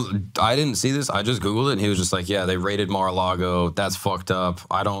 I didn't see this. I just Googled it, and he was just like, yeah, they raided Mar-a-Lago. That's fucked up.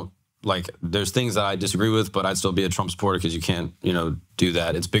 I don't, like, there's things that I disagree with, but I'd still be a Trump supporter because you can't, do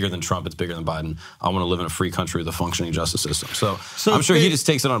that. It's bigger than Trump. It's bigger than Biden. I want to live in a free country with a functioning justice system. So I'm sure he just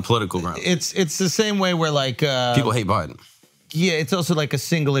takes it on political ground. It's the same way where, like... people hate Biden. Yeah, it's also like a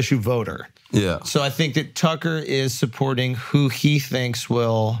single-issue voter. Yeah. So I think that Tucker is supporting who he thinks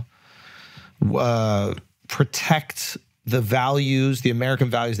will... protect the values, the American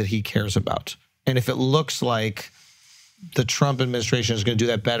values that he cares about. And if it looks like the Trump administration is going to do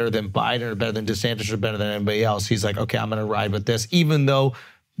that better than Biden or better than DeSantis or better than anybody else, he's like, okay, I'm going to ride with this. Even though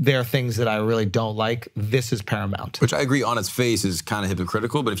there are things that I really don't like, this is paramount. Which I agree on its face is kind of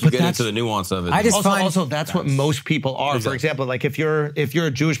hypocritical, but if you get into the nuance of it. I just also that's what most people are. Exactly. For example, like if you're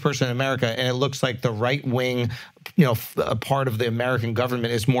a Jewish person in America and it looks like the right wing, a part of the American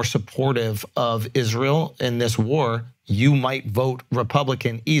government is more supportive of Israel in this war, you might vote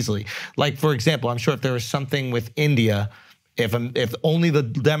Republican easily. Like, for example, I'm sure if there was something with India, if only the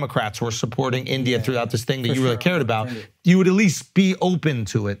Democrats were supporting India throughout this thing that you really cared about, you would at least be open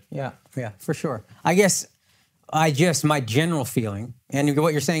to it. Yeah, for sure. I guess my general feeling, and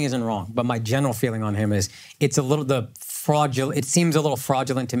what you're saying isn't wrong, but my general feeling on him is it seems a little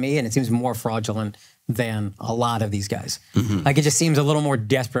fraudulent to me, and it seems more fraudulent than a lot of these guys. Like it just seems a little more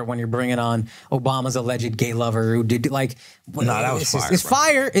desperate when you're bringing on Obama's alleged gay lover who did like. No, that was fire. It's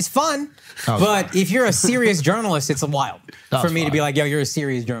fire. It's fun. But if you're a serious journalist, it's wild for me to be like, yo, you're a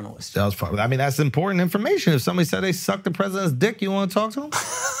serious journalist. That was fun. I mean, that's important information. If somebody said they sucked the president's dick, you want to talk to him?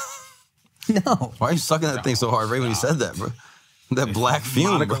 No. Why are you sucking that thing so hard, Ray, when you said that, bro? That black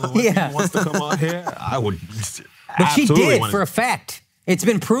fume, bro. Yeah. Wants to come on here, I would. But she did for a fact. It's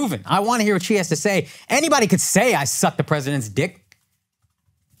been proven. I want to hear what she has to say. Anybody could say I sucked the president's dick.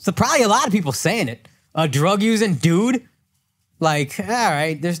 So probably a lot of people saying it. A drug-using dude? Like, all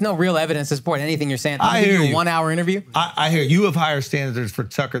right, there's no real evidence to support anything you're saying. I'll give you a 1-hour interview. I hear you have higher standards for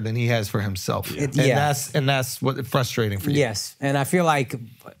Tucker than he has for himself. Yeah. And that's what's frustrating for you. Yes, and I feel like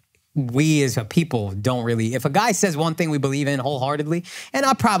we as a people don't really, if a guy says one thing we believe in wholeheartedly, and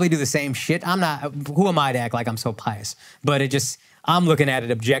I'll probably do the same shit, who am I to act like I'm so pious? But I'm looking at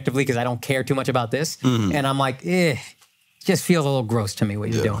it objectively because I don't care too much about this. And I'm like, it just feels a little gross to me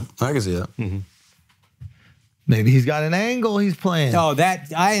what you're doing. I can see that. Maybe he's got an angle he's playing. Oh,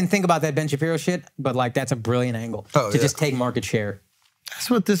 I didn't think about that Ben Shapiro shit, but like that's a brilliant angle to just take market share. That's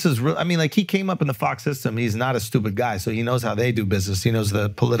what this is. I mean, like he came up in the Fox system. He's not a stupid guy, so he knows how they do business. He knows the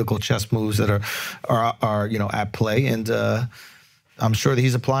political chess moves that are at play, and I'm sure that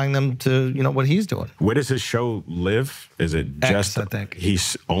he's applying them to what he's doing. Where does his show live? Is it just? X, I think he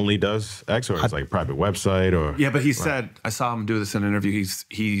only does X, or it's like a private website, or yeah. But he said, I saw him do this in an interview.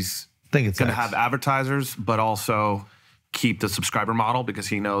 He's going to have advertisers, but also keep the subscriber model because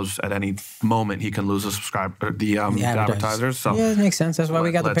he knows at any moment he can lose the advertisers. So yeah, it makes sense. That's why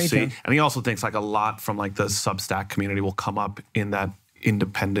we got the Patreon. And he also thinks like a lot from like the Substack community will come up in that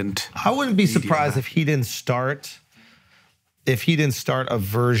independent. I wouldn't be surprised if he didn't start a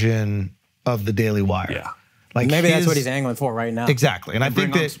version of the Daily Wire. Yeah. Like maybe that's what he's angling for right now. Exactly. And I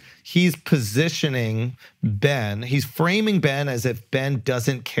think that he's positioning Ben, he's framing Ben as if Ben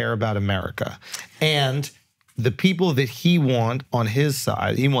doesn't care about America. And the people that he wants on his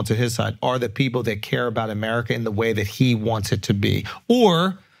side, are the people that care about America in the way that he wants it to be,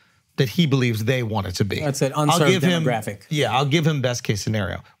 or that he believes they want it to be. That's an unserved demographic. I'll give him best case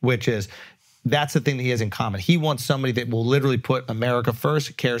scenario, which is that's the thing that he has in common. He wants somebody that will literally put America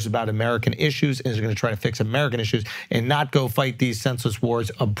first, cares about American issues, and is going to try to fix American issues and not go fight these senseless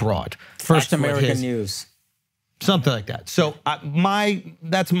wars abroad. First American news. Something like that. So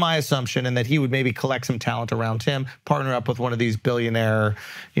that's my assumption, and that he would maybe collect some talent around him, partner up with one of these billionaire,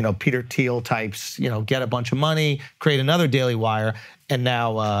 Peter Thiel types, get a bunch of money, create another Daily Wire, and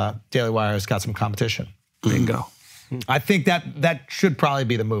now Daily Wire has got some competition. Bingo. I think that should probably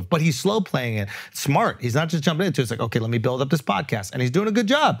be the move. But he's slow playing it. Smart. He's not just jumping into it. It's like, okay, let me build up this podcast. And he's doing a good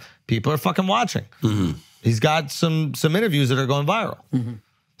job. People are fucking watching. Mm-hmm. He's got some interviews that are going viral. Mm-hmm.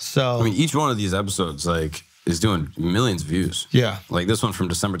 So I mean, each one of these episodes, like, is doing millions of views. Yeah. Like this one from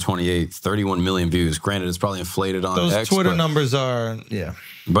December 28th, 31 million views. Granted, it's probably inflated on those X. Twitter numbers are, yeah.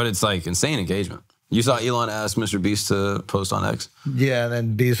 But it's like insane engagement. You saw Elon ask Mr. Beast to post on X? Yeah, and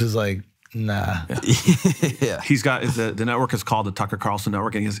then Beast was like, nah. Yeah. He's got, the network is called the Tucker Carlson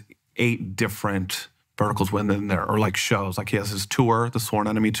Network, and he has 8 different verticals within there, or like shows. Like he has his tour, the Sworn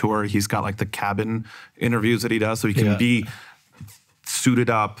Enemy tour. He's got like the cabin interviews that he does, so he can be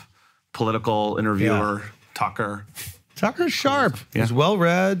suited up, political interviewer, Tucker. Tucker's sharp. Yeah. He's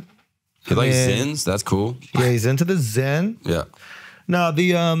well-read. He likes Zins. That's cool. Yeah, he's into the Zen. Yeah. No,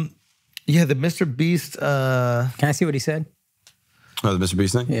 the Mr. Beast. Can I see what he said? Oh, the Mr.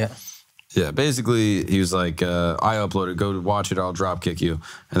 Beast thing? Yeah. Yeah, basically, he was like, I uploaded, go watch it, I'll drop kick you.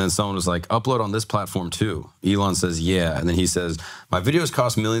 And then someone was like, upload on this platform too. Elon says, yeah. And then he says, my videos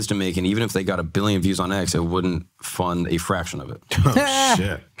cost millions to make, and even if they got 1 billion views on X, it wouldn't fund a fraction of it. Oh,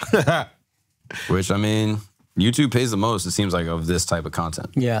 shit. Which, I mean, YouTube pays the most, it seems like, of this type of content.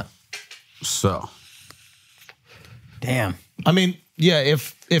 Yeah. So. Damn. I mean, yeah,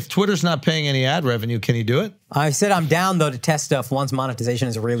 if Twitter's not paying any ad revenue, can he do it? I said I'm down, though, to test stuff once monetization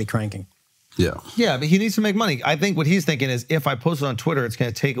is really cranking. Yeah. Yeah, but he needs to make money. I think what he's thinking is if I post it on Twitter, it's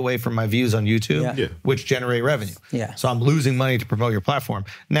going to take away from my views on YouTube, which generate revenue. Yeah. So I'm losing money to promote your platform.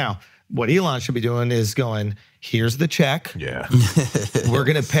 Now, what Elon should be doing is going, here's the check. Yeah. We're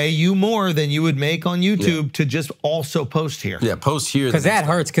going to pay you more than you would make on YouTube to just also post here. Yeah, post here. Because that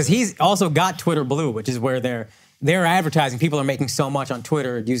hurts, because he's also got Twitter Blue, which is where they're advertising. People are making so much on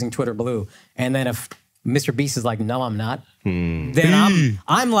Twitter using Twitter Blue. And then if Mr. Beast is like, no, I'm not, then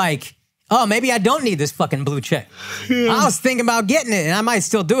I'm like, oh, maybe I don't need this fucking blue check. I was thinking about getting it, and I might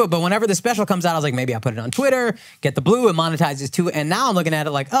still do it, but whenever the special comes out, I was like, maybe I'll put it on Twitter, get the blue, it monetizes too, and now I'm looking at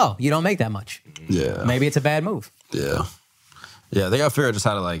it like, oh, you don't make that much. Yeah. Maybe it's a bad move. Yeah. Yeah, they got to figure out just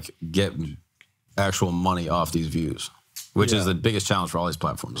how to, like, get actual money off these views, which is the biggest challenge for all these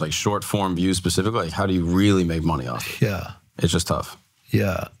platforms. Like, short-form views specifically, like, how do you really make money off it? Yeah. It's just tough.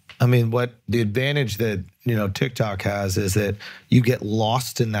 Yeah. I mean, what the advantage that, TikTok has is that you get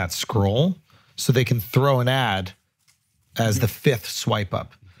lost in that scroll, so they can throw an ad as the 5th swipe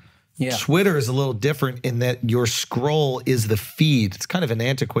up. Yeah. Twitter is a little different in that your scroll is the feed. It's kind of an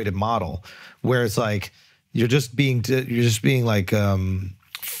antiquated model where it's like you're just being like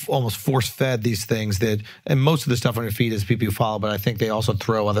almost force-fed these things that, and most of the stuff on your feed is people you follow, but I think they also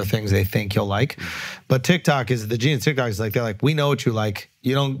throw other things they think you'll like. But TikTok is, the genius TikTok is like, they're like, we know what you like.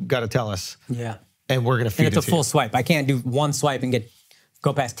 You don't got to tell us. Yeah. And we're going to feed it to you. And it's a full swipe. I can't do one swipe and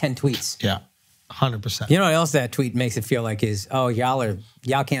go past 10 tweets. Yeah, 100%. You know what else that tweet makes it feel like is, oh, y'all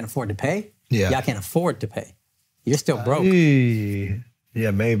can't afford to pay? Yeah. Y'all can't afford to pay. You're still broke.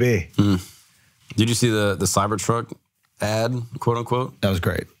 Yeah, maybe. Did you see the Cybertruck ad, quote unquote? That was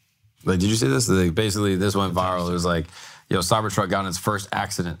great. Like, did you see this? Like, basically, this went viral. It was like, Cybertruck got in its first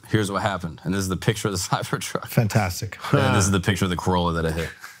accident. Here's what happened. And this is the picture of the Cybertruck. Fantastic. And this is the picture of the Corolla that it hit.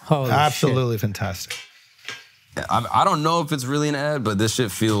 Holy Absolutely shit. Fantastic. I don't know if it's really an ad, but this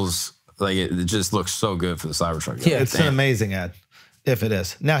shit feels like it just looks so good for the Cybertruck. Yeah, it's an amazing ad, if it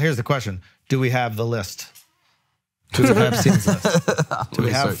is. Now, here's the question. Do we have the list? Do we have Epstein's list? Do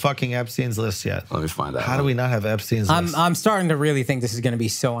we have fucking Epstein's list yet? Let me find out. How do we not have Epstein's list? I'm starting to really think this is going to be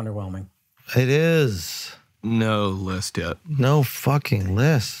so underwhelming. It is. No list yet. No fucking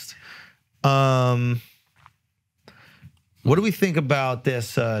list. What do we think about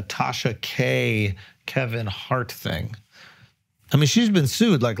this Tasha K, Kevin Hart thing? I mean, she's been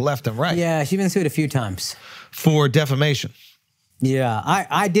sued like left and right. Yeah, she's been sued a few times. For defamation. Yeah,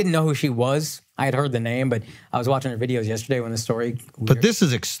 I didn't know who she was. I had heard the name, but I was watching her videos yesterday when the story... But this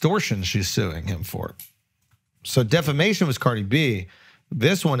is extortion she's suing him for. So defamation was Cardi B.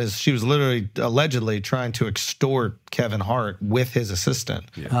 This one is, she was literally allegedly trying to extort Kevin Hart with his assistant.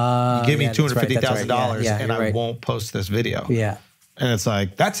 Yeah. You give me $250,000 and I won't post this video. Yeah. And it's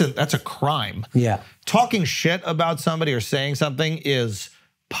like, that's a crime. Yeah. Talking shit about somebody or saying something is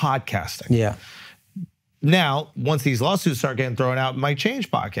podcasting. Yeah. Now, once these lawsuits start getting thrown out, it might change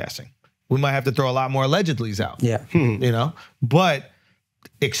podcasting. We might have to throw a lot more allegedlys out. Yeah. You know? But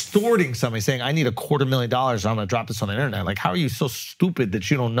extorting somebody, saying, I need $250,000, I'm gonna drop this on the internet. Like, how are you so stupid that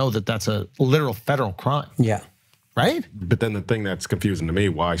you don't know that that's a literal federal crime? Yeah. Right? But then the thing that's confusing to me,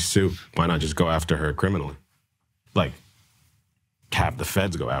 why sue? Why not just go after her criminally? Like, have the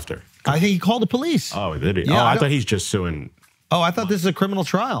feds go after her. I think he called the police. Oh, did he? Yeah, I thought he's just suing. Oh, I thought this is a criminal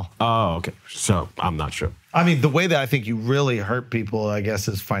trial. Oh, okay. So I'm not sure. I mean, the way that I think you really hurt people, I guess,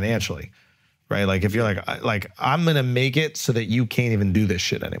 is financially, right? Like if you're like I'm gonna make it so that you can't even do this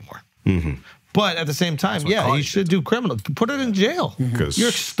shit anymore. But at the same time, yeah, you should do criminal. Put it in jail. Because you're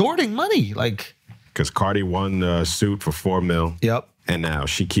extorting money, like. Because Cardi won the suit for $4 million. Yep. And now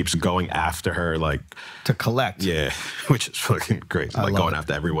she keeps going after her, like to collect. Yeah, which is fucking crazy. Like going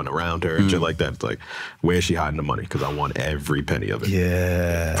after everyone around her and shit like that. It's like, where's she hiding the money? Because I want every penny of it.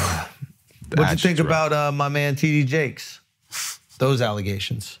 Yeah. What'd you think about my man TD Jakes? Those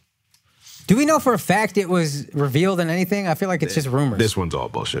allegations. Do we know for a fact it was revealed in anything? I feel like it's just rumors. This one's all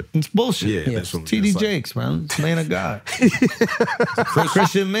bullshit. It's bullshit. Yeah, this one's TD Jakes, man. It's man of God.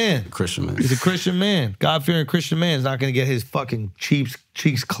 Christian man. Christian man. He's a Christian man. God-fearing Christian man is not going to get his fucking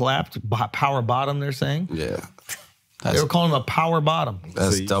cheeks clapped. Power bottom, they're saying. Yeah. They were calling him a power bottom.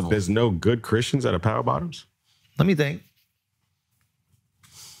 That's double. There's no good Christians that are power bottoms? Let me think.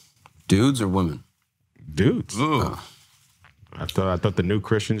 Dudes or women? Dudes. I thought the new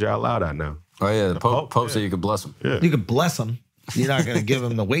Christians y'all allowed out now. Oh yeah, the Pope said you could bless them. Yeah. You could bless them. You're not going to give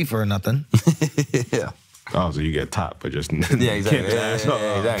him the wafer or nothing. Yeah. Oh, so you get top, but just yeah, exactly.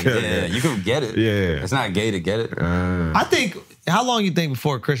 Yeah, you can get it. Yeah, it's not gay to get it. I think. How long you think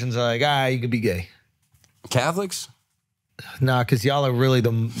before Christians are like, you could be gay? Catholics? Nah, because y'all are really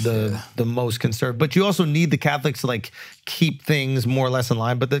the most conservative. But you also need the Catholics to like keep things more or less in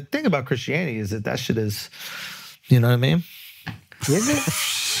line. But the thing about Christianity is that shit is, you know what I mean? Is it?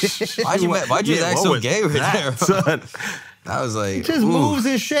 Why'd you act so gay right there? Son? I was like, it just moves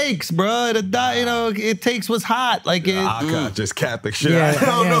and shakes, bro. It takes what's hot. Like it. Just Catholic shit. Yeah, I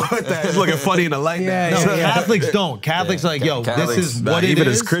don't know what that is. Looking funny in the light now. No, Catholics don't. Catholics like, yo, Catholics, this is what it even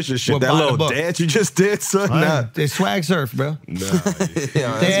is. as Christian shit, We're that by the little book. dance you just did, son. Nah. They swag surf, bro.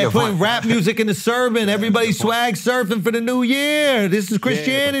 yeah, They're putting rap music in the sermon. Everybody swag surfing for the new year. This is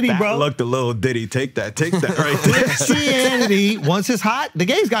Christianity, bro. Look, the little ditty. Take that right there. Christianity, once it's hot, the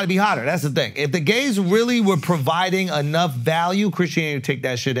gays got to be hotter. That's the thing. If the gays really were providing enough value, Christianity would take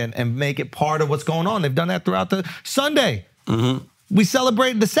that shit in and make it part of what's going on. They've done that throughout the Sunday. We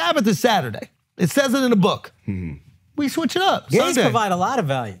celebrate the Sabbath is Saturday. It says it in the book. We switch it up. Gays Sunday. provide a lot of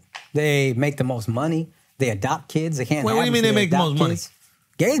value. They make the most money. They adopt kids. They can't. Wait, what do you mean they make the most money?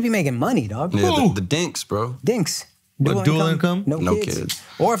 Gays be making money, dog. Yeah, the dinks, bro. Dinks. Dual income? No kids.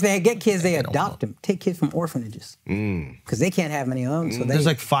 Or if they get kids, they adopt them. Take kids from orphanages. Because they can't have many of them. So there's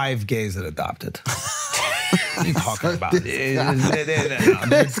like 5 gays that adopted. What are you talking about? Gays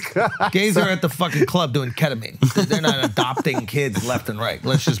are at the fucking club doing ketamine. They're not adopting kids left and right.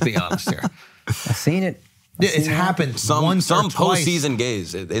 Let's just be honest here. I've seen it. It's happened Some once or twice. postseason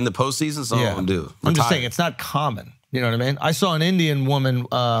gays. In the postseason, some of them do. I'm just saying, it's not common. You know what I mean? I saw an Indian woman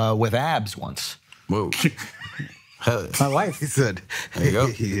with abs once. Whoa. My wife. He said,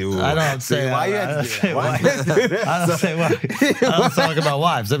 there you go. I don't say why you have to say why? I don't say why. I don't talk about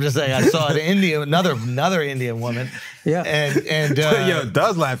wives. I'm just saying I saw an Indian, another Indian woman. Yeah. And yo,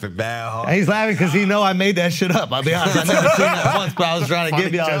 Doug's laughing bad. Huh? He's laughing because he know I made that shit up. I'll be honest. I never seen that once, but I was trying to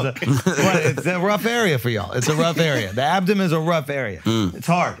give y'all. It's a rough area for y'all. It's a rough area. The abdomen is a rough area. It's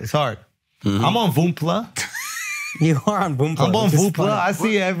hard. It's hard. I'm on Vumpla. You are on Vumpla. I'm on Vumpla. I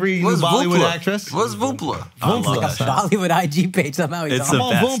see every new Bollywood actress. What's Vumpla? Hollywood IG page somehow. It's I'm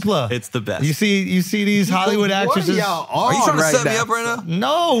on Vumpla. It's the best. You see these Hollywood actresses. Are you trying to set me up right now?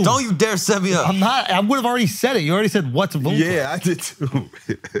 No. Don't you dare set me up. I'm not. I would have already said it. You already said what's Vumpla. Yeah, I did too.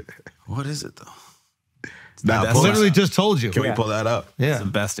 What is it though? I literally just told you. Can we pull that up? Yeah. It's the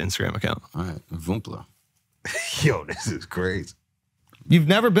best Instagram account. All right, Vumpla. Yo, this is crazy. You've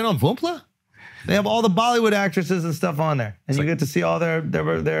never been on Vumpla? They have all the Bollywood actresses and stuff on there, and you get to see all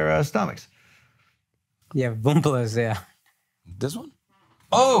their stomachs. Yeah, Vumpalas, yeah. This one?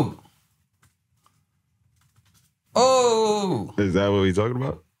 Oh! Oh! Is that what he's talking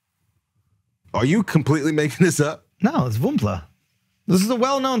about? Are you completely making this up? No, it's Vumpla. This is a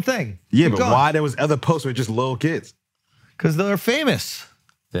well-known thing. Yeah, but why there was other posts with just little kids? Because they're famous.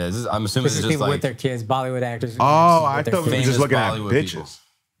 Yeah, I'm assuming This it's is just people like with their kids, Bollywood actors. Oh, I with their thought we were famous just looking at Bollywood bitches.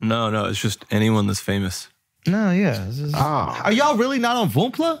 people. No, it's just anyone that's famous. No, yeah. Are y'all really not on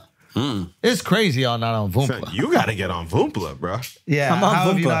Vumpla? It's crazy y'all not on Vumpla. Son, you got to get on Vumpla, bro. Yeah, I'm on how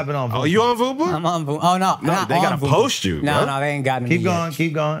have you Vumpla. not been on Vumpla? Oh, you on Vumpla? I'm on Vumpla. Oh, no. No, they got to post you, No, bro. they ain't got me Keep yet. going,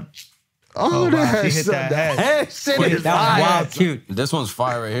 keep going. Oh, wow, that she hit that head. head shit is That was fire. wild cute. This one's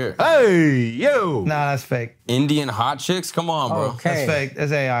fire right here. Hey, yo. Nah, that's fake. Indian hot chicks? Come on, bro. Okay. That's fake.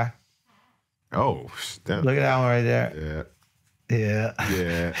 That's AI. Oh, damn. Look at that one right there. Yeah. Yeah.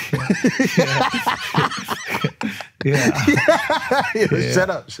 Yeah. Yeah. Shut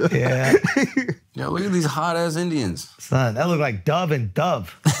up. Yeah. Yo, look at these hot ass Indians. Son, that looked like Dove and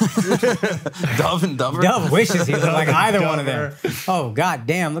Dove. Dove and Dover? Dove wishes he looked like either one of Dover. them. Oh, god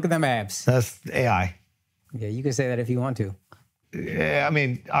damn. Look at them abs. That's AI. Yeah, you can say that if you want to. Yeah, I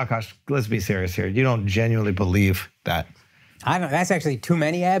mean, Akash, let's be serious here. You don't genuinely believe that. I don't. That's actually too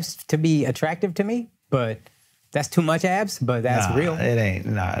many abs to be attractive to me, but that's too much abs, but that's Nah, real. It ain't.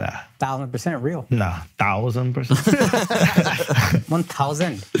 Nah. 1,000% real. Nah, 1,000%.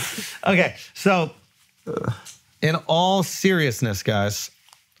 1,000. Okay, so in all seriousness, guys,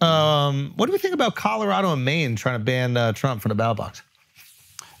 what do we think about Colorado and Maine trying to ban Trump from the ballot box?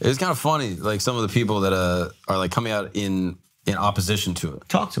 It's kind of funny, like some of the people that are like coming out in opposition to it.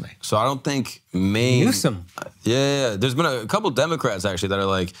 Talk to me. So I don't think Maine. Newsom. Yeah. There's been a couple Democrats actually that are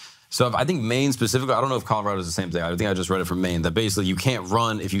like. So I think Maine specifically. I don't know if Colorado is the same thing. I think I just read it from Maine that basically you can't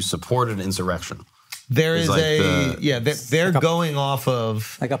run if you supported an insurrection. There It's is like they're going off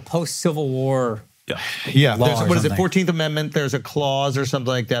of Like a post-Civil War. Yeah, law there's, or what is it, something. 14th Amendment? There's a clause or something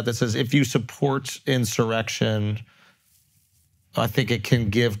like that that says if you support insurrection, I think it can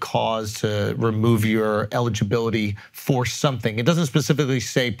give cause to remove your eligibility for something. It doesn't specifically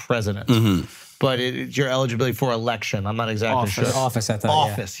say president, but it's your eligibility for election. I'm not exactly sure. Office, I thought.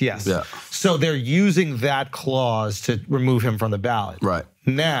 Office, yes. Yeah. So they're using that clause to remove him from the ballot. Right.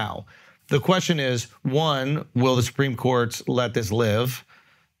 Now, the question is, one, will the Supreme Court let this live?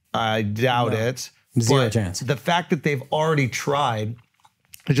 I doubt it. Zero But chance. The fact that they've already tried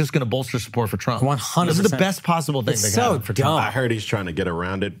is just going to bolster support for Trump. 100%. This is the best possible thing It's they so got for dumb. Trump. I heard he's trying to get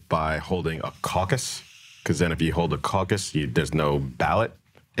around it by holding a caucus. Because then if you hold a caucus, there's no ballot,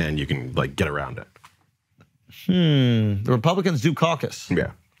 and you can like get around it. The Republicans do caucus.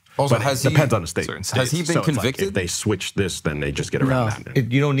 Yeah. Also, But has it he- depends on the state. Certain Has he states. been So it's like convicted? if they switch this, then they just get around No.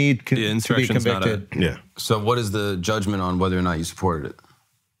 that. You don't need to be insurrection's not convicted Yeah. So what is the judgment on whether or not you supported it?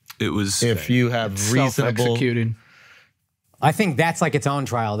 It was if you have reasonable. Self-executing. I think that's like its own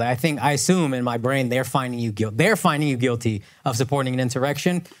trial. I assume in my brain they're finding you guilty. They're finding you guilty of supporting an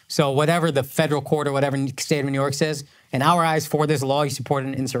insurrection. So whatever the federal court or whatever state of New York says, in our eyes, for this law, you supported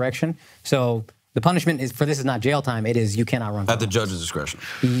an insurrection. So the punishment is for this is not jail time. It is you cannot run. At the judge's discretion.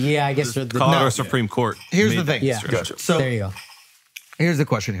 Yeah, I guess. Colorado Supreme Court. Here's made the thing. that Yeah. decision. So There you go. here's the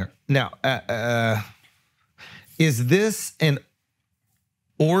question here. Now, is this an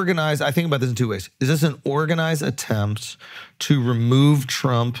organized, I think about this in two ways. Is this an organized attempt to remove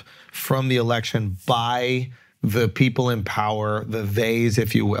Trump from the election by the people in power, the theys,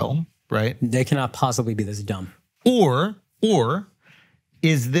 if you will, right? They cannot possibly be this dumb. Or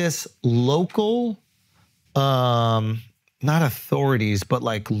is this local, not authorities, but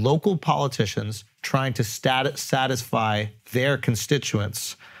like local politicians trying to satisfy their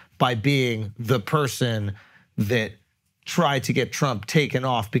constituents by being the person that tried to get Trump taken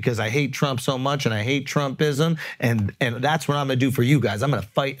off because I hate Trump so much and I hate Trumpism, and that's what I'm gonna do for you guys. I'm gonna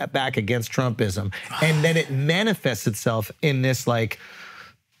fight back against Trumpism. And then it manifests itself in this like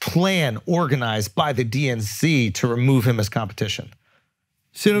plan organized by the DNC to remove him as competition.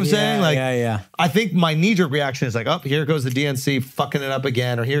 See what I'm saying? Like, yeah. I think my knee-jerk reaction is like, oh, here goes the DNC fucking it up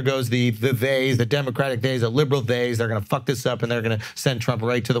again, or here goes the theys, the Democratic theys, the liberal theys. They're going to fuck this up, and they're going to send Trump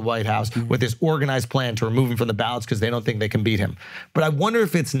right to the White House with this organized plan to remove him from the ballots because they don't think they can beat him. But I wonder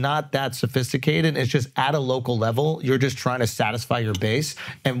if it's not that sophisticated. It's just at a local level, you're just trying to satisfy your base.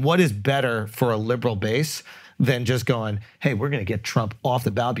 And what is better for a liberal base than just going, hey, we're going to get Trump off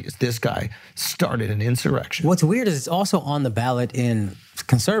the ballot because this guy started an insurrection? What's weird is it's also on the ballot in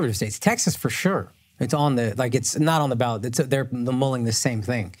conservative states. Texas for sure. It's on the, like, it's not on the ballot. They're mulling the same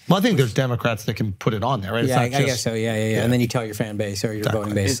thing. Well, I think there's Democrats that can put it on there, right? Yeah, I guess so. Yeah. And then you tell your fan base or your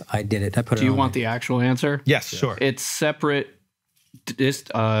voting base, I did it. I put it on. Do you want the actual answer? Yes, sure. It's separate,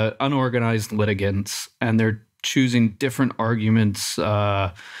 unorganized litigants, and they're choosing different arguments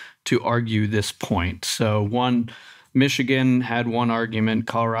to argue this point. So Michigan had one argument,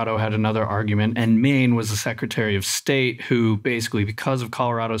 Colorado had another argument, and Maine was the Secretary of State who basically, because of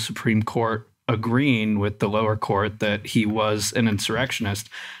Colorado's Supreme Court agreeing with the lower court that he was an insurrectionist,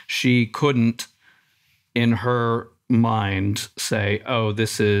 she couldn't, in her mind, say, oh,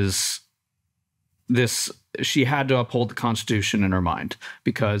 she had to uphold the Constitution in her mind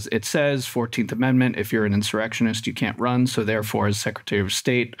because it says 14th Amendment, if you're an insurrectionist, you can't run. So therefore, as Secretary of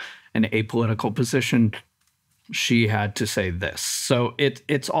State, an apolitical position, she had to say this. So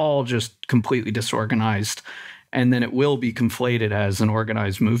it's all just completely disorganized. And then it will be conflated as an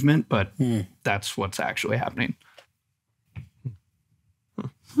organized movement, but that's what's actually happening.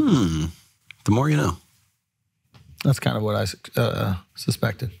 The more you know. That's kind of what I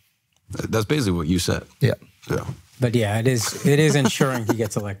suspected. That's basically what you said. Yeah. But yeah, it is ensuring he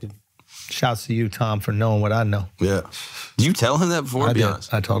gets elected. Shouts to you, Tom, for knowing what I know. Yeah. Did you tell him that before? I Be did.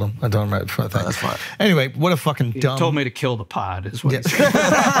 honest. I told him right before the thing. That's fine. Anyway, what a fucking dumb... He told me to kill the pod, is what he said.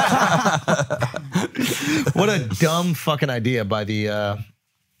 What a dumb fucking idea by these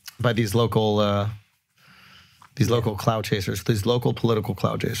local cloud chasers, these local political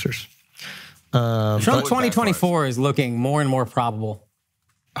cloud chasers. Trump 2024 is looking more and more probable.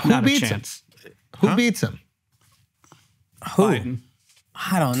 Who beats him? Who beats him? Who? Biden.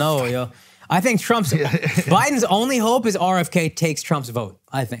 I don't know, yo. I think Biden's only hope is RFK takes Trump's vote,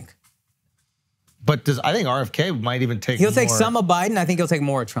 I think. But I think RFK might even take He'll take more. some of Biden. I think he'll take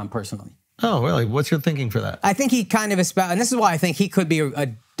more of Trump, personally. Oh, really? What's your thinking for that? I think he kind of espouses, and this is why I think he could be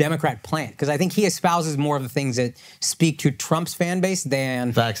a Democrat plant, because I think he espouses more of the things that speak to Trump's fan base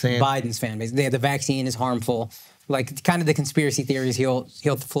than Biden's fan base. The vaccine is harmful, like kind of the conspiracy theories he'll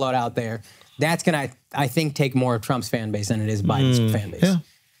float out there. That's going to, I think, take more of Trump's fan base than it is Biden's fan base. Yeah.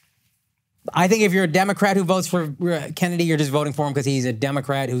 I think if you're a Democrat who votes for Kennedy, you're just voting for him because he's a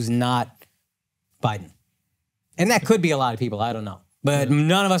Democrat who's not Biden. And that could be a lot of people. I don't know. But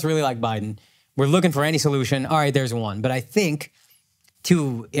none of us really like Biden. We're looking for any solution. All right, there's one. But I think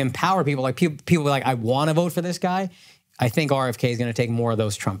to empower people, like people like, I want to vote for this guy, I think RFK is going to take more of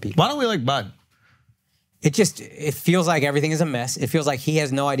those Trump people. Why don't we like Biden? It feels like everything is a mess. It feels like he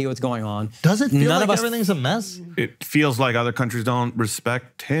has no idea what's going on. Does it feel like everything's a mess? It feels like other countries don't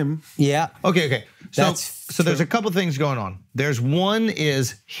respect him. Yeah. Okay. So there's a couple things going on. There's one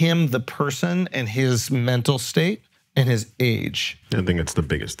is him, the person, and his mental state and his age. I think it's the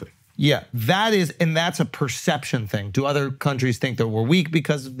biggest thing. Yeah, that's a perception thing. Do other countries think that we're weak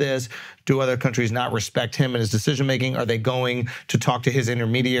because of this? Do other countries not respect him and his decision making? Are they going to talk to his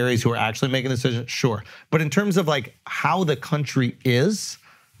intermediaries who are actually making decisions? Sure. But in terms of like how the country is,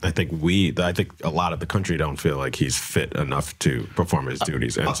 I think a lot of the country don't feel like he's fit enough to perform his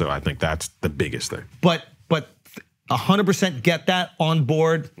duties. And so I think that's the biggest thing. But 100% get that on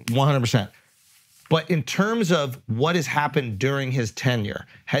board, 100%. But in terms of what has happened during his tenure,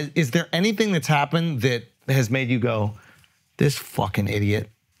 is there anything that's happened that has made you go, this fucking idiot,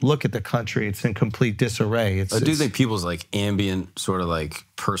 look at the country, it's in complete disarray. I do think people's like ambient sort of like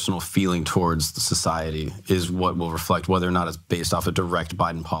personal feeling towards the society is what will reflect whether or not it's based off a direct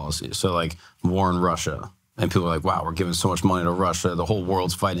Biden policy. So like war in Russia. And people are like, wow, we're giving so much money to Russia. The whole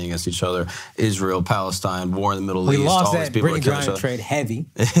world's fighting against each other. Israel, Palestine, war in the Middle East. We lost all that these people Brittany Griner trade heavy.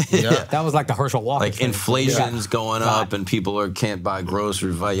 Yeah. That was like the Herschel Walker Like trade. inflation's going up and people can't buy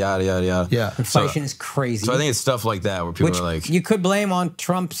groceries, yada, yada, yada. Yeah. Inflation is crazy. So I think it's stuff like that where people are like... You could blame on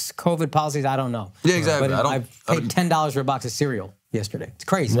Trump's COVID policies, I don't know. Yeah, exactly. But I paid $10 for a box of cereal yesterday. It's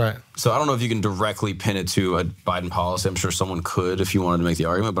crazy. Right. So I don't know if you can directly pin it to a Biden policy. I'm sure someone could if you wanted to make the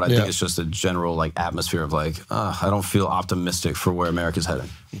argument, but I think it's just a general like atmosphere of like, I don't feel optimistic for where America's heading.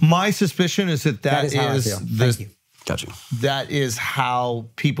 My suspicion is that is how I feel. Thank you. Got you. That is how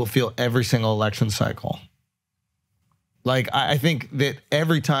people feel every single election cycle. Like, I think that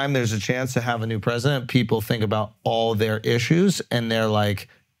every time there's a chance to have a new president, people think about all their issues and they're like,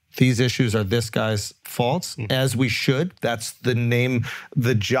 these issues are this guy's faults, as we should. That's the name.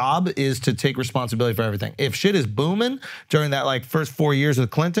 The job is to take responsibility for everything. If shit is booming during that like first 4 years with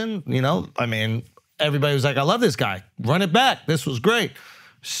Clinton, you know, I mean, everybody was like, I love this guy. Run it back. This was great.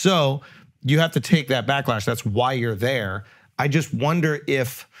 So you have to take that backlash. That's why you're there. I just wonder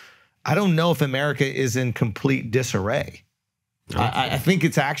I don't know if America is in complete disarray. I think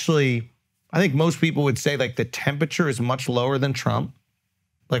it's actually, I think most people would say like the temperature is much lower than Trump.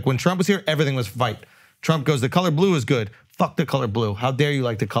 Like when Trump was here, everything was fight. Trump goes, the color blue is good. Fuck the color blue. How dare you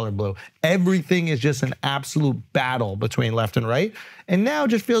like the color blue? Everything is just an absolute battle between left and right. And now it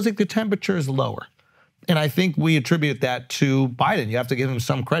just feels like the temperature is lower. And I think we attribute that to Biden. You have to give him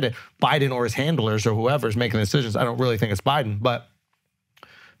some credit. Biden or his handlers or whoever is making the decisions. I don't really think it's Biden. But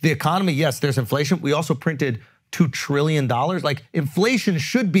the economy, yes, there's inflation. We also printed $2 trillion. Like inflation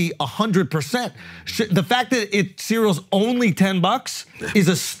should be 100%. The fact that cereal's only $10 is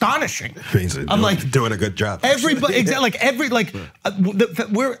astonishing. I'm like doing a good job. Everybody, exactly.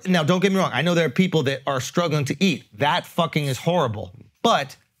 We're now. Don't get me wrong. I know there are people that are struggling to eat. That fucking is horrible.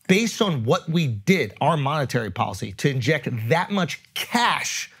 But based on what we did, our monetary policy to inject that much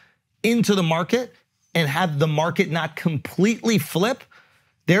cash into the market and have the market not completely flip.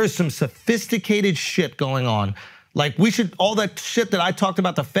 There is some sophisticated shit going on. Like all that shit that I talked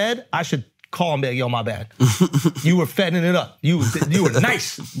about the Fed, I should call and be like, yo, my bad. You were fedding it up. You were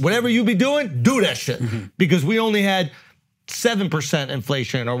nice. Whatever you be doing, do that shit. Because we only had 7%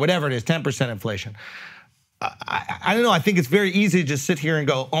 inflation or whatever it is, 10% inflation. I don't know. I think it's very easy to just sit here and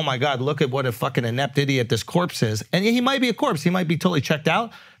go, oh my God, look at what a fucking inept idiot this corpse is. And he might be a corpse. He might be totally checked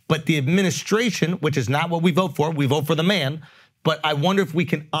out. But the administration, which is not what we vote for the man. But I wonder if we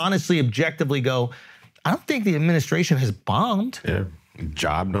can honestly, objectively go, I don't think the administration has bombed. Yeah.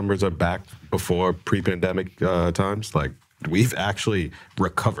 Job numbers are back before pre-pandemic times. Like, we've actually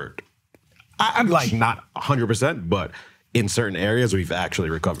recovered. I'm like not 100%, but in certain areas, we've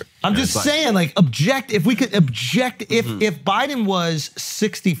actually recovered. I'm just saying, like, if we could object, if Biden was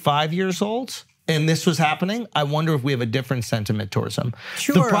 65 years old and this was happening, I wonder if we have a different sentiment towards him.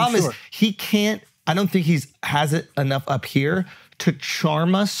 Sure, the problem is he can't, I don't think has it enough up here to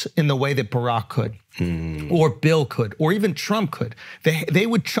charm us in the way that Barack could, or Bill could, or even Trump could. They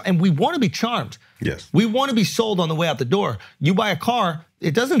would, and we want to be charmed. Yes. We want to be sold on the way out the door. You buy a car,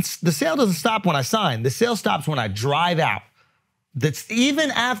 the sale doesn't stop when I sign. The sale stops when I drive out. That's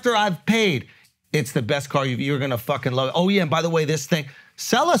even after I've paid. It's the best car you're gonna fucking love. Oh yeah, and by the way, this thing,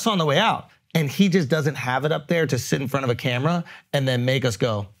 sell us on the way out. And he just doesn't have it up there to sit in front of a camera and then make us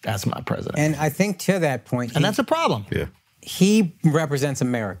go, that's my president. And I think to that point, and that's a problem. Yeah. He represents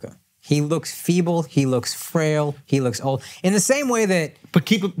America. He looks feeble, he looks frail, he looks old. In the same way that...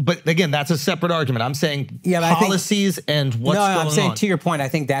 But again, that's a separate argument. I'm saying policies and what's going on. No, I'm saying to your point, I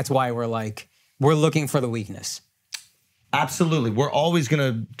think that's why we're looking for the weakness. Absolutely. We're always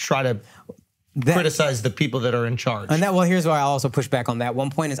gonna try to criticize the people that are in charge. And here's why I'll also push back on that. One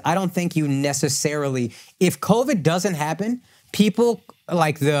point is I don't think you necessarily, if COVID doesn't happen, people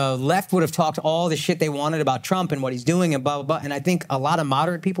like the left would have talked all the shit they wanted about Trump and what he's doing and blah, blah, blah. And I think a lot of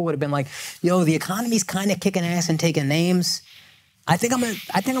moderate people would have been like, yo, the economy's kind of kicking ass and taking names. I think I'm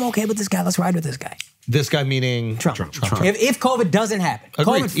okay with this guy. Let's ride with this guy. This guy meaning Trump. If COVID doesn't happen,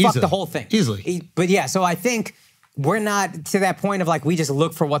 agreed. COVID fucked the whole thing. Easily. But yeah, so I think we're not to that point of like we just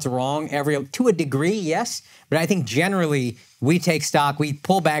look for what's wrong to a degree, yes. But I think generally we take stock, we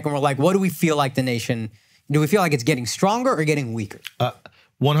pull back, and we're like, what do we feel like the nation? Do we feel like it's getting stronger or getting weaker?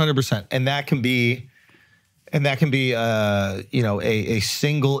 100%, and that can be, a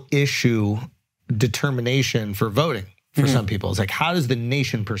single issue determination for voting for some people. It's like, how is the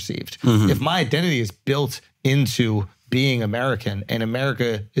nation perceived? If my identity is built into being American and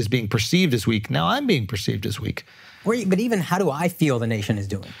America is being perceived as weak, now I'm being perceived as weak. But even how do I feel the nation is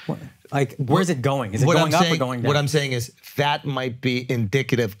doing? Like, where's it going? Is it going up or going down? What I'm saying is that might be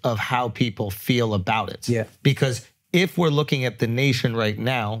indicative of how people feel about it. Yeah. Because if we're looking at the nation right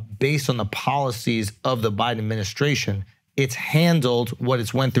now, based on the policies of the Biden administration, it's handled what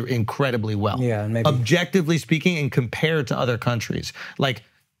it's went through incredibly well. Yeah, maybe. Objectively speaking and compared to other countries. Like,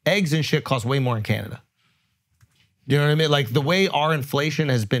 eggs and shit cost way more in Canada. You know what I mean? Like the way our inflation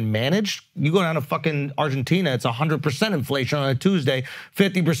has been managed, you go down to fucking Argentina, it's 100% inflation on a Tuesday,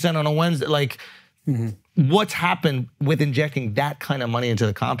 50% on a Wednesday. Like, what's happened with injecting that kind of money into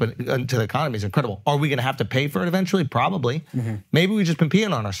the economy is incredible. Are we going to have to pay for it eventually? Probably. Maybe we've just been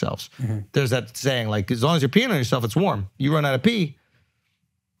peeing on ourselves. There's that saying, like, as long as you're peeing on yourself, it's warm. You run out of pee,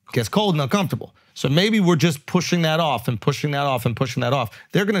 it gets cold and uncomfortable. So maybe we're just pushing that off and pushing that off and pushing that off.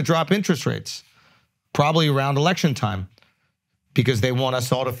 They're going to drop interest rates. Probably around election time, because they want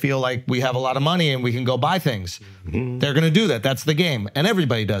us all to feel like we have a lot of money and we can go buy things. They're gonna do that, that's the game, and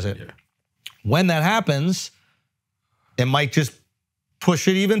everybody does it. Yeah. When that happens, it might just push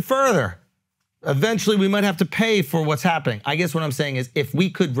it even further. Eventually we might have to pay for what's happening. I guess what I'm saying is if we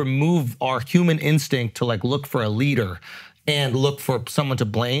could remove our human instinct to like look for a leader and look for someone to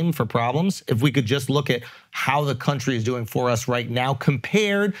blame for problems, if we could just look at how the country is doing for us right now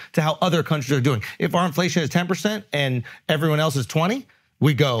compared to how other countries are doing. If our inflation is 10% and everyone else is 20,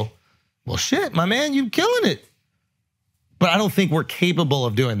 we go, well, shit, my man, you killing it. But I don't think we're capable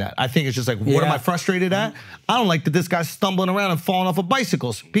of doing that. I think it's just like, what am I frustrated at? I don't like that this guy's stumbling around and falling off of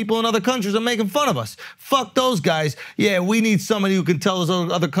bicycles. People in other countries are making fun of us. Fuck those guys. Yeah, we need somebody who can tell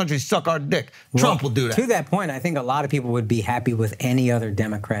those other countries suck our dick. Trump will do that. To that point, I think a lot of people would be happy with any other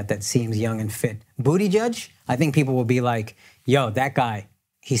Democrat that seems young and fit. Buttigieg, I think people will be like, yo, that guy,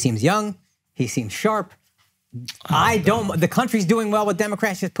 he seems young, he seems sharp. The country's doing well with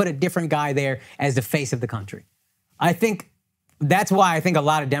Democrats, just put a different guy there as the face of the country. I think that's why I think a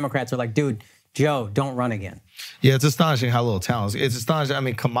lot of Democrats are like, dude, Joe, don't run again. Yeah, it's astonishing how little talent. It's astonishing. I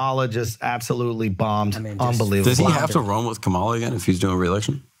mean, Kamala just absolutely bombed. Unbelievable. Does he have to run with Kamala again if he's doing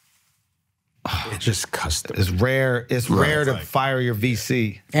re-election? It's just custom. It's rare. It's rare to fire your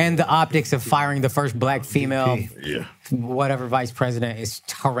VC. And the optics of firing the first black female, whatever vice president, is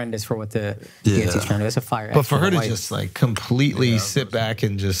horrendous for what the DNC's trying to do. It's a fire. But for her to just like completely sit back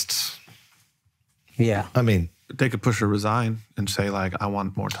and just, I mean, they could push her to resign and say like, I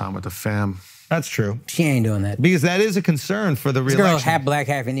want more time with the fam. That's true. She ain't doing that. Because that is a concern for the re-election. This girl half black,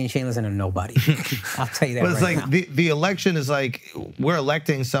 half Indian. She ain't listening to nobody. I'll tell you that. But it's right like now. the election is like, we're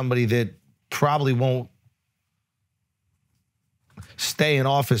electing somebody that probably won't stay in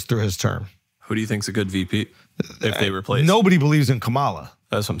office through his term. Who do you think's a good VP if they replace? Nobody believes in Kamala.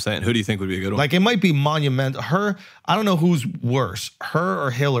 That's what I'm saying. Who do you think would be a good one? Like, it might be monumental. Her, I don't know who's worse, her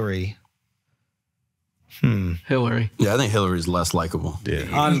or Hillary. Hillary. Yeah, I think Hillary's less likable. Yeah.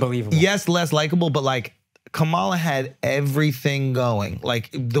 Unbelievable. Yes, less likable, but like Kamala had everything going. Like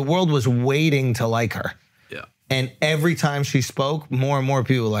the world was waiting to like her. Yeah. And every time she spoke, more and more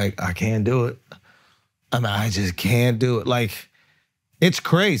people were like, I can't do it. I mean, I just can't do it. Like, it's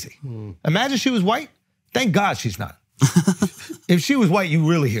crazy. Imagine she was white. Thank God she's not. If she was white, you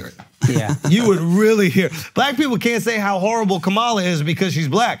really hear it. Yeah. You would really hear it. Black people can't say how horrible Kamala is because she's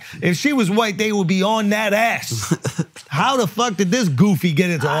black. If she was white, they would be on that ass. How the fuck did this goofy get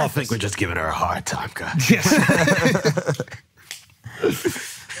into office? I think we're just giving her a hard time, guys. Yes.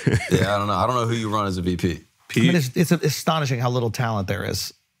 Yeah, I don't know. I don't know who you run as a VP. I mean, it's astonishing how little talent there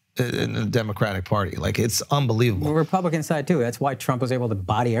is in the Democratic Party. Like, it's unbelievable. The Republican side, too. That's why Trump was able to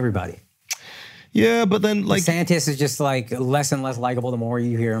body everybody. Yeah, but then, like, DeSantis is just, like, less and less likable the more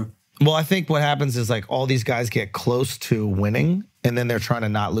you hear him. Well, I think what happens is, like, all these guys get close to winning, and then they're trying to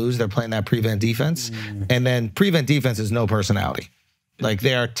not lose. They're playing that prevent defense. And then prevent defense is no personality. Like,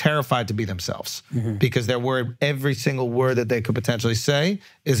 they are terrified to be themselves because they're worried every single word that they could potentially say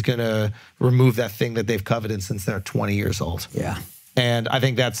is going to remove that thing that they've coveted since they're 20 years old. Yeah. And I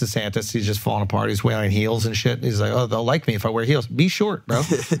think that's DeSantis. He's just falling apart. He's wearing heels and shit. He's like, oh, they'll like me if I wear heels. Be short, bro.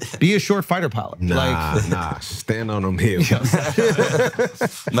 Be a short fighter pilot. Nah, stand on them heels.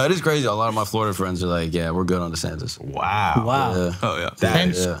 No, it is crazy. A lot of my Florida friends are like, yeah, we're good on DeSantis. Wow. Yeah. Oh, yeah.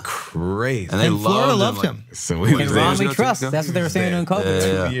 That's crazy. And they Florida loved like, him. So he And Ron we trust. That's what they were saying in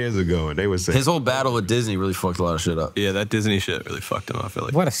COVID. 2 years ago, and they were saying his whole battle with Disney really fucked a lot of shit up. Yeah, that Disney shit really fucked him up, I feel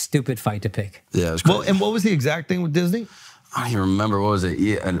like. What a stupid fight to pick. Yeah, it was crazy. Well, and what was the exact thing with Disney? I don't even remember. What was it?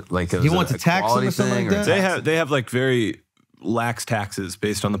 Yeah, and like You want to tax them or something like that? They have like very lax taxes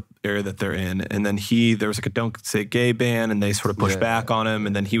based on the area that they're in. And then there was like a don't say gay ban, and they sort of pushed back on him.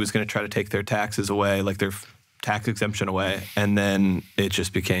 And then he was going to try to take their taxes away, like their tax exemption away. And then it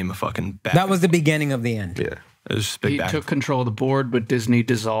just became a fucking back. That was the beginning of the end. Yeah. It was just big He back. took control of the board, but Disney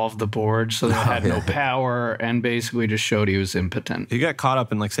dissolved the board, so they had no power and basically just showed he was impotent. He got caught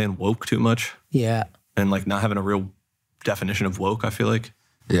up in like saying woke too much Yeah. and like not having a real definition of woke, I feel like.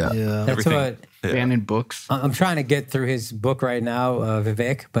 Yeah. That's what Banned books. I'm trying to get through his book right now,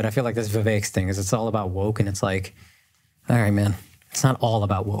 Vivek, but I feel like this Vivek's thing is it's all about woke, and it's like, all right, man, it's not all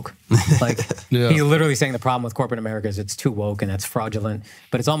about woke. Like, he's literally saying the problem with corporate America is it's too woke and that's fraudulent,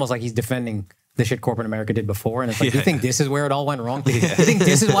 but it's almost like he's defending the shit corporate America did before, and it's like, you think this is where it all went wrong? You think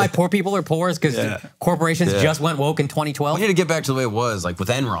this is why poor people are poor is because corporations just went woke in 2012? We need to get back to the way it was, like with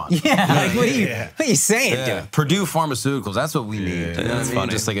Enron. Like, what are you saying, dude? Purdue Pharmaceuticals, that's what we need. You know what I mean?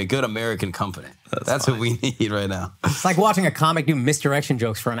 Just like a good American company. That's what we need right now. It's like watching a comic do misdirection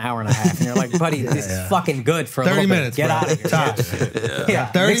jokes for an hour and a half, and you're like, buddy, this is fucking good for a 30 little minutes, bit. Get bro. out of here.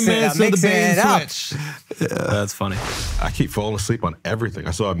 Tops. 30 minutes of the bait and switch. That's funny. I keep falling asleep on everything.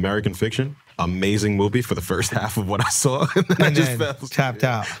 I saw American Fiction, amazing movie for the first half of what I saw, and then I just fell asleep. Tapped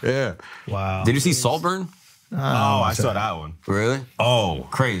out. Yeah. Wow. Did you see Saltburn? Oh, I saw that one. Really? Oh,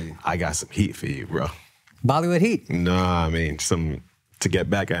 Crazy. I got some heat for you, bro. Bollywood heat. Nah, I mean, to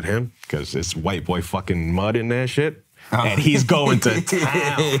get back at him, because it's white boy fucking mud in that shit. and he's going to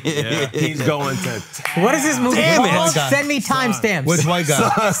town. He's going to town. What is this movie Damn called? it. Send me timestamps. Which white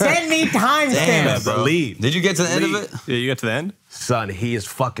guy? Send me timestamps. bro. Did you get to the end of it? Yeah, you got to the end? Son, he is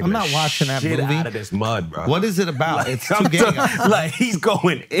fucking I'm not watching that shit movie. out of this mud, bro. What is it about? It's too I'm gay. like, he's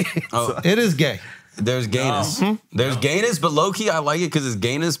going in. It is gay. There's gayness. There's gayness, but low-key, I like it because it's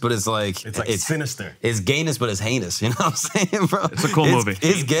gayness, but it's like... It's sinister. It's gayness, but it's heinous. You know what I'm saying, bro? It's a cool movie.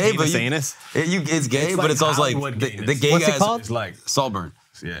 It's gay, but... Heinous? It's gay, It's but like it's also like... Hollywood The gayness. gay What's it guys... called? It's like, Saltburn.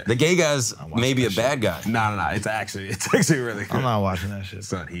 yeah. The gay guys may be a bad guy. No. It's actually really good. I'm not watching that shit.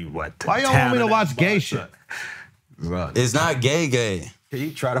 Son, he went to Why y'all want me to town watch in gay that shit? Son. It's not gay. Can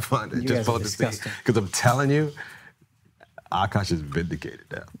you try to find it? You Just guys are post the thing. disgusting. Because I'm telling you, Akash is vindicated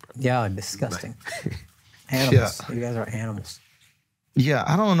now, bro. Yeah, disgusting. Animals. Yeah. You guys are animals. Yeah,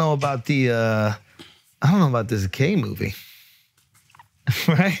 I don't know about the. I don't know about this gay movie.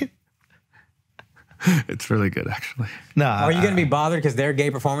 Right? It's really good, actually. Nah. Are you going to be bothered because their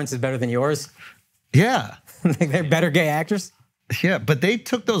gay performance is better than yours? Yeah. Like they're better gay actors? Yeah, but they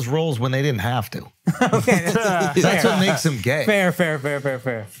took those roles when they didn't have to. Okay, That's what makes them gay.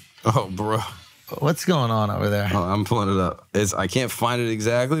 Fair. Oh, bro. What's going on over there? Oh, I'm pulling it up. I can't find it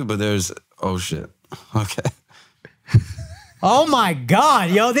exactly, but there's... Oh, shit. Okay. Oh my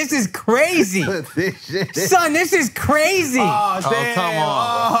God, yo, this is crazy. Son, this is crazy. Oh, damn. come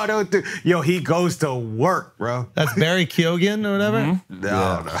on. Oh, don't do. Yo, he goes to work, bro. That's Barry Keoghan or whatever?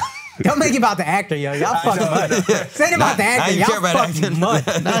 No. Don't make it about the actor, yo. Y'all fucking mud. Say it about the actor. you care Y'all about fucking acting.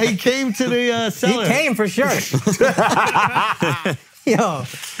 mud. Nah, he came to the He cellar. came for sure. Yo,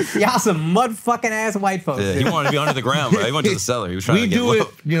 y'all some mud fucking ass white folks. Yeah, he wanted to be under the ground, bro. He went to the cellar. He was trying We to get do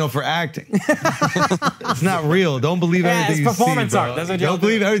low. it, for acting. It's not real. Don't believe Yeah, everything it's you see, performance bro. art. That's what y'all Don't do.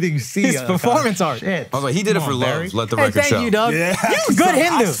 believe everything you see. It's performance art. Shit. I was like, he did it Come for on, love. Barry. Let the Hey, record thank show. you, dog. Yeah, You a good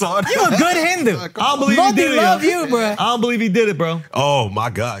Hindu. You a good Hindu. I don't believe Love he did it. love yo. you, bro. I don't believe he did it, bro. Oh, my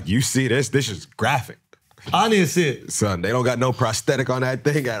God. You see this? This is graphic. I need to see it. Son, they don't got no prosthetic on that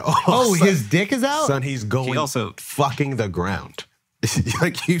thing at all. Oh, son. his dick is out? Son, he's going also- fucking the ground.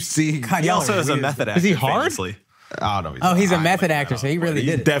 Like, you see. God, He y'all also are is a weird. method actor. Is he hard? famously. I don't know. Oh, he's a hot method like actor, that. so he really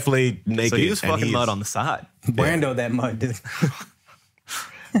He's did it. definitely naked. So he was and fucking he's- mud on the side. Brando that mud, dude.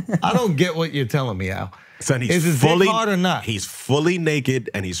 I don't get what you're telling me, Al. Son, he's Is his dick fully hard or not? He's fully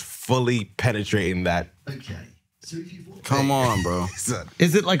naked and he's fully penetrating that. Okay. So if you want Come on, bro. Son.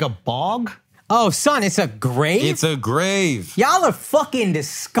 Is it like a bog? Oh, son, it's a grave? It's a grave. Y'all are fucking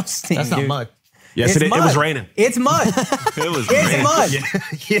disgusting, That's not dude. mud. Yes, It's it mud. was raining. It's mud. It was It's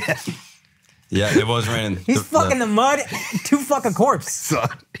mud. Yeah. Yeah, it was raining. He's fucking the mud to fuck a corpse. Son,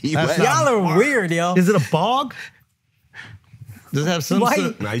 he That's went. not- Y'all are weird, yo. Is it a bog? Does it have some Why,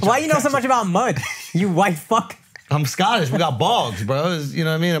 sort Nah, you why trying you to know so catch much about mud? You white fuck. I'm Scottish. We got bogs, bro. You know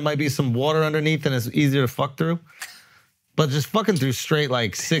what I mean? It might be some water underneath and it's easier to fuck through. But just fucking through straight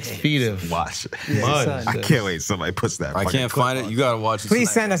like 6 feet of Watch. mud. son. I can't wait. Somebody puts that. I fucking can't clip find it. on. You gotta watch it. Please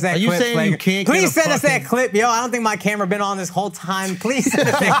tonight. send us that Are you clip. saying you Flagrant. can't get Please a send us that fucking- clip, yo. I don't think my camera been on this whole time. Please send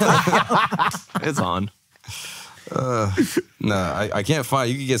us that clip. It's on. No, I can't find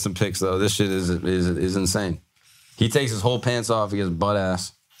it. You can get some pics though. This shit is insane. He takes his whole pants off, he gets butt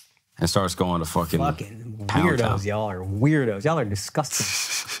ass, and starts going to fucking Pound Weirdos, Town. y'all are weirdos. Y'all are disgusting.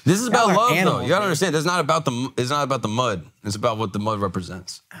 This is about Y'all are love, though. animals, You gotta man. understand. It's not about the mud. It's about what the mud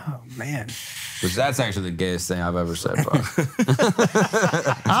represents. Oh man. Which that's actually the gayest thing I've ever said, bro.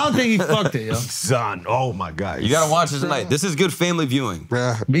 I don't think he fucked it, yo. Son, oh my God. You gotta watch this tonight. This is good family viewing.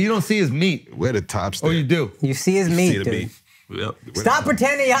 But you don't see his meat. Where the tops? Or you do. You see his meat, See the dude. meat. Yep. Stop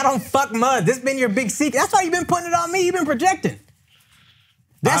pretending y'all don't fuck mud. This been your big secret. That's why you've been putting it on me. You've been projecting.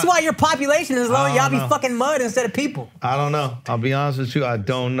 That's why your population is low and y'all be fucking mud instead of people. I don't know. I'll be honest with you. I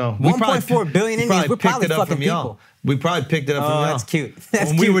don't know. 1.4 billion Indians, we're probably picked it up fucking from y'all. people. We probably picked it up Oh, from y'all. that's cute. That's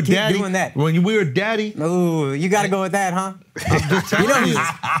when cute. we were Keep daddy, doing that. When we were daddy, Ooh, you got to go with that, huh? I'm just telling you.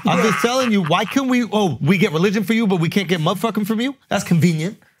 I'm just telling you. Why can we? Oh, we get religion for you, but we can't get mud fucking from you. That's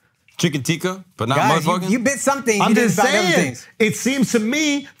convenient. Chicken tikka, but not Guys, motherfucking. you bit some things. I'm you didn't just bite other saying. things. It seems to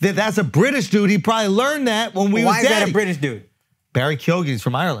me that that's a British dude. He probably learned that when we Why was is that daddy. a British dude? Barry Keoghan's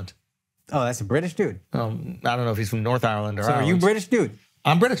from Ireland. Oh, that's a British dude. I don't know if he's from North Ireland or So are Ireland. you British dude?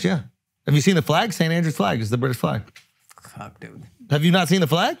 I'm British, yeah. Have you seen the flag? St. Andrew's flag is the British flag. Fuck, dude. Have you not seen the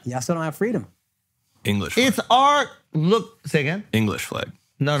flag? Y'all still don't have freedom. English flag. It's our look. Say again. English flag.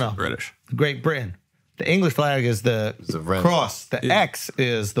 No. British. Great Britain. The English flag is the red. cross. The X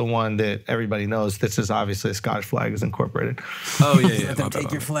is the one that everybody knows. This is obviously a Scottish flag is incorporated. Oh, yeah, yeah. Let them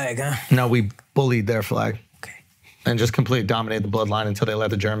take your flag, huh? No, we bullied their flag. Okay. And just completely dominated the bloodline until they let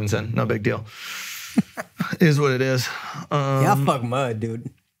the Germans in. No big deal. Is what it is. Y'all fuck mud, dude.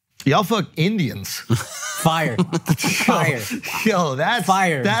 Y'all fuck Indians. Fire. Fire. Yo, that's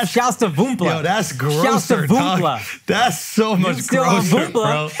fire. That's shouts to Vumpla. Yo, that's grosser. Shouts to Vumpla. Dog. That's so much You still grosser, on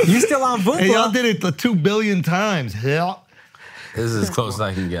Vumpla. bro. You still on Vumpla. Hey, y'all did it the 2 billion times. Hell. This is as close as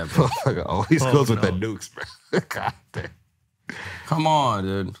I can get, bro. Always goes with the nukes, bro. God damn. Come on,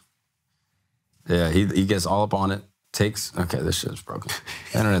 dude. Yeah, he gets all up on it. Okay, this shit's broken.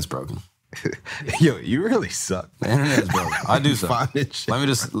 The internet's broken. Yo, you really suck. The internet's broken. I do suck. Let me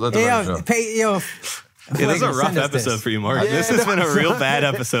just let the record show. Yeah, this is a rough episode for you, Mark. This has been a real bad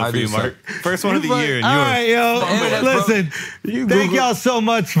episode for you, Mark. First one of the year. And all right, yo. Listen, thank y'all so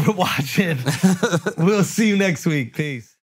much for watching. We'll see you next week. Peace.